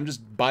 Like, hey, I'm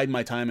just biding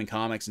my time in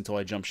comics until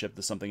I jump ship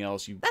to something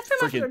else. That's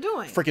pretty much what they're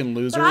doing. Freaking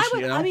losers.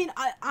 But I mean,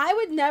 I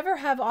would never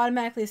have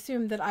automatically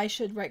assumed that I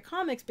should write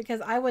comics, because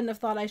I wouldn't have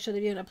thought I should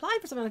have even applied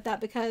for something like that,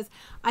 because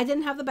I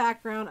didn't have the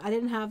background, I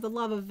didn't have the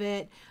love of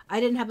it, I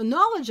didn't have the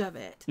knowledge of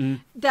it.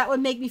 That would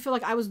make me feel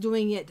like I was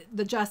doing it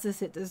the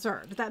justice it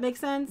deserved. Does that make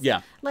sense?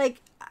 Yeah.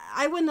 Like,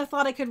 I wouldn't have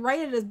thought I could write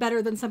it as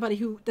better than somebody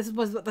who this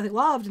was what they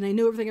loved and they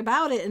knew everything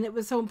about it and it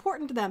was so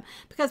important to them,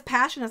 because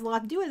passion has a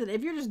lot to do with it.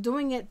 If you're just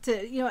doing it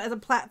to, as a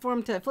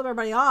platform to flip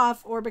everybody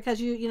off, or because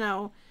you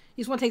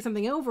you just want to take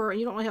something over and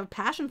you don't really have a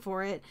passion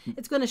for it,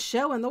 it's going to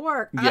show in the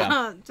work.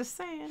 Yeah. Just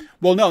saying.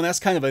 Well, no, and that's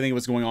kind of, I think,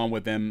 what's going on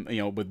with them, you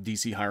know, with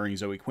DC hiring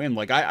Zoe Quinn.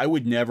 Like, I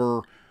would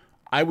never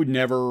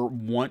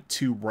want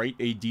to write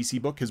a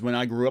DC book, because when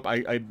I grew up,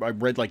 I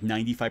read like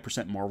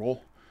 95%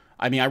 Marvel.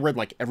 I mean, I read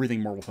like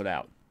everything Marvel put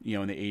out, you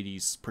know, in the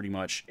 80s pretty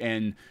much.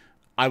 And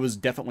I was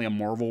definitely a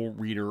Marvel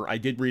reader. I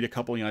did read a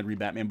couple, you know, I'd read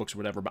Batman books or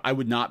whatever, but I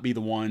would not be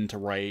the one to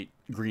write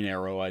Green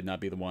Arrow. I'd not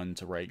be the one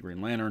to write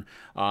Green Lantern,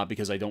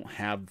 because I don't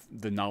have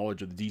the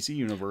knowledge of the DC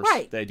universe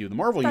that I do the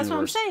Marvel universe. That's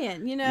what I'm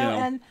saying, you know,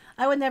 and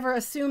I would never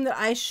assume that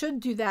I should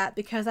do that,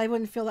 because I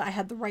wouldn't feel that I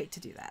had the right to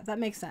do that. That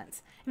makes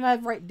sense. You know, I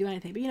have the right to do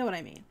anything, but you know what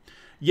I mean.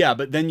 Yeah,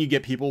 but then you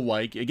get people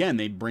like, again,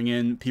 they bring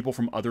in people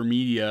from other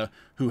media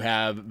who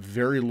have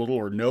very little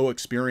or no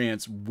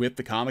experience with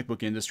the comic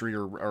book industry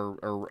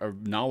or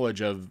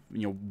knowledge of,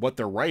 you know, what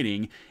they're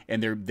writing,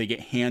 and they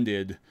get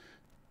handed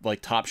like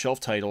top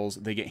shelf titles.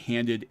 They get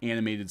handed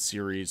animated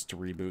series to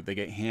reboot. They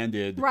get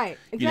handed,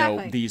 you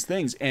know, these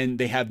things, and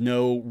they have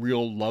no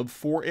real love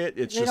for it.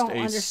 It's just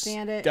a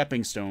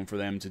stepping stone for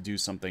them to do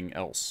something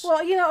else.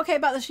 Well, you know, okay,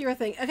 about the She-Ra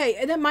thing. Okay,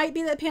 and it might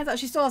be that it pans out.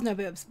 She still has no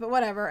boobs, but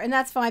whatever, and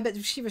that's fine. But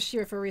she was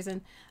She-Ra for a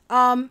reason.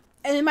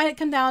 And it might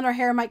come down, her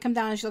hair might come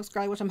down, and she looks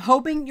girly, which I'm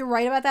hoping you're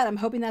right about that. I'm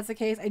hoping that's the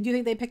case. I do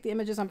think they picked the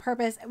images on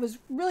purpose. It was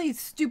really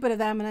stupid of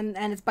them, and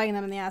it's biting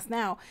them in the ass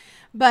now.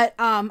 But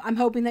I'm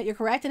hoping that you're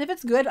correct, and if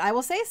it's good, I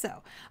will say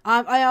so.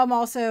 I am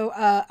also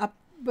up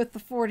with the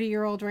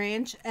 40-year-old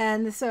range,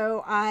 and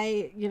so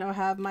I, you know,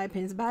 have my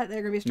opinions about it.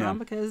 They're going to be strong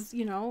because,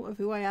 you know, of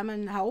who I am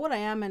and how old I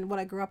am and what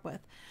I grew up with.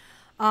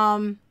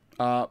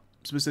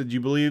 Smith said, do you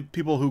believe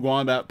people who go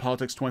on about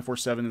politics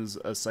 24/7 is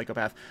a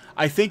psychopath?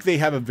 I think they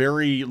have a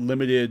very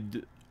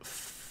limited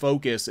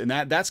focus, and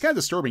that's kind of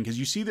disturbing, because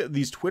you see that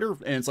these Twitter,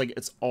 and it's like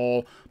it's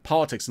all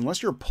politics.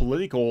 Unless you're a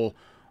political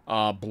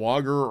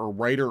blogger or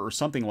writer or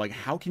something, like,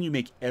 how can you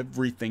make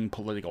everything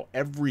political?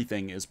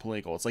 Everything is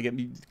political. It's like,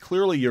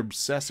 clearly you're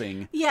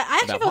obsessing. Yeah, I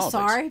actually feel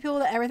sorry for people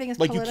that everything is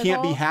political. Like, you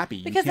can't be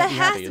happy. Because that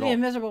has to be a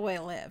miserable way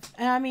to live.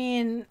 And I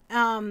mean,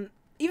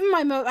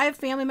 even I have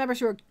family members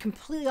who are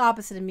completely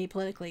opposite of me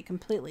politically,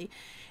 completely.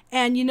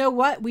 And you know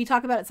what? We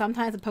talk about it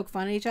sometimes and poke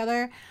fun at each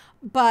other.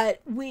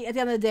 But we, at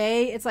the end of the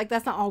day, it's like,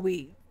 that's not all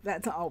we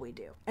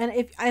do. And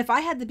if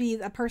I had to be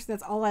a person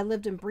that's all I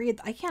lived and breathed,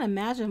 I can't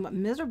imagine how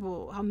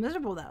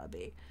miserable that would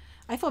be.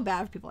 I feel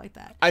bad for people like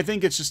that. I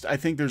think there's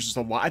just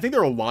a lot. I think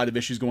there are a lot of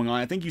issues going on.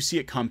 I think you see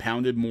it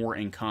compounded more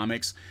in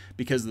comics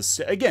because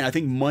again, I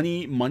think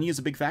money is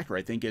a big factor.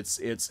 I think it's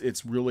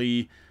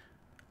really,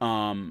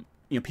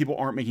 you know, people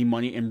aren't making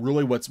money, and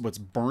really what's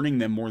burning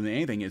them more than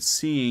anything is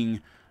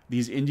seeing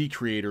these indie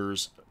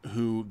creators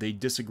who they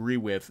disagree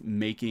with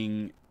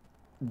making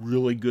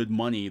really good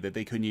money that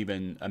they couldn't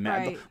even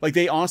imagine. Like,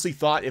 they honestly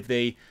thought if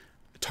they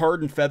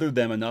tarred and feathered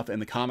them enough in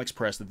the comics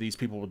press that these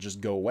people would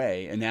just go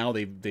away, and now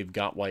they've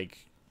got,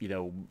 like, you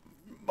know,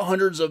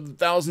 hundreds of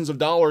thousands of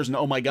dollars, and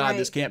oh my god,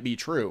 this can't be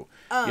true.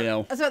 You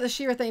know, that's about the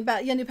She-Ra thing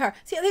about new power.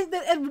 See,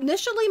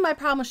 initially my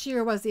problem with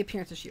She-Ra was the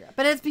appearance of She-Ra,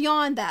 but it's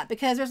beyond that,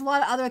 because there's a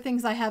lot of other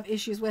things I have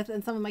issues with,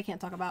 and some of them I can't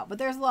talk about. But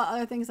there's a lot of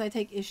other things I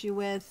take issue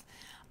with,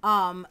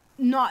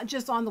 not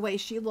just on the way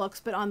she looks,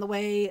 but on the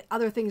way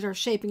other things are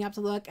shaping up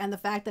to look, and the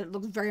fact that it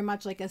looks very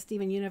much like a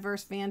Steven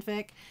Universe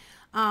fanfic.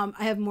 I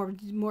have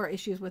more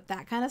issues with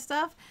that kind of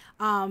stuff.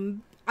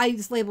 I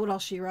just labeled it all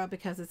She-Ra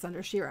because it's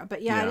under She-Ra.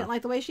 But yeah, I didn't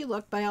like the way she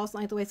looked, but I also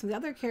like the way some of the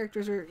other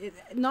characters are.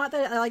 Not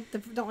that I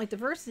don't like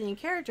diversity in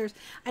characters.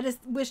 I just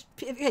wish,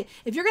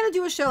 if you're going to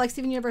do a show like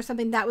Steven Universe,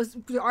 something that was,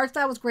 the art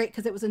style was great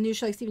because it was a new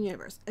show like Steven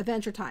Universe.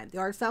 Adventure Time, the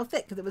art style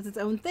fit because it was its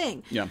own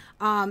thing. Yeah.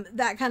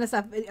 That kind of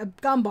stuff.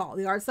 Gumball,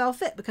 the art style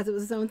fit because it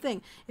was its own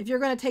thing. If you're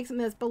going to take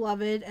something that's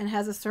beloved and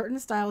has a certain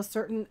style, a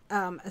certain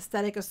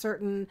aesthetic, a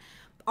certain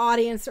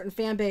audience, certain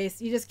fan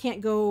base, you just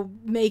can't go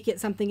make it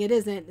something it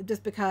isn't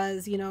just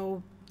because, you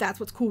know, that's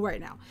what's cool right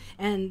now.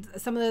 And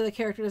some of the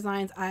character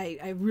designs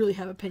I really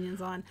have opinions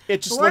on.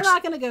 It just, but we're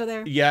not going to go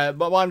there. Yeah,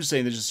 but I'm just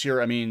saying that just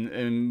She-Ra, I mean,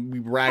 and we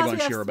rag on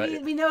She-Ra,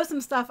 but we know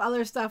some stuff,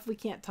 other stuff we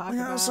can't talk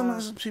about.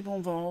 Some people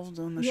involved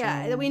on the show.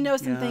 Yeah, we know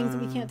some things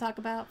that we can't talk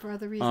about for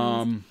other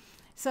reasons.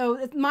 So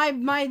my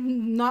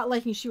not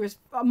liking She-Ra's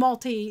a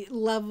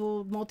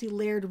multi-level,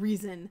 multi-layered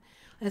reason.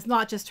 It's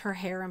not just her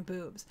hair and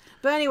boobs.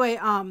 But anyway,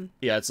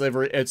 yeah, it's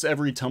every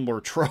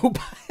Tumblr trope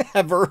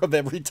ever of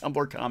every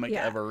Tumblr comic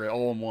ever,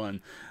 all in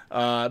one.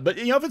 But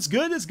you know, if it's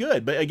good, it's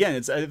good. But again,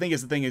 I think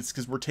it's the thing. It's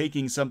because we're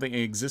taking something,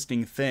 an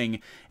existing thing,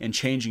 and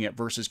changing it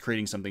versus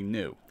creating something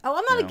new. Oh,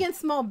 I'm not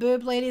against small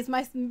boob ladies.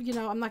 You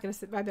know, I'm not gonna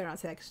say. I better not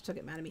say that because she'll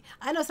get mad at me.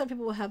 I know some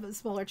people will have a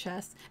smaller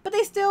chest, but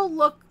they still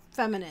look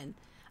feminine.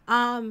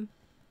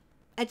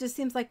 It just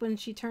seems like when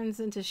she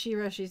turns into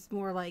She-Ra, she's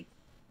more like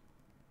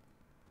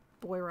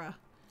Boira.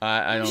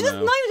 I don't She know. does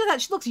not even do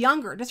that. She looks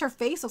younger. Just her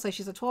face looks like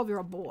she's a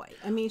 12-year-old boy.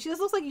 I mean, she just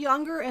looks like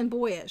younger and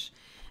boyish.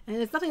 And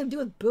it's nothing to do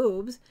with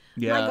boobs.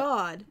 Yeah. My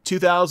God.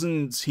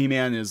 2000s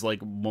He-Man is like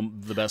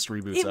the best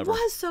reboots ever. It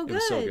was so good. It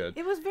was so good.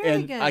 It was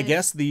very good. I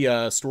guess the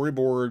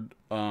storyboard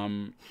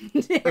or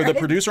the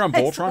producer on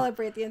Voltron. I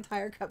celebrate the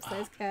entire cup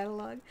size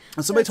catalog.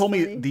 Somebody told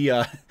me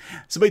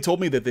somebody told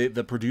me that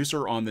the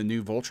producer on the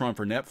new Voltron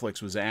for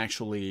Netflix was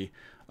actually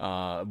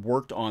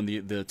worked on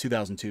the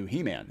 2002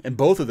 He-Man, and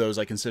both of those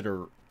I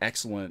consider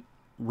excellent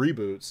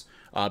reboots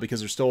because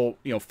they're still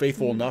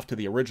faithful enough to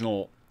the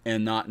original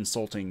and not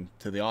insulting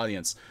to the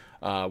audience.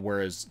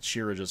 Whereas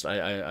She-Ra just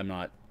I'm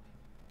not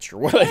sure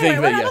what I think.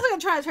 I'm not going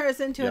to try to turn us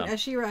into an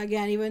She-Ra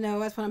again, even though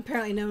that's what I'm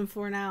apparently known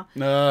for now.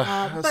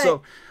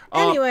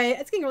 Anyway,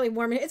 it's getting really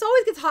warm in here. It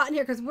always gets hot in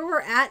here because where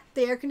we're at,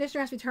 the air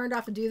conditioner has to be turned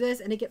off to do this,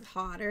 and it gets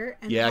hotter.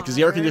 And because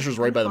the air conditioner is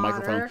right by the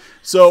microphone.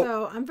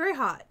 So I'm very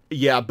hot.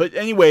 Yeah, but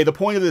anyway, the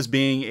point of this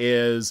being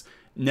is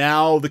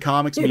now the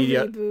comics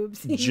media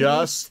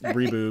just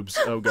reboobs.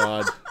 Oh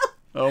God.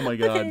 Oh my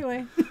God.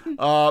 Anyway.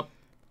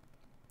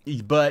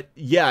 But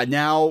yeah,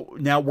 now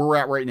where we're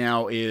at right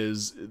now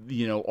is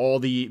all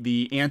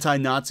the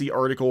anti-Nazi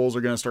articles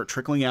are going to start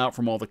trickling out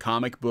from all the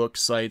comic book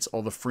sites,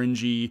 all the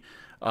fringy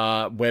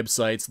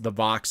websites, the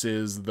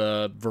Voxes,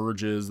 the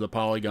Verges, the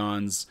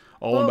Polygons,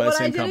 all owned by the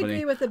same company. What I did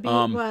agree with the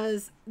beat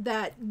was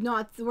that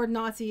the word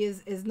Nazi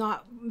is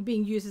not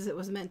being used as it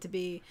was meant to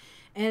be.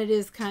 And it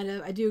is kind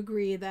of, I do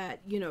agree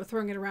that,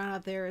 throwing it around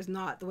out there is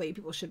not the way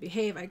people should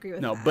behave. I agree with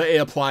that. No, but it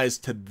applies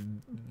to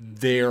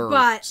their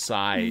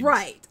side.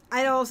 Right.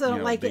 I also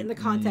don't like it in the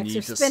context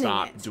of spinning it. They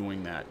need to stop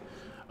doing that.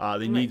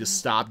 They need to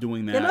stop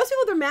doing that. And most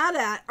people they're mad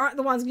at aren't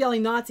the ones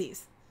yelling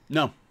Nazis.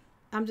 No.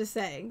 I'm just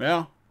saying.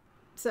 Yeah.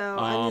 So,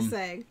 I'm just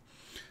saying.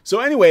 So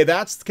anyway,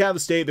 that's kind of the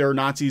state. There are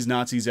Nazis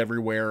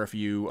everywhere. If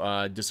you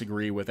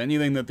disagree with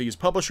anything that these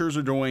publishers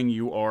are doing,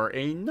 you are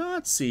a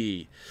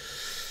Nazi.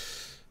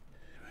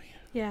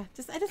 Yeah, I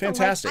just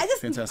fantastic.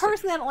 Fantastic.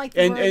 Personally, I don't like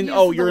the word.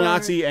 And you're a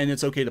Nazi, and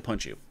it's okay to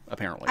punch you.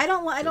 Apparently,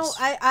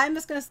 I'm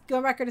just gonna go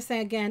on record to say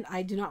again,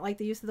 I do not like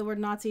the use of the word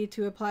Nazi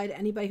to apply to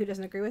anybody who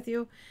doesn't agree with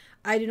you.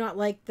 I do not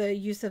like the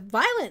use of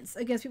violence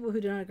against people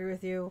who do not agree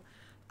with you.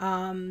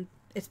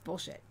 It's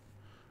bullshit.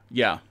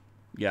 Yeah.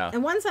 Yeah.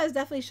 And one side is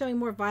definitely showing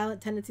more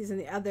violent tendencies than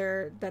the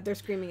other, that they're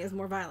screaming is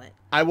more violent.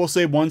 I will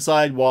say one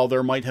side, while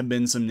there might have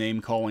been some name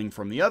calling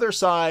from the other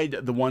side,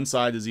 the one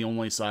side is the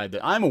only side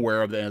that I'm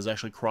aware of that has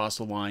actually crossed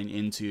the line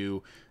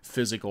into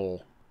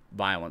physical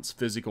violence,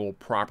 physical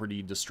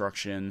property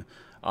destruction.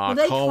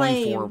 They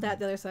claim that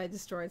the other side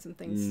destroyed some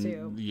things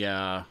too.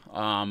 Yeah.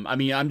 I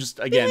mean, I'm just,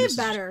 again, be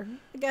better.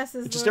 I guess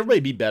is just everybody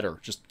be better.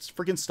 Just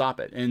freaking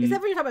stop it. And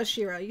except when you talk about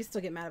She-Ra, you still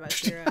get mad about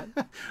She-Ra.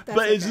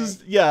 But it's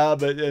just, yeah,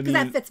 but I mean,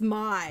 that fits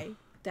my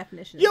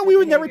definition. Yeah, we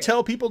would never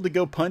tell people to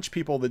go punch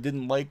people that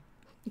didn't like.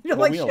 You don't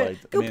like She-Ra.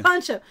 Go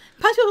punch them.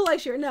 Punch people who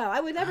like She-Ra. No,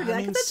 I would never do that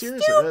because that's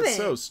seriously, stupid. That's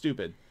so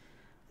stupid.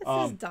 It's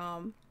just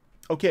dumb.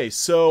 Okay,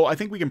 so I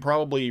think we can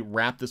probably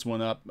wrap this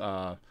one up.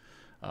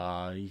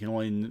 You can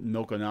only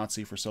milk a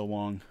Nazi for so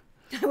long.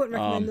 I wouldn't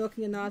recommend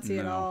milking a Nazi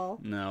at all.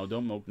 No,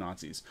 don't milk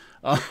Nazis.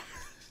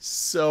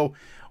 So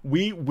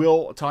we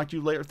will talk to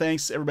you later.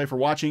 Thanks, everybody, for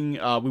watching.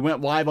 We went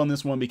live on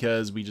this one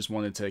because we just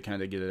wanted to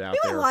kind of get it out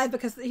there. We went live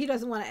because he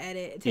doesn't want to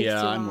edit. It takes too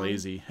long. I'm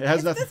lazy. It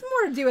has nothing. It's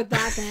more to do with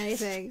that than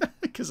anything.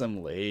 Because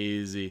I'm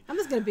lazy. I'm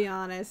just going to be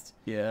honest.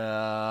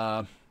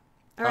 Yeah.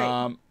 All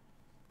right.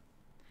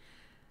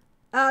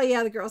 Oh,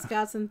 yeah, the Girl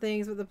Scouts and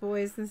things with the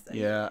boys and stuff.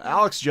 Yeah,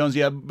 Alex Jones.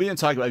 Yeah, we didn't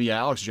talk about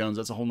Alex Jones.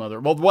 That's a whole nother.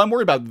 Well, what I'm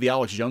worried about the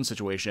Alex Jones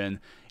situation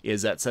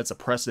is that sets a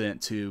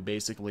precedent to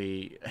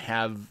basically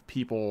have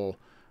people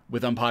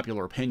with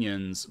unpopular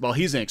opinions. Well,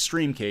 he's an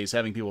extreme case,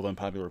 having people with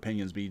unpopular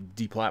opinions be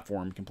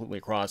deplatformed completely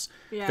across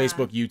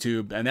Facebook,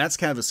 YouTube, and that's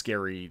kind of a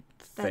scary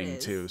thing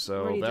too.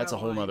 So that's a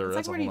whole nother.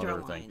 That's a whole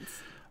nother thing.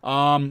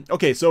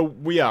 Okay, so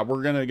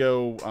we're gonna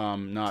go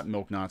not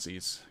milk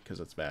Nazis because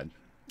that's bad.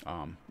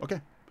 Okay.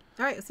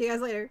 All right, see you guys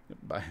later.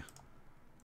 Bye.